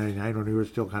 1999 when we were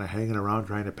still kind of hanging around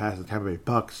trying to pass the Tampa Bay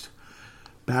Bucks.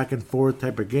 Back and forth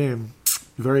type of game.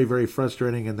 Very, very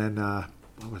frustrating. And then,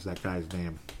 what was that guy's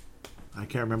name? I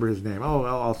can't remember his name. Oh,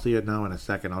 well, I'll see it now in a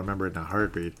second. I'll remember it in a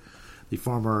heartbeat. The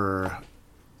former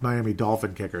Miami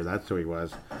Dolphin kicker, that's who he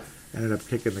was. Ended up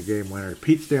kicking the game winner.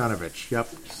 Pete Stoyanovich. Yep,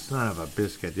 son of a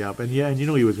biscuit. Yep, and yeah, and you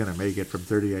knew he was going to make it from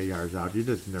 38 yards out. You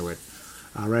just knew it.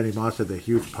 Randy Moss had the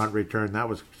huge punt return. That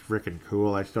was freaking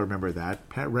cool. I still remember that.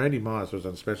 Randy Moss was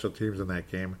on special teams in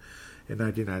that game in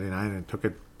 1999 and took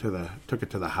it to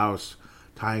the house,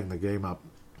 tying the game up.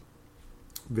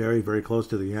 Very, very close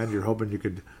to the end. You're hoping you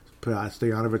could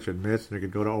Stoyanovich had missed and it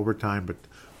could go to overtime, but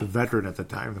the veteran at the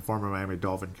time, the former Miami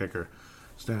Dolphin kicker,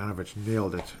 Stoyanovich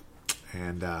nailed it,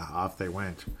 and off they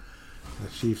went. The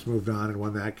Chiefs moved on and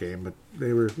won that game, but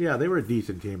they were a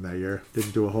decent team that year.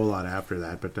 Didn't do a whole lot after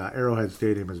that, but Arrowhead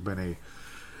Stadium has been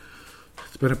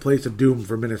a place of doom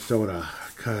for Minnesota.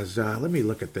 Because let me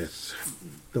look at this.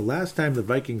 The last time the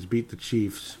Vikings beat the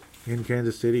Chiefs in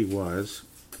Kansas City was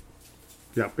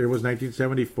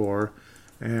 1974.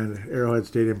 And Arrowhead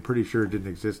Stadium, pretty sure didn't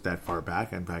exist that far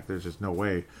back. In fact, there's just no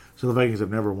way. So the Vikings have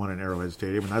never won in Arrowhead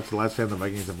Stadium, and that's the last time the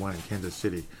Vikings have won in Kansas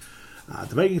City.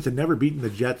 The Vikings had never beaten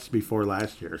the Jets before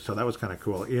last year, so that was kind of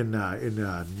cool in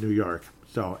New York.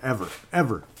 So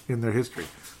ever in their history.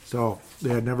 So they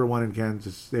had never won in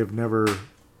Kansas. They had never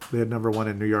won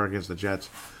in New York against the Jets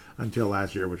until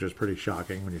last year, which is pretty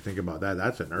shocking when you think about that.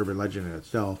 That's an urban legend in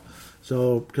itself.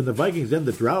 So can the Vikings end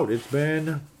the drought? It's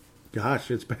been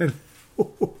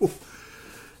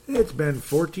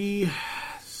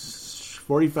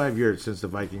 45 years since the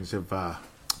Vikings have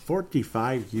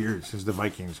 45 years since the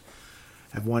Vikings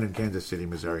have won in Kansas City,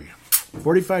 Missouri.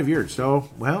 45 years. So,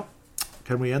 well,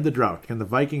 can we end the drought? Can the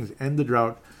Vikings end the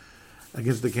drought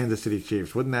against the Kansas City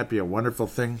Chiefs? Wouldn't that be a wonderful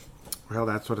thing? Well,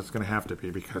 that's what it's going to have to be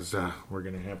because we're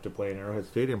going to have to play in Arrowhead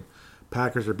Stadium.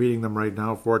 Packers are beating them right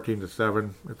now, 14-7.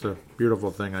 It's a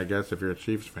beautiful thing, I guess, if you're a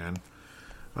Chiefs fan.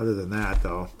 Other than that,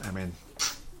 though, I mean,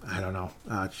 I don't know.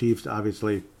 Chiefs,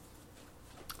 obviously,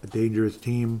 a dangerous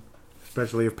team,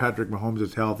 especially if Patrick Mahomes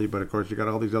is healthy. But, of course, you got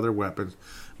all these other weapons.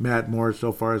 Matt Moore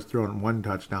so far has thrown one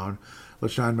touchdown.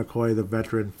 LaShawn McCoy, the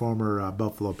veteran, former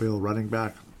Buffalo Bill running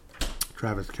back.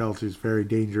 Travis Kelce's very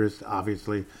dangerous,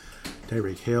 obviously.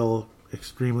 Tyreek Hill,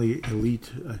 extremely elite,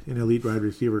 an elite wide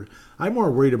receiver. I'm more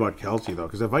worried about Kelce, though,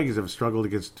 because the Vikings have struggled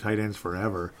against tight ends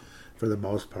forever, for the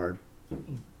most part.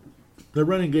 The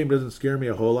running game doesn't scare me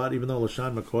a whole lot, even though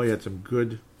LaShawn McCoy had some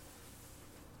good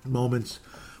moments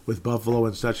with Buffalo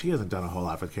and such. He hasn't done a whole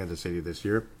lot with Kansas City this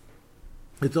year.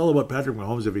 It's all about Patrick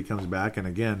Mahomes if he comes back. And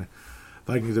again,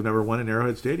 Vikings have never won in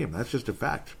Arrowhead Stadium. That's just a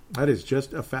fact. That is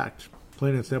just a fact.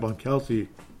 Plain and simple. And Kelce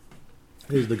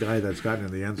is the guy that's gotten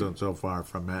in the end zone so far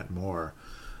from Matt Moore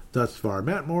thus far.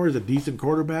 Matt Moore is a decent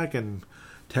quarterback, and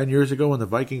 10 years ago when the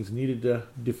Vikings needed to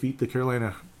defeat the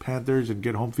Carolina Panthers and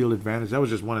get home field advantage, that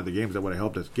was just one of the games that would have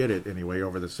helped us get it anyway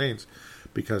over the Saints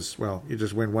because, well, you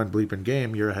just win one bleeping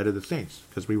game, you're ahead of the Saints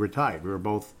because we were tied. We were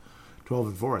both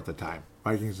 12-4 at the time.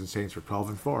 Vikings and Saints were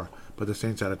 12-4, but the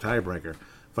Saints had a tiebreaker.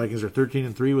 Vikings are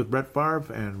 13-3 with Brett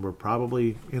Favre, and we're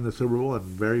probably in the Super Bowl and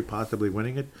very possibly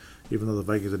winning it, even though the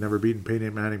Vikings had never beaten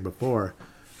Peyton Manning before.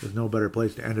 There's no better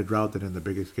place to end a drought than in the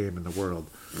biggest game in the world.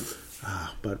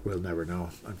 But we'll never know,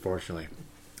 unfortunately.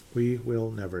 We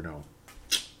will never know.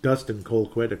 Dustin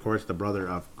Colquitt, of course, the brother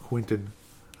of Britton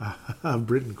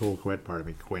Colquitt,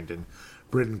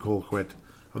 Britton Colquitt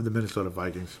of the Minnesota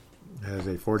Vikings, has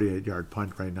a 48-yard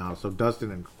punt right now. So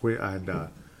Dustin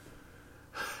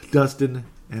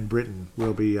and Britton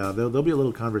will be there'll be a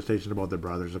little conversation about the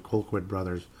brothers, the Colquitt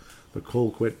brothers, the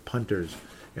Colquitt punters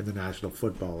in the National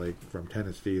Football League from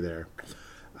Tennessee there.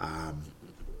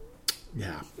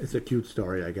 Yeah, it's a cute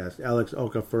story, I guess. Alex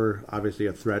Okafor, obviously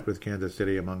a threat with Kansas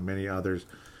City, among many others.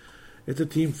 It's a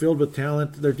team filled with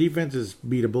talent. Their defense is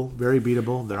beatable, very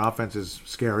beatable. Their offense is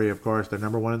scary, of course. They're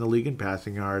number one in the league in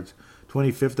passing yards,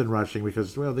 25th in rushing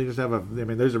because, well, they just have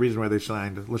there's a reason why they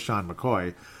signed LaShawn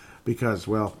McCoy because,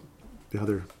 well, the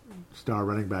other star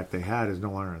running back they had is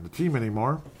no longer on the team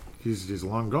anymore. He's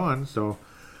long gone, so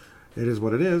it is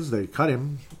what it is. They cut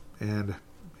him, and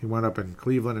he wound up in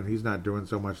Cleveland, and he's not doing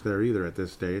so much there either at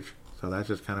this stage. So that's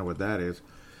just kind of what that is.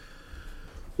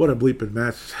 What a bleeping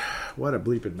mess. What a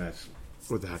bleeping mess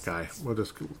with that guy. We'll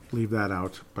just leave that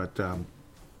out. But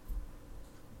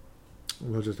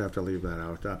we'll just have to leave that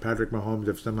out. Patrick Mahomes,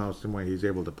 if somehow, some way he's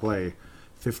able to play,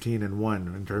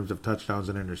 15-1 in terms of touchdowns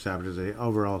and interceptions. An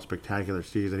overall spectacular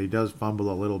season. He does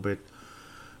fumble a little bit,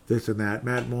 this and that.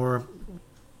 Matt Moore,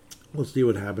 we'll see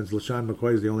what happens. LaShawn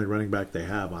McCoy is the only running back they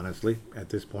have, honestly, at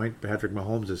this point. Patrick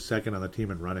Mahomes is second on the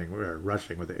team in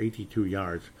rushing with 82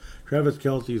 yards. Travis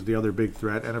Kelce is the other big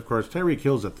threat. And, of course, Tyreek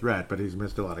Hill's a threat, but he's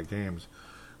missed a lot of games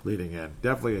leading in.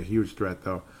 Definitely a huge threat,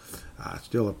 though.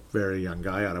 Still a very young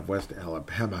guy out of West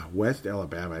Alabama. West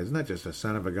Alabama. Isn't that just a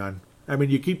son of a gun? I mean,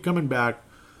 you keep coming back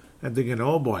and thinking,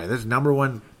 oh, boy, this number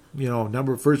one,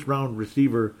 first-round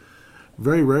receiver.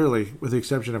 Very rarely, with the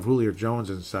exception of Julio Jones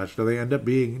and such, do they end up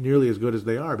being nearly as good as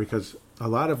they are, because a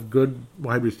lot of good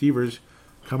wide receivers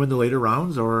come in the later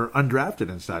rounds or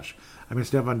undrafted and such. I mean,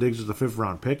 Stephon Diggs was the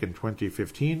fifth-round pick in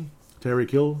 2015.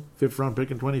 Tyreek Hill, fifth-round pick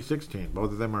in 2016.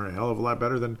 Both of them are a hell of a lot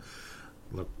better than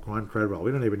Laquan Treadwell.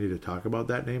 We don't even need to talk about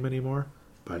that name anymore,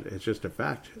 but it's just a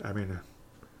fact. I mean,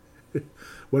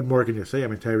 what more can you say? I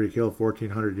mean, Tyreek Hill,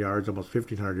 1,400 yards, almost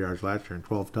 1,500 yards last year and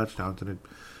 12 touchdowns, and it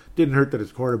didn't hurt that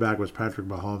his quarterback was Patrick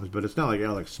Mahomes, but it's not like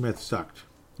Alex Smith sucked.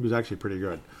 He was actually pretty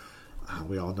good.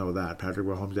 We all know that. Patrick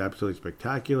Mahomes is absolutely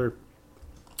spectacular.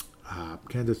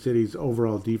 Kansas City's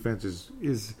overall defense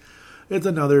is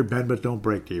another bend but don't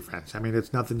break defense. I mean,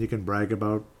 it's nothing you can brag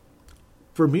about.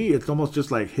 For me, it's almost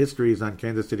just like history is on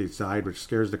Kansas City's side, which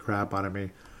scares the crap out of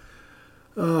me.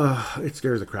 It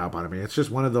scares the crap out of me. It's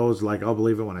just one of those, like, I'll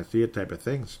believe it when I see it type of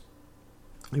things.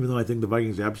 Even though I think the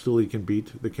Vikings absolutely can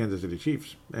beat the Kansas City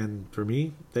Chiefs. And for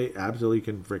me, they absolutely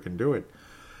can freaking do it.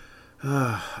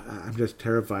 I'm just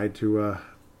terrified to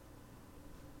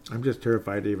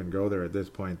even go there at this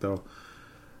point, though.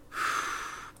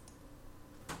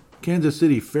 Kansas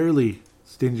City fairly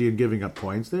stingy in giving up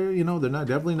points. They're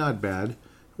definitely not bad.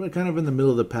 We're kind of in the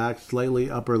middle of the pack, slightly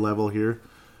upper level here,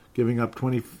 giving up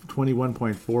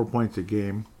 21.4 points a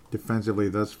game defensively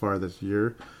thus far this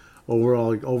year.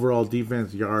 Overall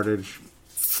defense yardage,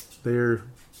 they're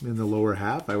in the lower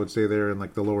half. I would say they're in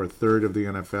like the lower third of the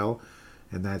NFL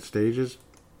in that stages.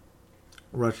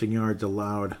 Rushing yards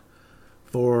allowed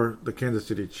for the Kansas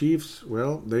City Chiefs,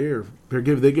 well, they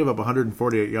give up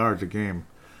 148 yards a game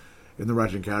in the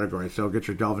rushing category. So get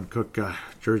your Dalvin Cook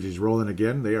jerseys rolling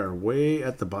again. They are way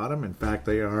at the bottom. In fact,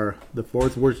 they are the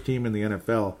fourth worst team in the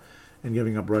NFL in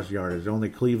giving up rush yardage. Only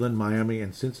Cleveland, Miami,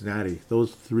 and Cincinnati,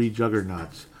 those three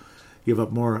juggernauts, give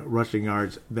up more rushing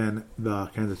yards than the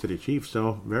Kansas City Chiefs.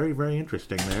 So very, very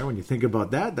interesting there. When you think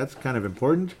about that, that's kind of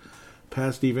important.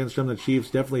 Pass defense from the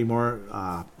Chiefs, definitely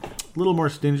a little more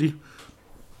stingy.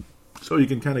 So you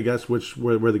can kind of guess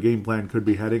where the game plan could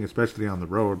be heading, especially on the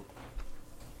road.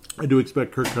 I do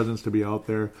expect Kirk Cousins to be out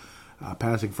there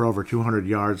passing for over 200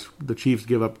 yards. The Chiefs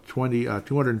give up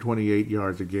 228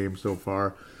 yards a game so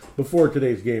far, before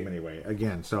today's game anyway.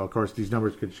 Again, so of course these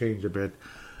numbers could change a bit.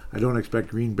 I don't expect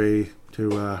Green Bay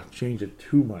to change it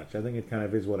too much. I think it kind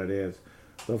of is what it is.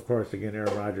 So, of course, again,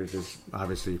 Aaron Rodgers is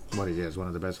obviously what he is, one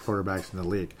of the best quarterbacks in the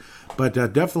league. But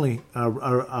definitely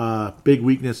a big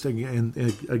weakness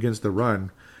against the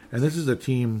run. And this is a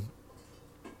team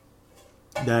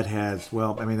that has,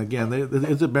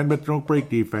 it's a bend but don't break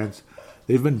defense.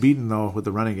 They've been beaten, though, with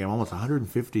the running game, almost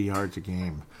 150 yards a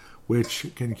game,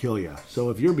 which can kill you. So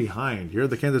if you're behind, you're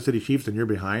the Kansas City Chiefs and you're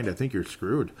behind, I think you're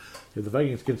screwed. If the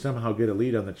Vikings can somehow get a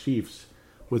lead on the Chiefs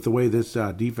with the way this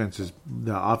the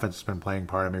offense has been playing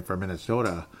for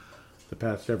Minnesota the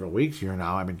past several weeks here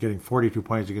now, I mean, getting 42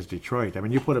 points against Detroit. I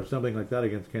mean, you put up something like that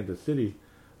against Kansas City,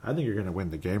 I think you're going to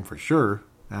win the game for sure.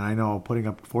 And I know putting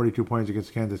up 42 points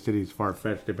against Kansas City is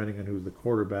far-fetched, depending on who's the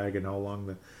quarterback and how long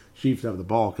the Chiefs have the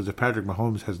ball. Because if Patrick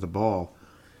Mahomes has the ball,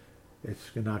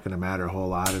 it's not going to matter a whole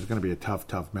lot. It's going to be a tough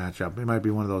matchup. It might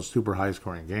be one of those super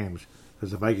high-scoring games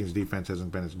because the Vikings' defense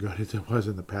hasn't been as good as it was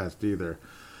in the past either.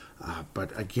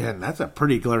 But again, that's a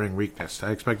pretty glaring weakness.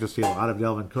 I expect to see a lot of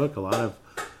Dalvin Cook, a lot of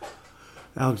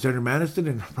Alexander Mattison,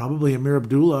 and probably Amir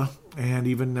Abdullah, and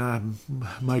even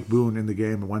Mike Boone in the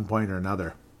game at one point or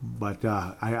another. But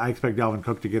I expect Dalvin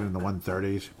Cook to get in the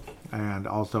 130s, and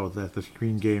also the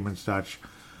screen game and such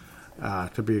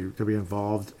to be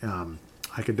involved.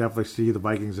 I could definitely see the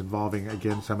Vikings involving,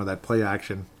 again, some of that play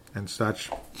action and such.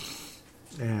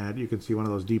 And you can see one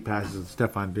of those deep passes of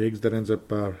Stephon Diggs that ends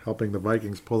up helping the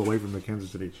Vikings pull away from the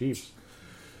Kansas City Chiefs.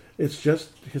 It's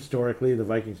just, historically, the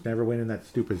Vikings never win in that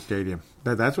stupid stadium.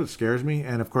 That's what scares me.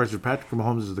 And, of course, if Patrick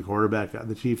Mahomes is the quarterback,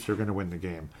 the Chiefs are going to win the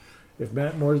game. If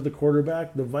Matt Moore is the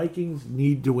quarterback, the Vikings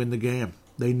need to win the game.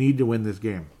 They need to win this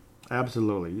game.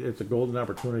 Absolutely. It's a golden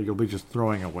opportunity you'll be just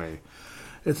throwing away.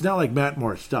 It's not like Matt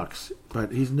Moore sucks,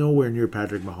 but he's nowhere near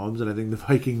Patrick Mahomes. And I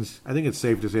think it's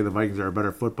safe to say the Vikings are a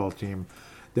better football team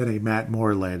than a Matt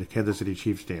Moore-led Kansas City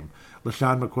Chiefs team.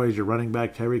 LaShawn McCoy is your running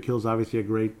back. Tyreek Hill's obviously a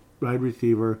great wide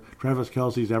receiver. Travis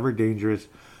Kelce's ever dangerous.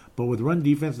 But with run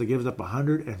defense that gives up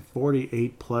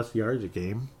 148-plus yards a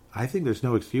game, I think there's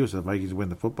no excuse if the Vikings win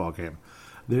the football game.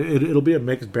 It'll be a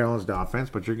mixed, balanced offense,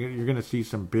 but you're going to see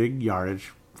some big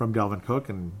yardage from Dalvin Cook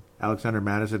and Alexander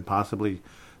Mattison, possibly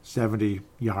 70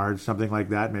 yards, something like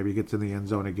that. Maybe he gets in the end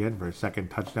zone again for a second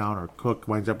touchdown, or Cook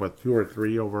winds up with 2 or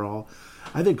 3 overall.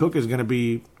 I think Cook is going to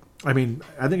be, I think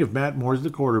if Matt Moore's the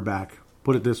quarterback,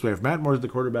 put it this way, if Matt Moore's the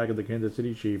quarterback of the Kansas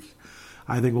City Chiefs,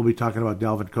 I think we'll be talking about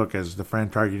Dalvin Cook as the Fran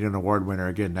Tarkenton Award winner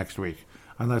again next week,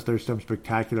 unless there's some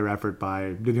spectacular effort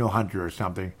by Danielle Hunter or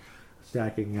something,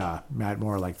 stacking Matt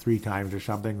Moore like 3 times or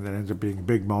something that ends up being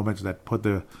big moments that put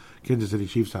the Kansas City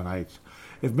Chiefs on ice.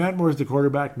 If Matt Moore's the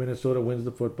quarterback, Minnesota wins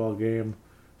the football game.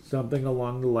 Something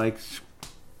along the likes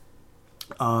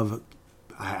of,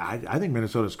 I think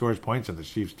Minnesota scores points on the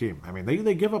Chiefs team. I mean,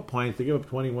 they give up points. They give up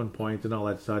 21 points and all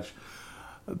that such.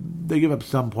 They give up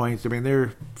some points. I mean,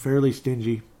 they're fairly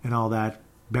stingy and all that.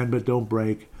 Bend but don't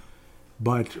break.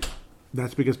 But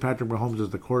that's because Patrick Mahomes is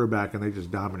the quarterback and they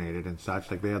just dominated and such.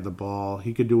 Like, they had the ball.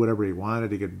 He could do whatever he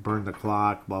wanted. He could burn the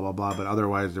clock, blah, blah, blah. But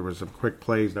otherwise, there were some quick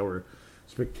plays that were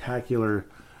spectacular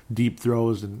deep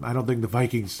throws, and I don't think the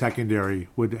Vikings secondary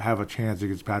would have a chance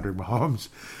against Patrick Mahomes.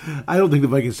 I don't think the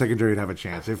Vikings secondary would have a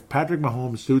chance. If Patrick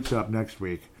Mahomes suits up next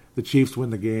week, the Chiefs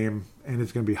win the game, and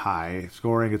it's going to be high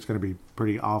scoring. It's going to be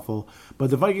pretty awful.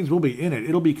 But the Vikings will be in it.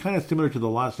 It'll be kind of similar to the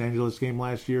Los Angeles game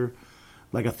last year,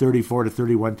 like a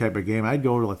 34-31 type of game. I'd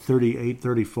go to like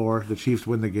 38-34. The Chiefs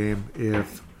win the game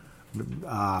if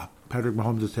Patrick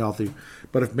Mahomes is healthy.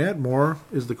 But if Matt Moore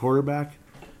is the quarterback,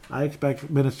 I expect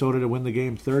Minnesota to win the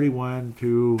game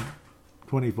 31-24.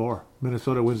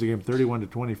 Minnesota wins the game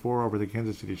 31-24 over the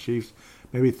Kansas City Chiefs,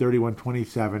 maybe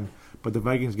 31-27. But the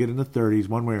Vikings get in the 30s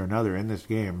one way or another in this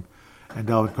game, and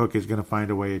Dalvin Cook is going to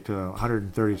find a way to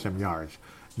 130-some yards.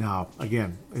 Now,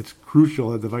 again, it's crucial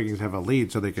that the Vikings have a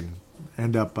lead so they can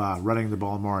end up running the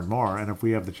ball more and more. And if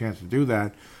we have the chance to do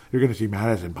that, you're going to see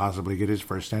Madison possibly get his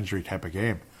first century type of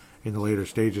game in the later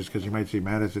stages, because you might see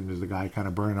Madison as the guy kind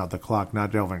of burning out the clock,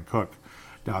 not Dalvin Cook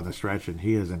down the stretch, and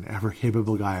he is an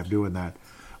ever-capable guy of doing that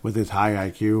with his high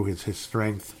IQ, his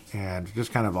strength, and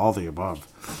just kind of all the above.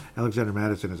 Alexander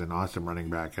Mattison is an awesome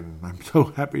running back, and I'm so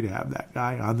happy to have that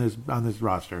guy on this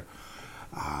roster.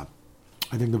 I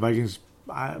think the Vikings,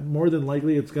 more than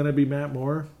likely, it's going to be Matt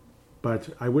Moore, but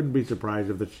I wouldn't be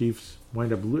surprised if the Chiefs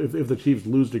wind up, if the Chiefs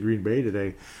lose to Green Bay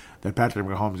today, that Patrick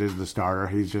Mahomes is the starter.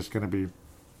 He's just going to be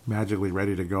magically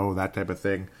ready to go, that type of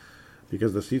thing,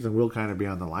 because the season will kind of be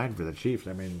on the line for the Chiefs.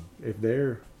 I mean, if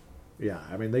they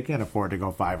can't afford to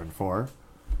go 5-4.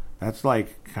 That's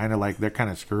kind of they're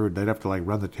kind of screwed. They'd have to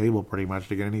run the table pretty much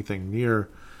to get anything near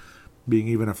being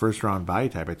even a first round bye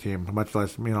type of team, much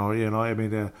less make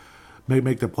the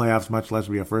playoffs, much less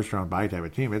be a first round bye type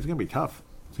of team. It's going to be tough.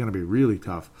 It's going to be really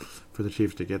tough for the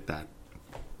Chiefs to get that,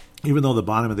 even though the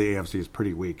bottom of the AFC is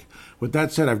pretty weak. With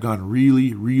that said, I've gone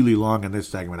really, really long in this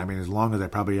segment. I mean, as long as I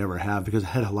probably ever have, because I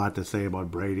had a lot to say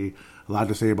about Brady, a lot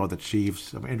to say about the Chiefs,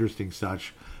 some interesting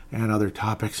such, and other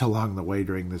topics along the way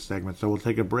during this segment. So we'll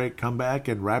take a break, come back,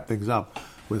 and wrap things up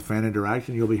with fan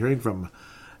interaction. You'll be hearing from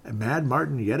Mad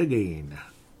Martin yet again.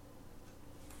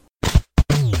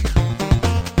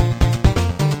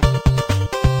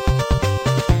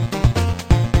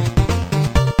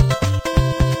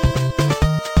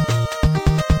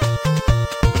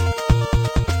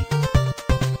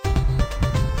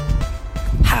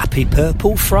 Happy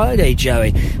Purple Friday,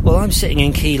 Joey. Well, I'm sitting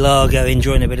in Key Largo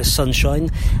enjoying a bit of sunshine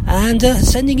and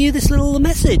sending you this little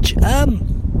message.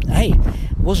 Hey,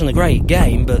 wasn't a great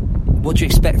game, but what do you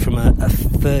expect from a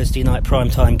Thursday night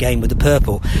primetime game with the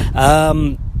Purple?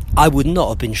 I would not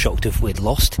have been shocked if we'd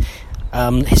lost.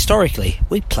 Historically,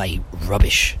 we play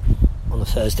rubbish on a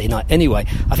Thursday night. Anyway,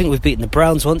 I think we've beaten the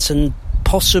Browns once, and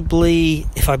possibly,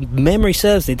 if my memory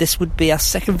serves me, this would be our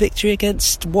second victory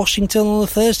against Washington on a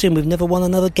Thursday, and we've never won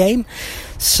another game.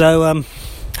 So,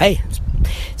 hey,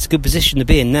 it's a good position to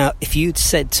be in. Now, if you'd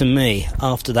said to me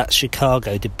after that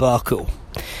Chicago debacle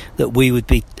that we would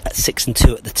be at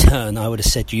 6-2 at the turn, I would have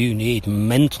said you need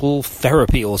mental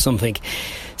therapy or something.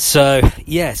 So,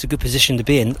 yeah, it's a good position to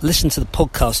be in. Listen to the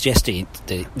podcast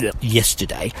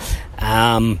yesterday.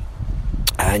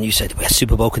 And you said we're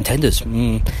Super Bowl contenders.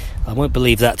 I won't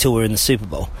believe that till we're in the Super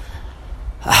Bowl.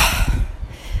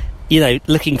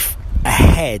 Looking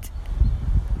ahead,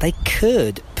 they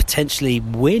could potentially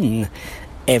win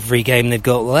every game they've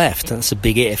got left. That's a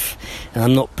big if. And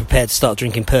I'm not prepared to start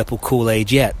drinking purple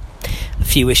Kool-Aid yet. a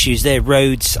few issues there.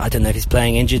 Rhodes, I don't know if he's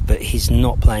playing injured, but he's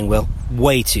not playing well.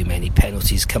 Way too many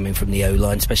penalties coming from the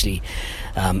O-line, especially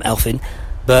Elfin.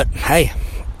 But hey,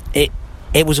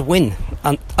 it was a win,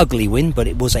 an ugly win, but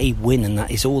it was a win, and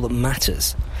that is all that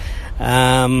matters.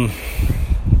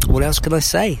 What else can I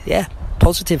say? Yeah,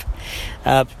 positive.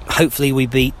 Hopefully we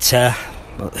beat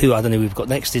who, I don't know who we've got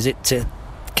next. Is it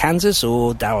Kansas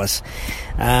or Dallas?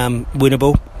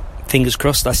 Winnable, fingers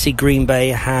crossed. I see Green Bay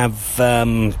have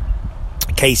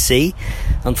KC.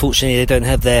 Unfortunately, they don't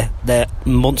have their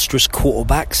monstrous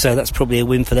quarterback, so that's probably a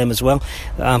win for them as well.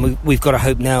 We've got to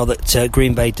hope now that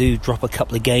Green Bay do drop a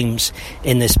couple of games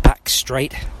in this back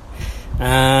straight,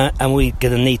 and we're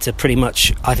going to need to pretty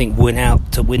much, I think, win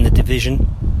out to win the division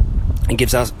and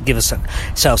give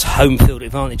ourselves home field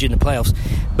advantage in the playoffs.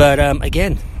 But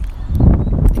again,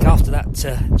 after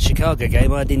that Chicago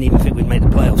game, I didn't even think we'd make the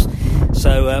playoffs.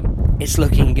 So it's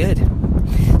looking good.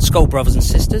 Skull brothers and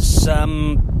sisters,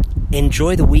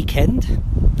 enjoy the weekend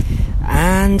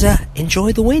and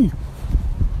enjoy the win.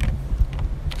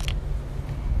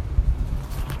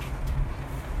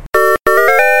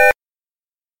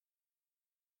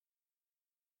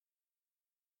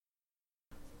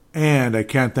 And I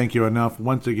can't thank you enough.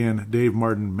 Once again, Dave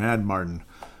Martin, Mad Martin,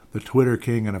 the Twitter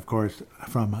king, and of course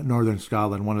from Northern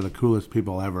Scotland, one of the coolest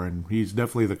people ever. And he's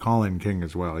definitely the call-in king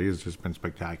as well. He's just been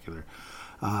spectacular.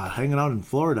 Hanging out in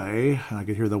Florida, eh? I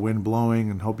could hear the wind blowing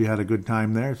and hope you had a good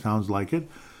time there. Sounds like it.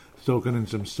 Soaking in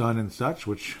some sun and such,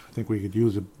 which I think we could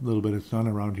use a little bit of sun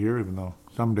around here, even though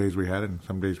some days we had it and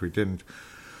some days we didn't.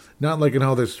 Not liking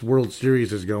how this World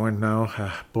Series is going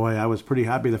now. Boy, I was pretty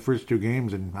happy the first two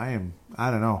games, and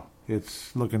I don't know.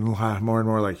 It's looking more and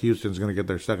more like Houston's going to get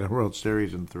their second World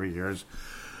Series in 3 years.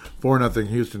 4-0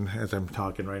 Houston as I'm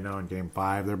talking right now in Game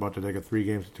 5. They're about to take a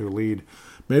 3-2 lead.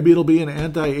 Maybe it'll be an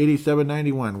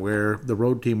anti-87-91 where the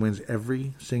road team wins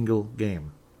every single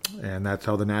game. And that's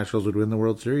how the Nationals would win the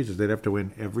World Series, is they'd have to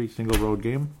win every single road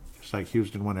game, just like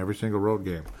Houston won every single road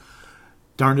game.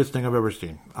 Darndest thing I've ever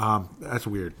seen. That's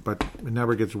weird, but it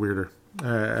never gets weirder.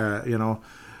 I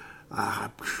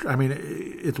mean,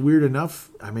 it's weird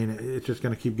enough. I mean, it's just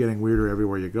going to keep getting weirder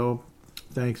everywhere you go.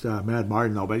 Thanks, Mad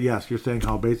Martin, though. But yes, you're saying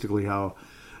how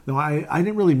no, I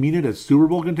didn't really mean it as Super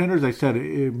Bowl contenders. I said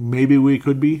maybe we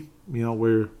could be.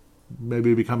 We're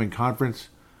maybe becoming conference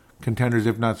contenders,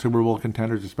 if not Super Bowl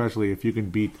contenders, especially if you can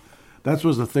beat. That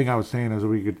was the thing I was saying, is that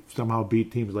we could somehow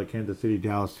beat teams like Kansas City,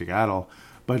 Dallas, Seattle.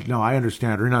 But no, I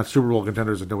understand. We're not Super Bowl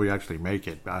contenders until we actually make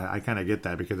it. I kind of get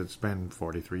that because it's been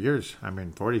 43 years. I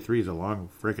mean, 43 is a long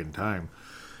freaking time.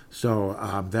 So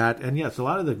that, and yes, a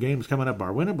lot of the games coming up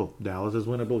are winnable. Dallas is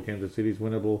winnable. Kansas City's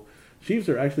winnable. Chiefs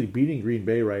are actually beating Green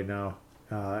Bay right now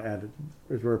as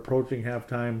we're approaching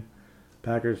halftime.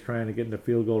 Packers trying to get into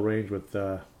field goal range with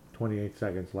 28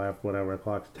 seconds left, whatever, the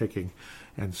clock's ticking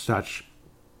and such.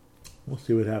 We'll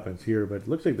see what happens here, but it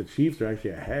looks like the Chiefs are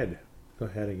actually ahead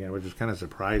again, which is kind of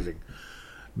surprising.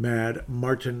 Mad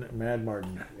Martin.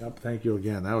 Yep, thank you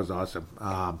again. That was awesome.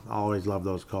 Always love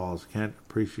those calls. Can't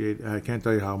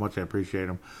tell you how much I appreciate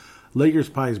them. Lakers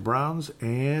Pies Browns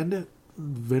and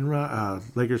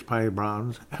Lakers Pie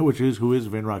Browns, who is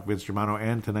Vinrock Vince Germano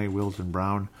and Tanae Wilson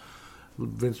Brown.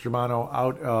 Vince Germano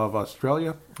out of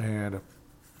Australia and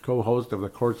co-host of the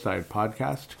Courtside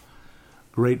podcast.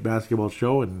 Great basketball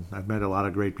show, and I've met a lot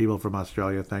of great people from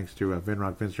Australia thanks to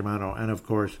Vinrock Vince Germano, and of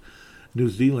course New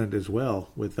Zealand as well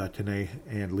with Tanae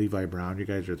and Levi Brown. You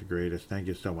guys are the greatest. Thank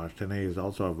you so much. Tanae is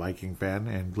also a Viking fan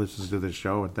and listens to this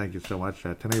show, and thank you so much.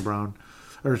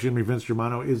 Vince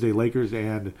Germano is a Lakers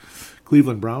and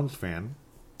Cleveland Browns fan,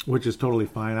 which is totally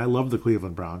fine. I love the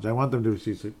Cleveland Browns. I want them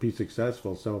to be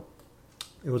successful, so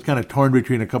it was kind of torn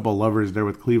between a couple of lovers there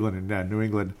with Cleveland and New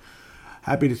England.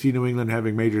 Happy to see New England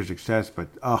having major success, but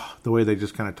the way they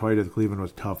just kind of toyed with Cleveland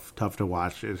was tough to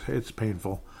watch. It's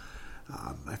painful.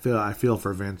 I feel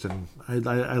for Vince, and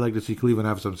I like to see Cleveland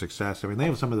have some success. I mean, they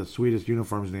have some of the sweetest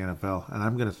uniforms in the NFL, and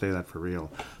I'm going to say that for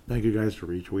real. Thank you guys for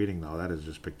retweeting, though. That is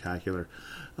just spectacular.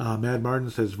 Mad Martin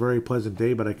says, very pleasant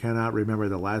day, but I cannot remember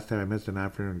the last time I missed an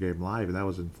afternoon game live, and that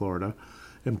was in Florida.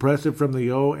 Impressive from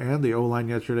the O and the O-line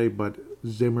yesterday, but a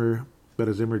Zimmer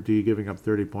D giving up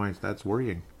 30 points. That's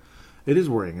worrying. It is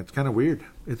worrying. It's kind of weird.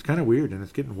 And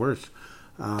it's getting worse.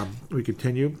 We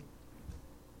continue.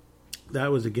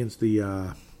 That was against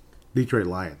the Detroit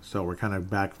Lions, so we're kind of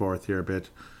back forth here a bit.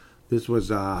 This was,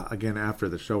 again, after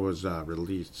the show was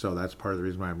released, so that's part of the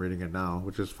reason why I'm reading it now,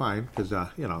 which is fine, because,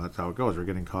 that's how it goes. We're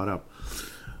getting caught up.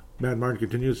 Matt Martin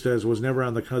continues, says, was never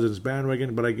on the Cousins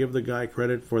bandwagon, but I give the guy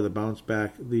credit for the bounce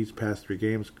back. These past 3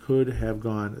 games could have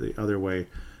gone the other way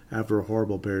after a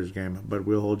horrible Bears game, but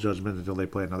we'll hold judgment until they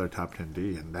play another top 10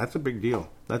 D, and that's a big deal.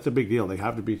 That's a big deal. They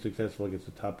have to be successful against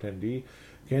the top 10 D.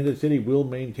 Kansas City will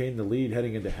maintain the lead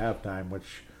heading into halftime,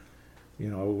 which,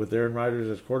 with Aaron Rodgers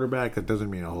as quarterback, that doesn't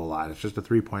mean a whole lot. It's just a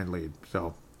 3-point lead,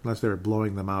 so unless they're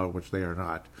blowing them out, which they are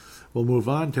not. We'll move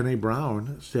on. Tanae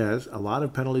Brown says, a lot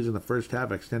of penalties in the first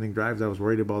half, extending drives. I was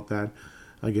worried about that.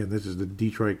 Again, this is the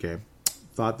Detroit game.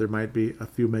 Thought there might be a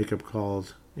few makeup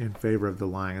calls in favor of the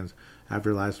Lions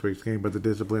after last week's game, but the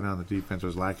discipline on the defense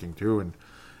was lacking too. And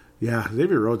yeah,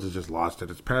 Xavier Rhodes has just lost it.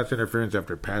 It's pass interference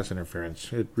after pass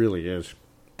interference. It really is.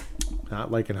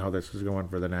 Not liking how this is going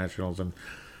for the Nationals. And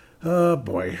oh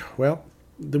boy, well,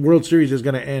 the World Series is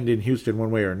going to end in Houston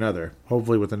one way or another.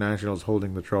 Hopefully with the Nationals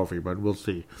holding the trophy, but we'll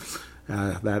see.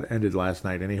 That ended last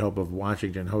night. Any hope of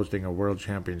Washington hosting a World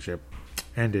Championship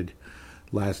ended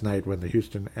last night when the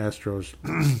Houston Astros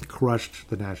crushed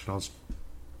the Nationals,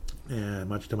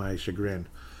 much to my chagrin.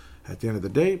 At the end of the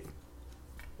day,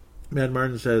 Matt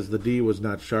Martin says the D was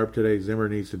not sharp today. Zimmer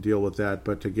needs to deal with that,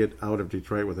 but to get out of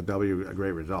Detroit with a W, a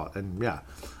great result. And yeah,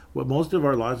 most of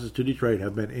our losses to Detroit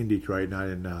have been in Detroit, not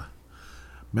in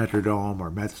Metrodome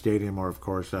or Met Stadium or, of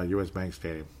course, U.S. Bank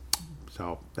Stadium.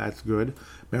 So that's good.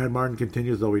 Matt Martin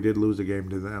continues, though we did lose a game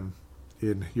to them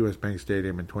in U.S. Bank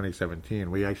Stadium in 2017.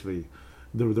 We actually,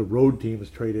 the road teams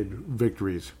traded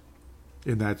victories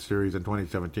in that series in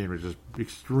 2017, which is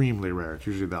extremely rare. It's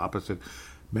usually the opposite.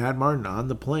 Matt Martin on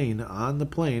the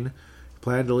plane.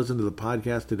 Plan to listen to the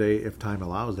podcast today if time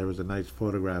allows. There was a nice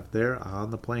photograph there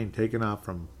on the plane taken off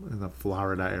from in the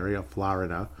Florida area,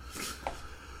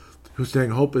 Who's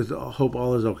saying hope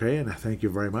all is okay, and I thank you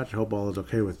very much. Hope all is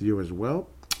okay with you as well.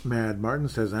 Mad Martin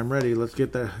says, I'm ready. Let's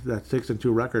get that 6-2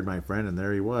 record, my friend. And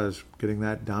there he was, getting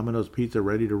that Domino's Pizza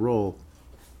ready to roll.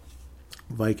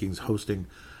 Vikings hosting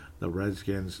the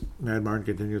Redskins. Mad Martin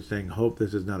continues saying, hope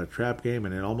this is not a trap game,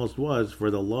 and it almost was.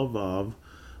 For the love of,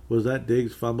 was that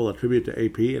Diggs fumble a tribute to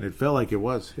AP? And it felt like it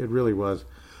was. It really was.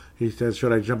 He says,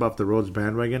 should I jump off the Rhodes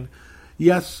bandwagon?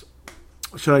 Yes.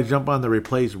 Should I jump on the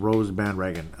replace Rose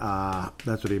bandwagon?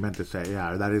 That's what he meant to say.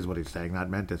 Yeah, that is what he's saying, not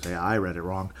meant to say. I read it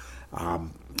wrong.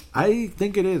 I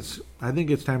think it is. I think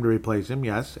it's time to replace him,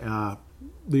 yes.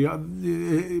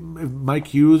 Mike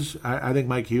Hughes, I think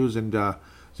Mike Hughes and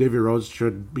Xavier Rhodes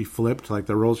should be flipped, like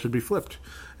the roles should be flipped.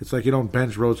 It's like you don't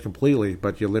bench Rhodes completely,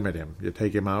 but you limit him. You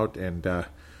take him out and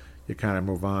you kind of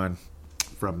move on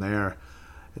from there.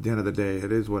 At the end of the day,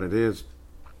 it is what it is.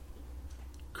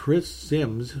 Chris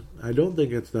Sims, I don't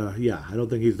think he's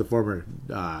the former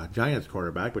Giants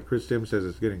quarterback, but Chris Sims says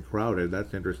it's getting crowded.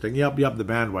 That's interesting. Yep, the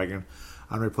bandwagon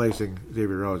on replacing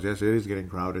Xavier Rhodes. Yes, it is getting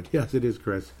crowded. Yes, it is,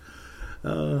 Chris.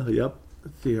 Yep.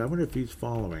 Let's see. I wonder if he's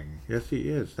following. Yes, he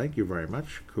is. Thank you very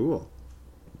much. Cool.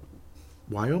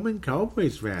 Wyoming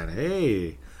Cowboys fan.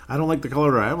 Hey, I don't like the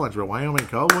Colorado Avalanche, but Wyoming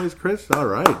Cowboys, Chris? All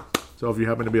right. So if you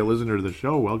happen to be a listener to the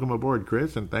show, welcome aboard,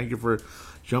 Chris, and thank you for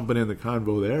jumping in the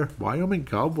convo there. Wyoming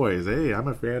Cowboys. Hey, I'm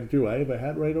a fan, too. I have a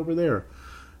hat right over there.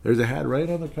 There's a hat right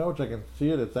on the couch. I can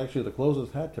see it. It's actually the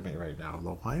closest hat to me right now.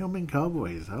 The Wyoming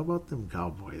Cowboys. How about them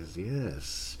Cowboys?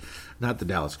 Yes. Not the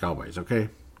Dallas Cowboys, okay?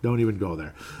 Don't even go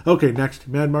there. Okay, next.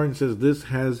 Mad Martin says, this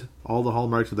has all the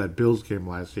hallmarks of that Bills game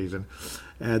last season.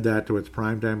 Add that to its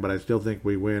primetime, but I still think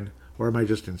we win. Or am I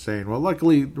just insane? Well,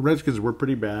 luckily, the Redskins were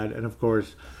pretty bad, and of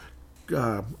course,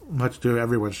 much to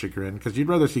everyone's chagrin, because you'd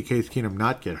rather see Case Keenum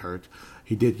not get hurt.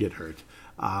 He did get hurt.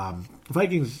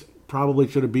 Vikings probably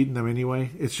should have beaten them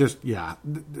anyway. It's just, yeah.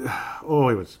 Oh,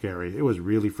 it was scary. It was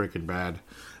really freaking bad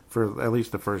for at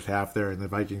least the first half there, and the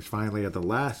Vikings finally, at the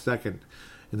last second,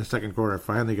 in the second quarter,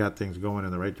 finally got things going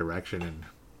in the right direction and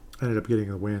ended up getting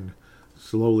a win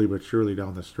slowly but surely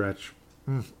down the stretch.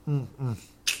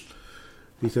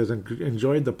 He says,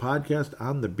 enjoyed the podcast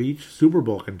on the beach. Super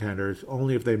Bowl contenders,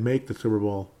 only if they make the Super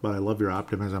Bowl, but I love your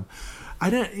optimism.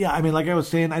 Like I was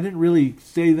saying, I didn't really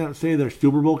say they're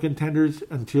Super Bowl contenders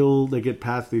until they get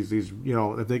past these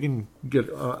if they can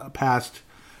get past,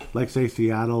 like, say,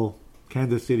 Seattle,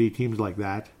 Kansas City, teams like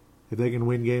that. If they can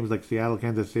win games like Seattle,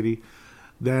 Kansas City,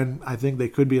 then I think they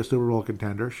could be a Super Bowl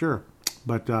contender, sure.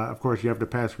 But, of course, you have to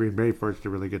pass Green Bay first to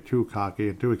really get too cocky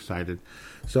and too excited.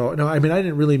 So, no, I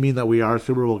didn't really mean that we are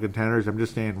Super Bowl contenders. I'm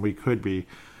just saying we could be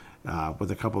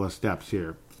with a couple of steps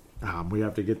here. We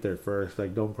have to get there first.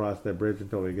 Like, don't cross that bridge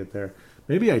until we get there.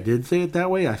 Maybe I did say it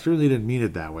that way. I certainly didn't mean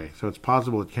it that way. So it's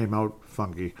possible it came out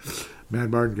funky.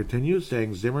 Mad Martin continues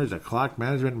saying Zimmer's a clock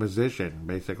management musician,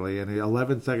 basically, and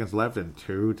 11 seconds left and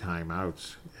 2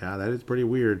 timeouts. Yeah, that is pretty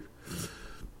weird.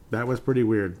 That was pretty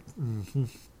weird. Mm-hmm.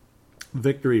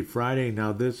 Victory Friday.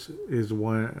 Now this is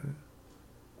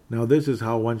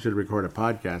how one should record a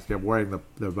podcast. You're wearing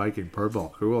the Viking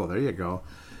purple. Cool. There you go.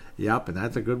 Yep, and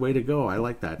that's a good way to go. I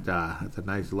like that. That's a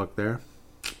nice look there.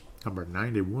 Number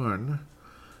 91.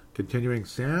 Continuing,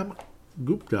 Sam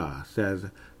Gupta says,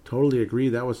 totally agree.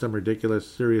 That was some ridiculous,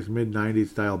 serious mid-90s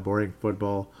style boring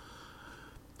football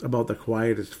about the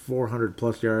quietest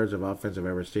 400-plus yards of offense I've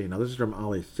ever seen. Now, this is from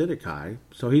Ali Siddiqui.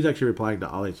 So he's actually replying to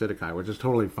Ali Siddiqui, which is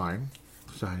totally fine.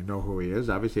 So I know who he is.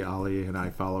 Obviously, Ali and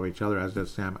I follow each other, as does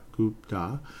Sam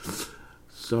Gupta.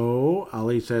 So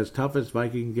Ali says, toughest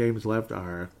Viking games left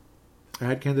are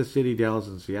at Kansas City, Dallas,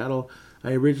 and Seattle.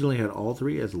 I originally had all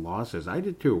three as losses. I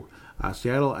did too.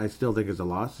 Seattle, I still think is a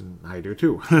loss, and I do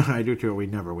too. I do too. We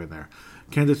never win there.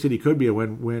 Kansas City could be a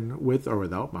win with or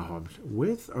without Mahomes.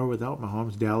 With or without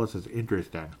Mahomes, Dallas is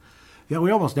interesting. Yeah,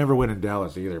 we almost never win in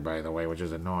Dallas either, by the way, which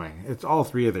is annoying. It's all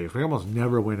three of these. We almost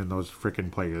never win in those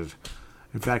freaking places.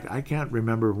 In fact, I can't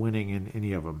remember winning in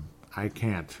any of them. I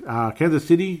can't. Kansas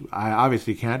City, I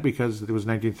obviously can't because it was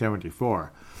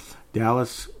 1974.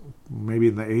 Dallas, maybe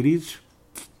in the 80s.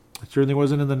 It certainly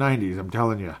wasn't in the 90s, I'm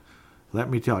telling you. Let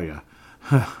me tell you.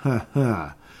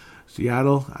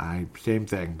 Seattle, same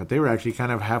thing. But they were actually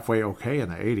kind of halfway okay in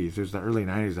the 80s. It was the early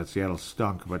 90s that Seattle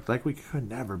stunk. But, we could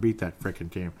never beat that frickin'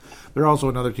 team. They're also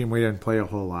another team we didn't play a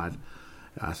whole lot.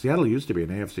 Seattle used to be an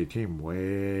AFC team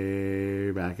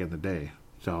way back in the day.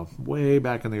 So, way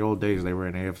back in the old days, they were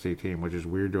an AFC team, which is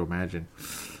weird to imagine.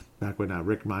 Back when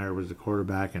Rick Meyer was the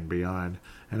quarterback and beyond.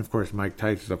 And, of course, Mike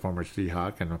Tice is a former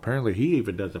Seahawk. And apparently he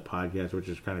even does a podcast, which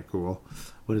is kind of cool.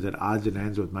 What is it? Odds and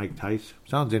Ends with Mike Tice.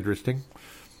 Sounds interesting.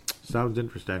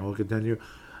 We'll continue.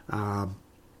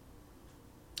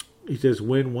 He says,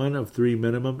 win 1 of 3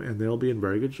 minimum, and they'll be in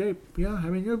very good shape. Yeah, I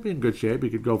mean, you'll be in good shape. You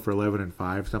could go for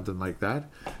 11-5, something like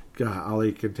that.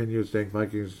 Ali continues saying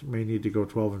Vikings may need to go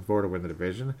 12-4 to win the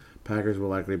division. Packers will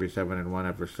likely be 7-1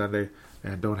 after Sunday,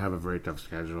 and don't have a very tough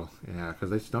schedule. Yeah, because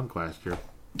they stunk last year.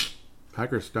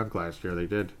 Packers stunk last year. They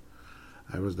did.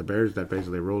 It was the Bears that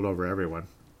basically rolled over everyone.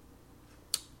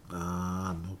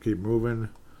 We'll keep moving.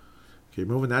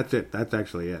 That's it. That's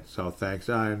actually it. So thanks.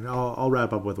 And I'll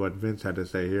wrap up with what Vince had to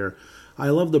say here. I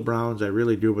love the Browns. I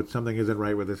really do, but something isn't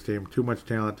right with this team. Too much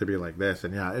talent to be like this.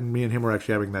 And yeah, and me and him were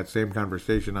actually having that same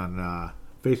conversation on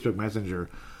Facebook Messenger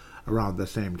around the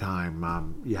same time.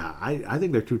 I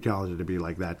think they're too talented to be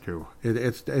like that too.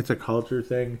 It's a culture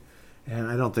thing, and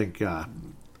I don't think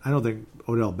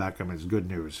Odell Beckham is good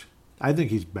news. I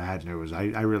think he's bad news.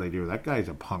 I really do. That guy's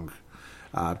a punk.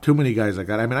 Too many guys like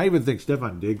that. I mean, I even think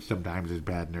Stephon Diggs sometimes is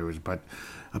bad news, but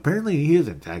apparently he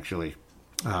isn't, actually.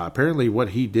 Apparently what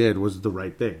he did was the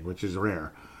right thing, which is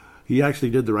rare. He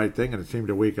actually did the right thing, and it seemed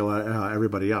to wake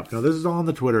everybody up. Now, this is all on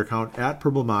the Twitter account,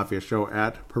 @Purple Mafia Show,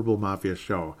 @Purple Mafia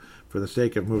Show. For the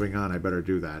sake of moving on, I better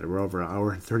do that. We're over 1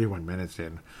 hour and 31 minutes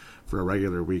in for a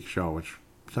regular week show, which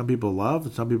some people love,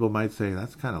 and some people might say,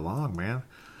 that's kind of long, man.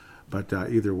 But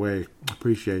either way,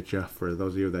 appreciate you for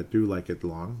those of you that do like it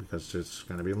long, because it's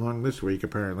going to be long this week,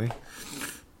 apparently.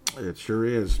 It sure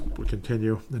is. We'll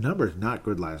continue. The number's not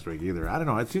good last week either. I don't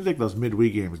know. It seems like those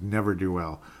midweek games never do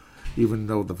well, even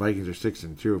though the Vikings are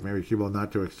 6-2. Maybe people are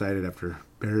not too excited after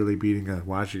barely beating a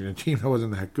Washington team that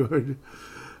wasn't that good.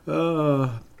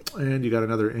 And you got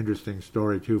another interesting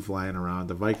story, too, flying around.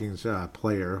 The Vikings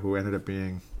player who ended up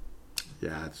being,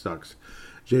 it sucks,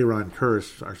 Jaron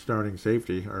Kearse, our starting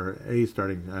safety, or a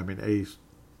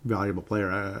valuable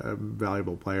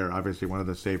player, obviously one of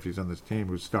the safeties on this team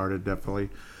who started, definitely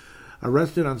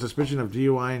arrested on suspicion of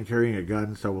DUI and carrying a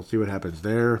gun. So we'll see what happens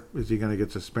there. Is he going to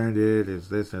get suspended? Is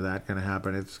this or that going to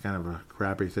happen? It's kind of a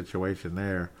crappy situation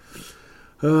there.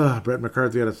 Brett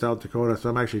McCarthy out of South Dakota. So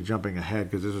I'm actually jumping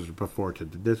ahead because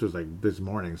this was like this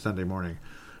morning, Sunday morning.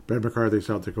 Brett McCarthy,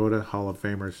 South Dakota, Hall of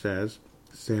Famer, says,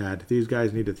 sad. These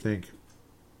guys need to think.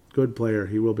 Good player,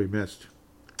 he will be missed.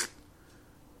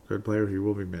 Good player, he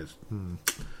will be missed.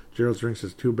 Gerald String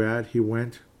says, too bad he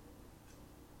went.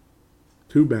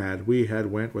 Too bad we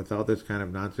had went without this kind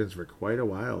of nonsense for quite a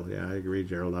while. Yeah, I agree,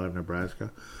 Gerald, out of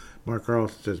Nebraska. Mark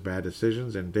Carlson says, bad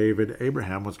decisions. And David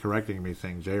Abraham was correcting me,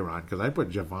 saying J-Ron, because I put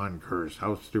Javon Kearse.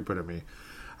 How stupid of me.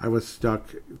 I was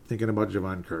stuck thinking about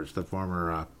Javon Kearse, the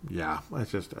former,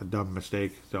 that's just a dumb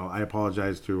mistake. So I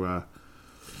apologize to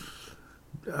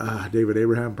David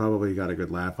Abraham. Probably got a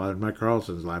good laugh out of it. Mike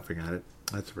Carlson's laughing at it.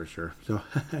 That's for sure. So,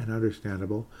 and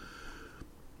understandable.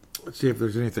 Let's see if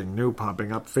there's anything new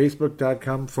popping up.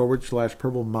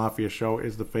 Facebook.com/Purple Mafia Show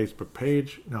is the Facebook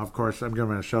page. Now, of course, I'm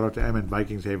giving a shout out to M and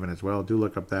Vikings Haven as well. Do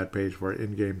look up that page for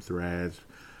in-game threads,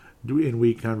 do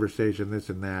in-week conversation, this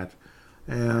and that.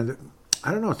 And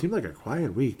I don't know, it seemed like a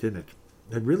quiet week, didn't it?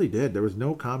 It really did. There was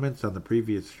no comments on the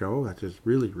previous show. That's just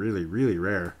really, really, really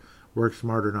rare. Work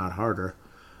smarter, not harder.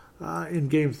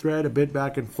 In-game thread, a bit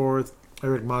back and forth.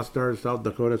 Eric Mostar, South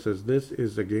Dakota says this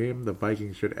is a game the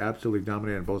Vikings should absolutely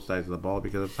dominate on both sides of the ball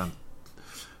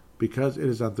because it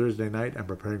is on Thursday night. I'm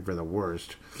preparing for the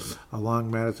worst. A long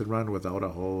Madison run without a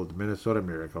hold. Minnesota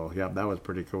miracle. Yep, that was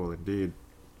pretty cool indeed.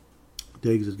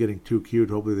 Diggs is getting too cute.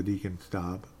 Hopefully the D can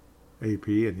stop AP.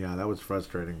 And yeah, that was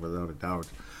frustrating without a doubt.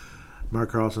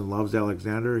 Mark Carlson loves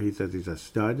Alexander. He says he's a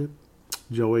stud.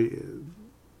 Joey,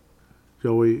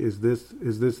 is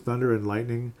this thunder and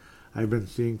lightning I've been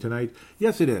seeing tonight?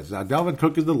 Yes, it is. Dalvin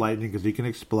Cook is the lightning because he can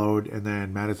explode, and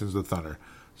then Madison's the thunder.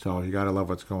 So you got to love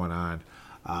what's going on.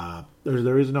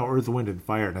 There is no earth, wind, and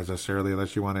fire necessarily,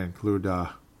 unless you want to include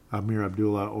Amir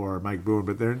Abdullah or Mike Boone.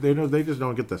 But they just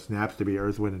don't get the snaps to be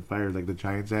earth, wind, and fire like the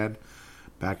Giants had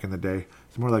back in the day.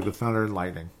 It's more like the thunder and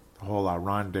lightning. The whole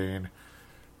Ron Dane.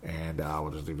 And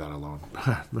we'll just leave that alone.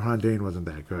 Ron Dane wasn't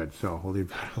that good, so we'll leave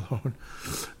that alone.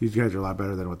 These guys are a lot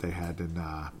better than what they had in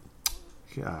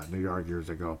New York years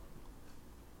ago.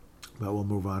 But we'll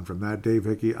move on from that. Dave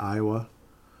Hickey, Iowa.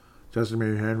 Justin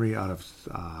Mary Henry out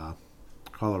of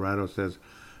Colorado says,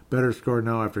 better score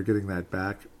now after getting that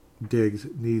back. Diggs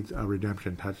needs a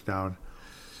redemption touchdown.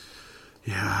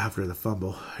 Yeah, after the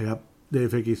fumble. Yep.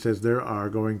 Dave Hickey says there are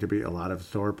going to be a lot of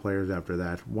sore players after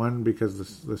that. One,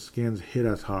 because the Skins hit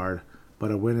us hard,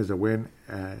 but a win is a win.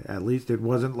 At least it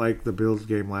wasn't like the Bills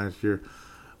game last year,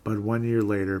 but 1 year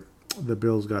later, the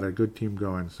Bills got a good team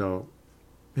going. So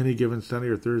any given Sunday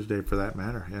or Thursday, for that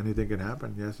matter, anything can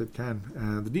happen. Yes, it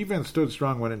can. The defense stood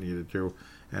strong when it needed to,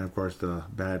 and of course the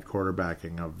bad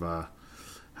quarterbacking of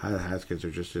Haskins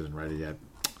just isn't ready yet.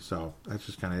 So that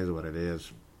just kind of is what it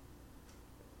is.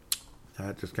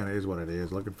 That just kind of is what it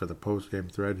is. Looking for the post-game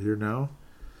thread here now.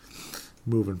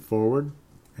 Moving forward.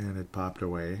 And it popped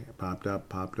away. It popped up,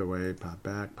 popped away, popped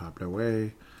back, popped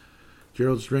away.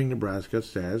 Gerald String, Nebraska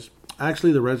says,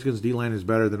 actually, the Redskins' D-line is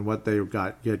better than what they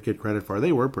get credit for.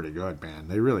 They were pretty good, man.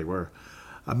 They really were.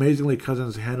 Amazingly,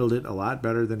 Cousins handled it a lot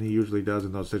better than he usually does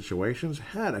in those situations.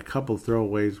 Had a couple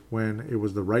throwaways when it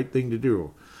was the right thing to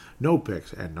do. No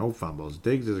picks and no fumbles.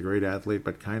 Diggs is a great athlete,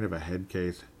 but kind of a head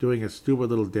case. Doing a stupid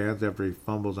little dance after he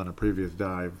fumbles on a previous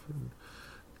dive.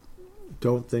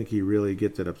 Don't think he really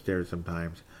gets it upstairs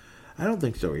sometimes. I don't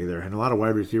think so either. And a lot of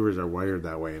wide receivers are wired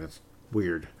that way, and it's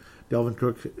weird. Delvin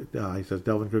Cook, he says,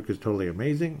 Delvin Cook is totally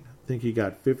amazing. I think he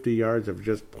got 50 yards of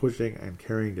just pushing and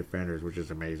carrying defenders, which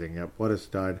is amazing. Yep, what a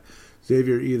stud.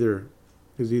 Xavier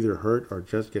is either hurt or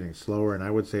just getting slower, and I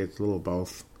would say it's a little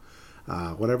both.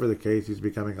 Whatever the case, he's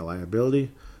becoming a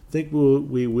liability. Think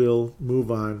we will move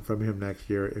on from him next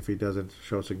year if he doesn't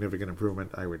show significant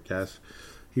improvement, I would guess.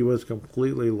 He has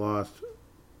completely lost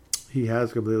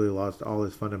all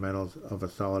his fundamentals of a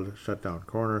solid shutdown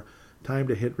corner. Time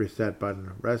to hit reset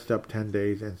button, rest up 10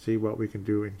 days, and see what we can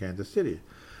do in Kansas City.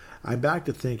 I'm back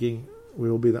to thinking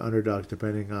we will be the underdogs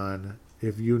depending on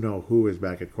if you know who is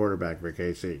back at quarterback for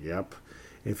KC. Yep.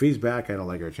 If he's back, I don't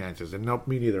like our chances. And nope,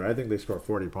 me neither. I think they score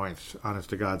 40 points. Honest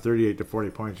to God, 38 to 40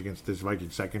 points against this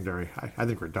Vikings secondary. I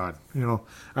think we're done.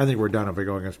 I think we're done if we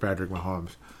go against Patrick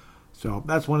Mahomes. So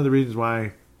that's one of the reasons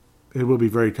why it will be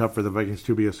very tough for the Vikings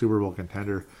to be a Super Bowl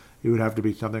contender. It would have to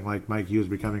be something like Mike Hughes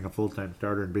becoming a full-time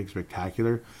starter and being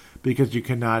spectacular, because you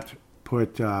cannot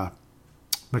put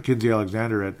Mackenzie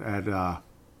Alexander at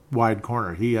wide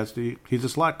corner. He's a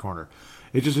slot corner.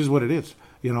 It just is what it is.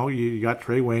 You got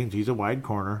Trey Waynes, he's a wide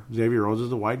corner. Xavier Rhodes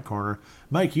is a wide corner.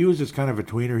 Mike Hughes is kind of a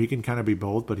tweener. He can kind of be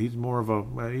both, but he's more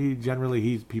of he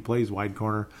plays wide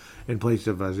corner in place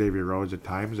of Xavier Rhodes at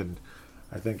times. And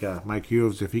I think Mike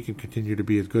Hughes, if he can continue to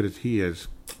be as good as he is,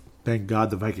 thank God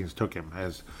the Vikings took him.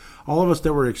 As all of us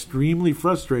that were extremely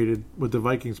frustrated with the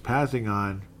Vikings passing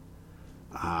on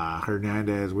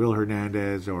Will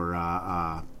Hernandez,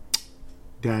 or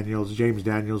James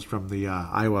Daniels from the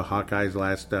Iowa Hawkeyes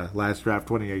last draft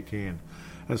 2018.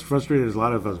 As frustrated as a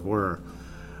lot of us were,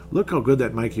 look how good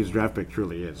that Mike Hughes draft pick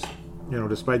truly is.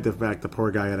 Despite the fact the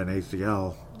poor guy had an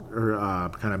ACL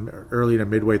kind of early to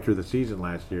midway through the season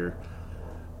last year,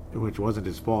 which wasn't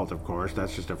his fault, of course.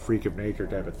 That's just a freak of nature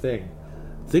type of thing.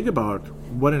 Think about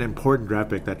what an important draft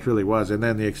pick that truly was, and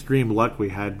then the extreme luck we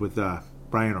had with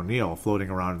Brian O'Neill floating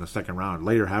around in the second round,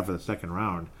 later half of the second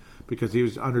round, because he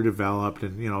was underdeveloped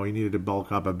and, he needed to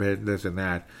bulk up a bit, this and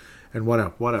that. And what a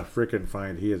frickin'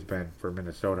 find he has been for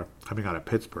Minnesota coming out of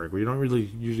Pittsburgh. We don't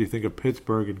really usually think of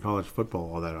Pittsburgh in college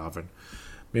football all that often.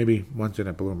 Maybe once in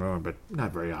a blue moon, but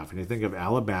not very often. You think of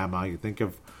Alabama, you think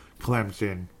of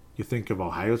Clemson, you think of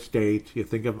Ohio State, you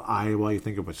think of Iowa, you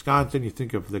think of Wisconsin, you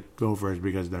think of the Gophers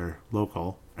because they're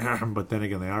local. But then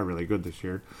again, they are really good this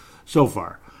year so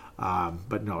far.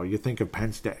 But no, you think of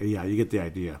Penn State. Yeah, you get the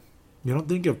idea. You don't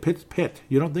think of Pitt.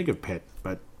 You don't think of Pitt.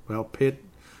 But, well, Pitt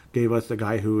gave us a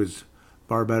guy who is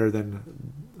far better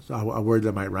than a word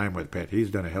that might rhyme with Pitt. He's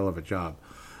done a hell of a job.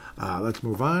 Let's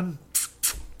move on.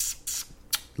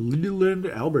 Leland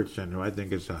Albertson, who I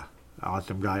think is an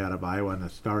awesome guy out of Iowa and a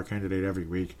star candidate every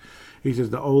week. He says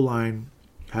the O-line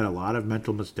had a lot of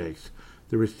mental mistakes.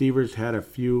 The receivers had a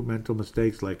few mental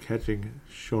mistakes like catching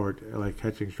short,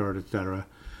 etc.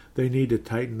 They need to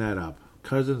tighten that up.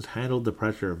 Cousins handled the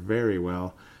pressure very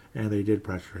well, and they did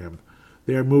pressure him.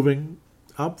 They are moving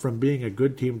up from being a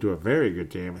good team to a very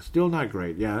good team. Still not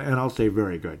great, yeah, and I'll say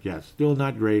very good. Yes, still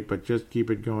not great, but just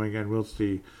keep it going, and we'll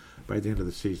see by the end of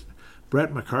the season.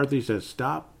 Brett McCarthy says,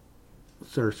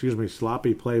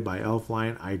 sloppy play by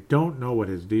Elflein. I don't know what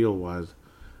his deal was.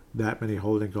 That many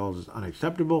holding calls is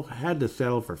unacceptable. Had to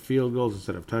settle for field goals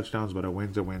instead of touchdowns, but a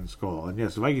win's a win goal. And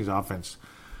yes, the Vikings offense,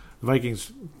 the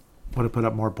Vikings would have put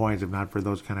up more points if not for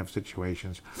those kind of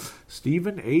situations.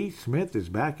 Stephen A. Smith is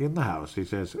back in the house. He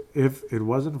says, if it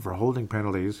wasn't for holding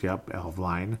penalties,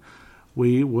 Elflein,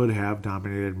 we would have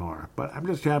dominated more. But I'm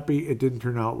just happy it didn't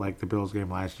turn out like the Bills game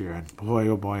last year. And boy,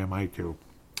 oh boy, am I too.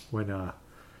 When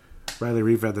Riley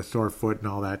Reef had the sore foot and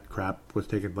all that crap was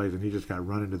taking place and he just got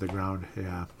run into the ground.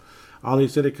 Yeah. Ali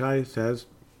Sidikai says,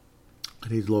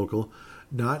 and he's local,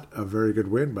 not a very good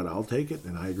win, but I'll take it.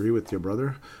 And I agree with your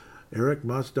brother. Eric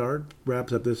Mustard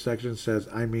wraps up this section, says,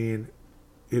 I mean,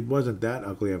 it wasn't that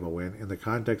ugly of a win. In the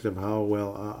context of how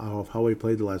we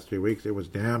played the last 3 weeks, it was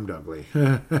damned ugly.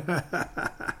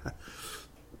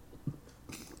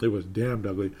 It was damned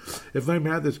ugly. If my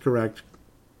math is correct,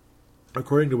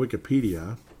 according to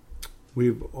Wikipedia,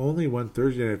 we've only won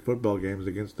Thursday night football games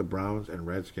against the Browns and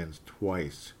Redskins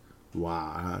twice.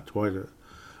 Wow. Twice.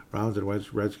 Browns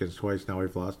and Redskins twice. Now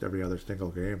we've lost every other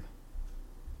single game.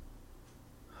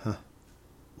 Huh.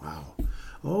 Wow.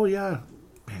 Oh, yeah.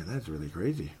 Man, that's really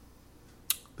crazy.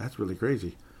 That's really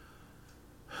crazy.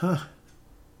 Huh.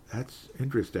 That's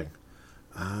interesting.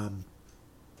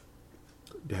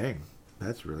 Dang.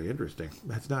 That's really interesting.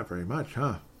 That's not very much,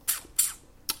 huh?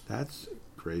 That's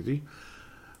crazy.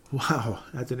 Wow.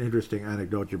 That's an interesting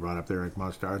anecdote you brought up there, Eric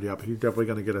Mustard. Yep, he's definitely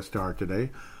going to get a star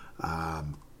today.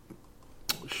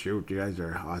 Shoot, you guys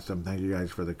are awesome. Thank you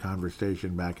guys for the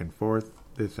conversation back and forth,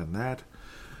 this and that.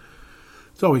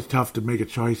 It's always tough to make a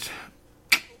choice.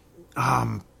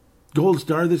 Gold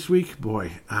star this week, boy.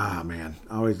 Man,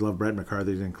 I always love Brett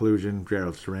McCarthy's inclusion.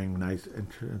 Gerald String, nice,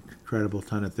 incredible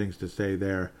ton of things to say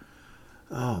there.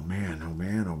 Oh man.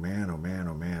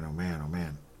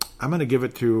 I'm going to give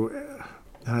it to,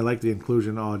 and I like the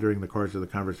inclusion all during the course of the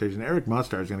conversation. Eric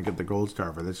Mustard is going to get the gold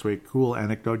star for this week. Cool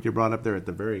anecdote you brought up there at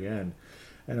the very end.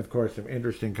 And, of course, some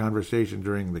interesting conversation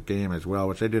during the game as well,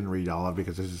 which I didn't read all of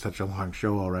because this is such a long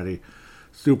show already.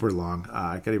 Super long.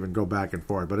 I can't even go back and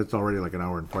forth, but it's already like an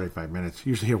hour and 45 minutes.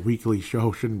 Usually a weekly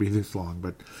show shouldn't be this long,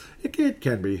 but it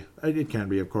can be. It can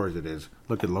be. Of course it is.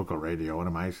 Look at local radio. What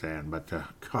am I saying? But,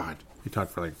 God, you talk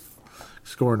for like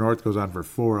Score North goes on for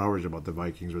 4 hours about the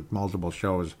Vikings with multiple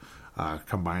shows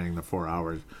combining the 4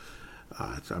 hours.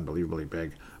 It's unbelievably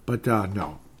big. But,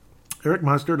 no. Eric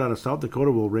Mustard out of South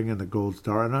Dakota will ring in the gold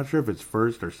star. I'm not sure if it's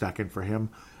first or second for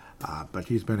him, but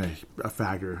he's been a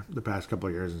factor the past couple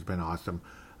of years. It's been awesome.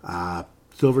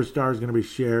 Silver star is going to be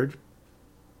shared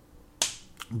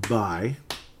by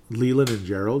Leland and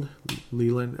Gerald.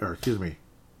 Leland and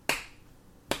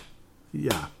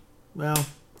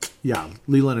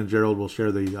Gerald will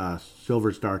share the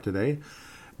silver star today.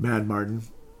 Mad Martin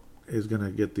is going to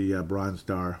get the bronze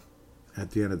star at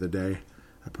the end of the day.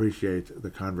 Appreciate the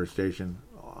conversation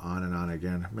on and on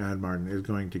again. Mad Martin is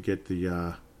going to get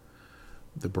the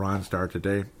bronze star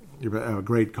today. A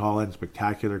great call-in,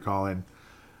 spectacular call-in.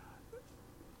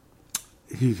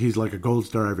 He's like a gold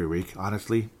star every week,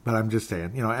 honestly. But I'm just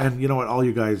saying, and you know what? All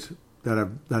you guys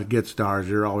that get stars,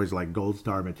 you're always like gold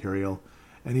star material.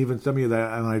 And even some of you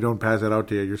that, and I don't pass that out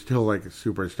to you, you're still like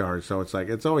superstars. So it's like,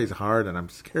 it's always hard, and I'm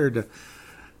scared to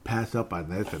pass up on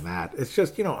this and that. It's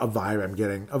just, a vibe I'm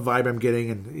getting,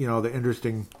 and, the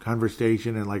interesting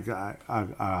conversation and like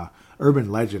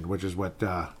urban legend, which is what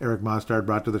Eric Mustard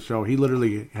brought to the show. He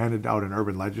literally handed out an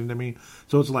urban legend to me.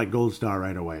 So it's like gold star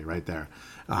right away, right there.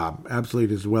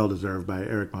 Absolutely is well deserved by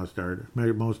Eric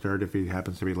Mustard, if he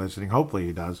happens to be listening. Hopefully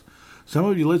he does. Some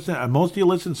of you listen, most of you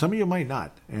listen, some of you might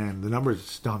not. And the numbers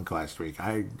stunk last week.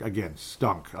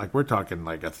 Stunk. Like, we're talking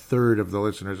like a third of the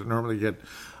listeners that normally get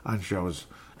on shows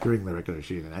during the regular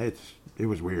season. It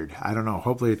was weird. I don't know.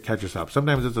 Hopefully it catches up.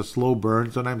 Sometimes it's a slow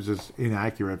burn. Sometimes it's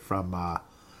inaccurate from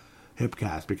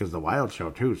Hipcast, because the Wild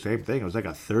show, too, same thing. It was like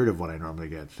a third of what I normally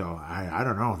get. So, I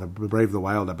don't know. The Brave the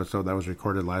Wild episode that was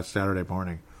recorded last Saturday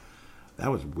morning, that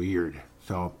was weird.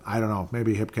 So, I don't know.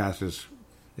 Maybe Hipcast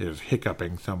is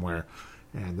hiccuping somewhere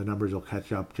and the numbers will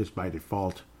catch up just by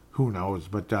default. Who knows?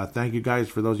 But thank you guys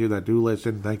for those of you that do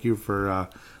listen. Thank you for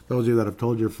those of you that have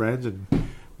told your friends, and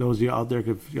those of you out there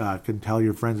can tell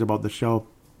your friends about the show.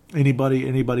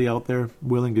 Anybody out there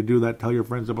willing to do that, tell your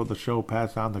friends about the show,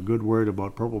 pass on the good word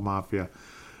about Purple Mafia.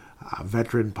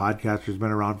 Veteran podcaster's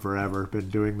been around forever, been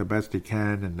doing the best he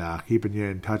can, and keeping you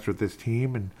in touch with this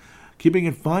team, and keeping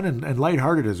it fun and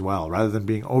lighthearted as well, rather than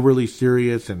being overly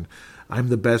serious and I'm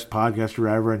the best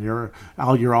podcaster ever, and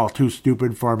you're all too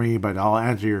stupid for me, but I'll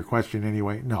answer your question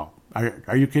anyway. No.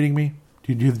 Are you kidding me?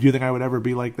 Do you think I would ever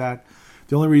be like that?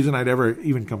 The only reason I'd ever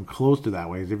even come close to that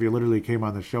way is if you literally came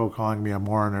on the show calling me a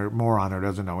moron or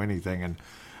doesn't know anything, and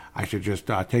I should just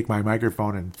take my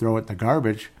microphone and throw it in the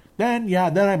garbage, then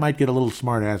I might get a little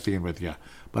smart-assy with you.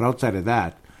 But outside of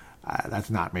that, that's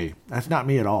not me. That's not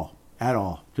me at all. At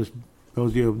all. Just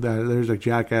those of you, there's a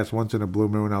jackass once in a blue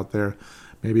moon out there,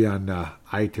 maybe on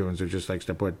iTunes, who just likes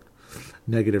to put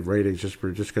negative ratings just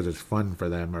because it's fun for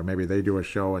them, or maybe they do a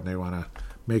show and they want to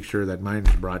make sure that mine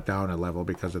is brought down a level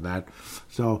because of that.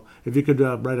 So if you could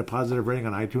write a positive rating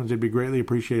on iTunes, it'd be greatly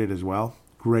appreciated as well.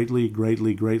 Greatly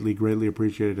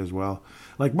appreciated as well.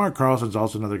 Like Mark Carlson's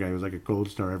also another guy who's like a gold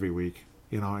star every week,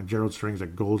 and Gerald String's a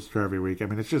gold star every week. I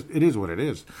mean, it is what it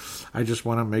is. I just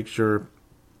want to make sure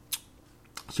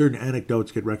certain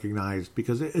anecdotes get recognized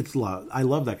because it's love. I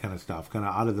love that kind of stuff, kind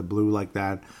of out of the blue like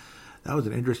that. That was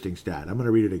an interesting stat. I'm going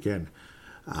to read it again.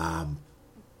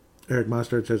 Eric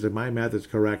Mostert says, if my math is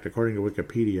correct, according to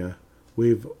Wikipedia,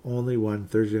 we've only won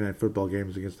Thursday night football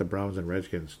games against the Browns and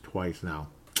Redskins twice now.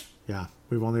 Yeah,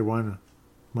 we've only won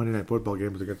Monday night football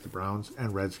games against the Browns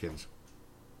and Redskins.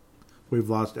 We've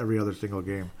lost every other single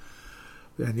game.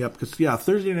 And because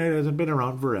Thursday night hasn't been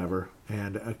around forever,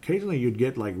 and occasionally you'd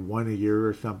get like one a year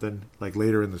or something, like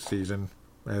later in the season,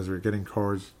 as we're getting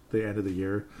towards the end of the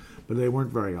year, but they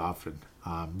weren't very often.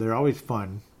 They're always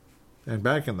fun, and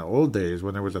back in the old days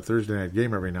when there was a Thursday night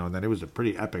game every now and then, it was a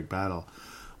pretty epic battle,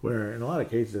 where in a lot of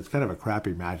cases it's kind of a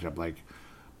crappy matchup, like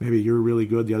maybe you're really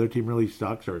good, the other team really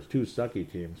sucks, or it's two sucky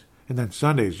teams, and then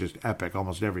Sunday's just epic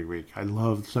almost every week. I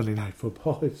love Sunday night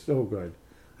football. It's so good.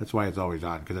 That's why it's always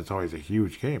on, because it's always a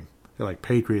huge game. They're like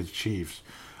Patriots, Chiefs,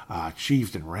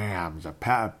 Chiefs and Rams,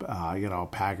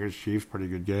 Packers, Chiefs, pretty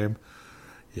good game.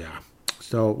 Yeah.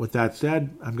 So with that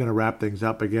said, I'm going to wrap things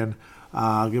up again.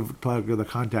 I'll give the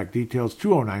contact details,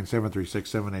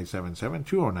 209-736-7877,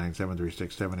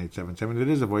 209-736-7877. It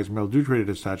is a voicemail. Do treat it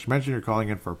as such. Mention you're calling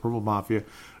in for Purple Mafia.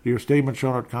 Your statement,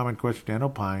 show note, comment, question, and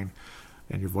opine.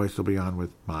 And your voice will be on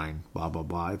with mine, blah, blah,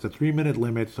 blah. It's a 3-minute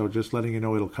limit, so just letting you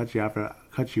know it'll cut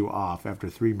you off after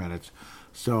 3 minutes.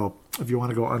 So if you want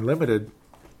to go unlimited,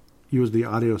 use the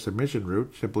audio submission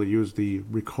route. Simply use the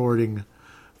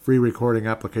free recording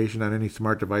application on any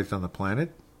smart device on the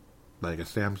planet, like a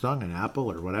Samsung, an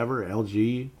Apple, or whatever,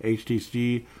 LG,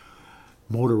 HTC,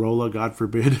 Motorola, God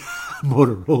forbid.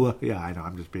 Motorola, yeah, I know,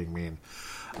 I'm just being mean.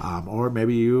 Or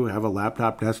maybe you have a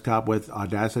laptop, desktop with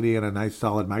Audacity and a nice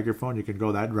solid microphone. You can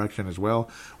go that direction as well.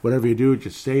 Whatever you do,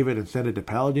 just save it and send it to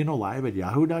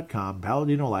PaladinoLive@yahoo.com,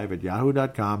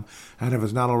 PaladinoLive@yahoo.com. And if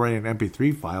it's not already an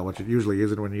MP3 file, which it usually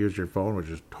isn't when you use your phone, which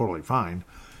is totally fine,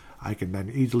 I can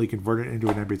then easily convert it into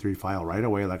an MP3 file right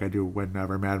away, like I do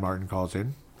whenever Mad Martin calls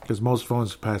in. Because most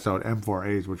phones pass out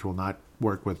M4As, which will not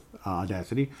work with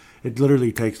Audacity. It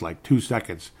literally takes like 2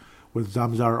 seconds. With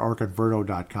Zamzar or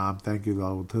Converto.com. Thank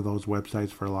you to those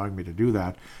websites for allowing me to do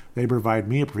that. They provide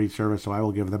me a free service, so I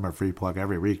will give them a free plug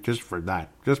every week just for that,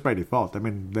 just by default. I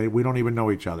mean, we don't even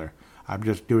know each other. I'm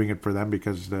just doing it for them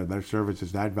because their service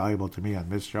is that valuable to me on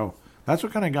this show. That's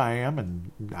what kind of guy I am,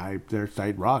 and their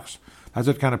site rocks. That's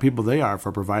what kind of people they are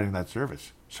for providing that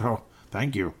service. So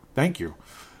thank you.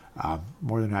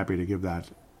 More than happy to give that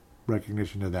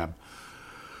recognition to them.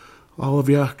 All of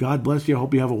you, God bless you.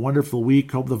 Hope you have a wonderful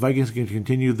week. Hope the Vikings can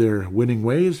continue their winning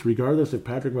ways, regardless if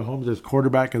Patrick Mahomes is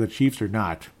quarterback of the Chiefs or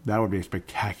not. That would be a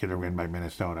spectacular win by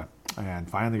Minnesota. And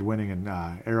finally winning in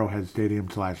Arrowhead Stadium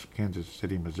 / Kansas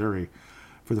City, Missouri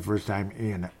for the first time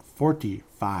in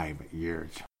 45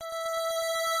 years.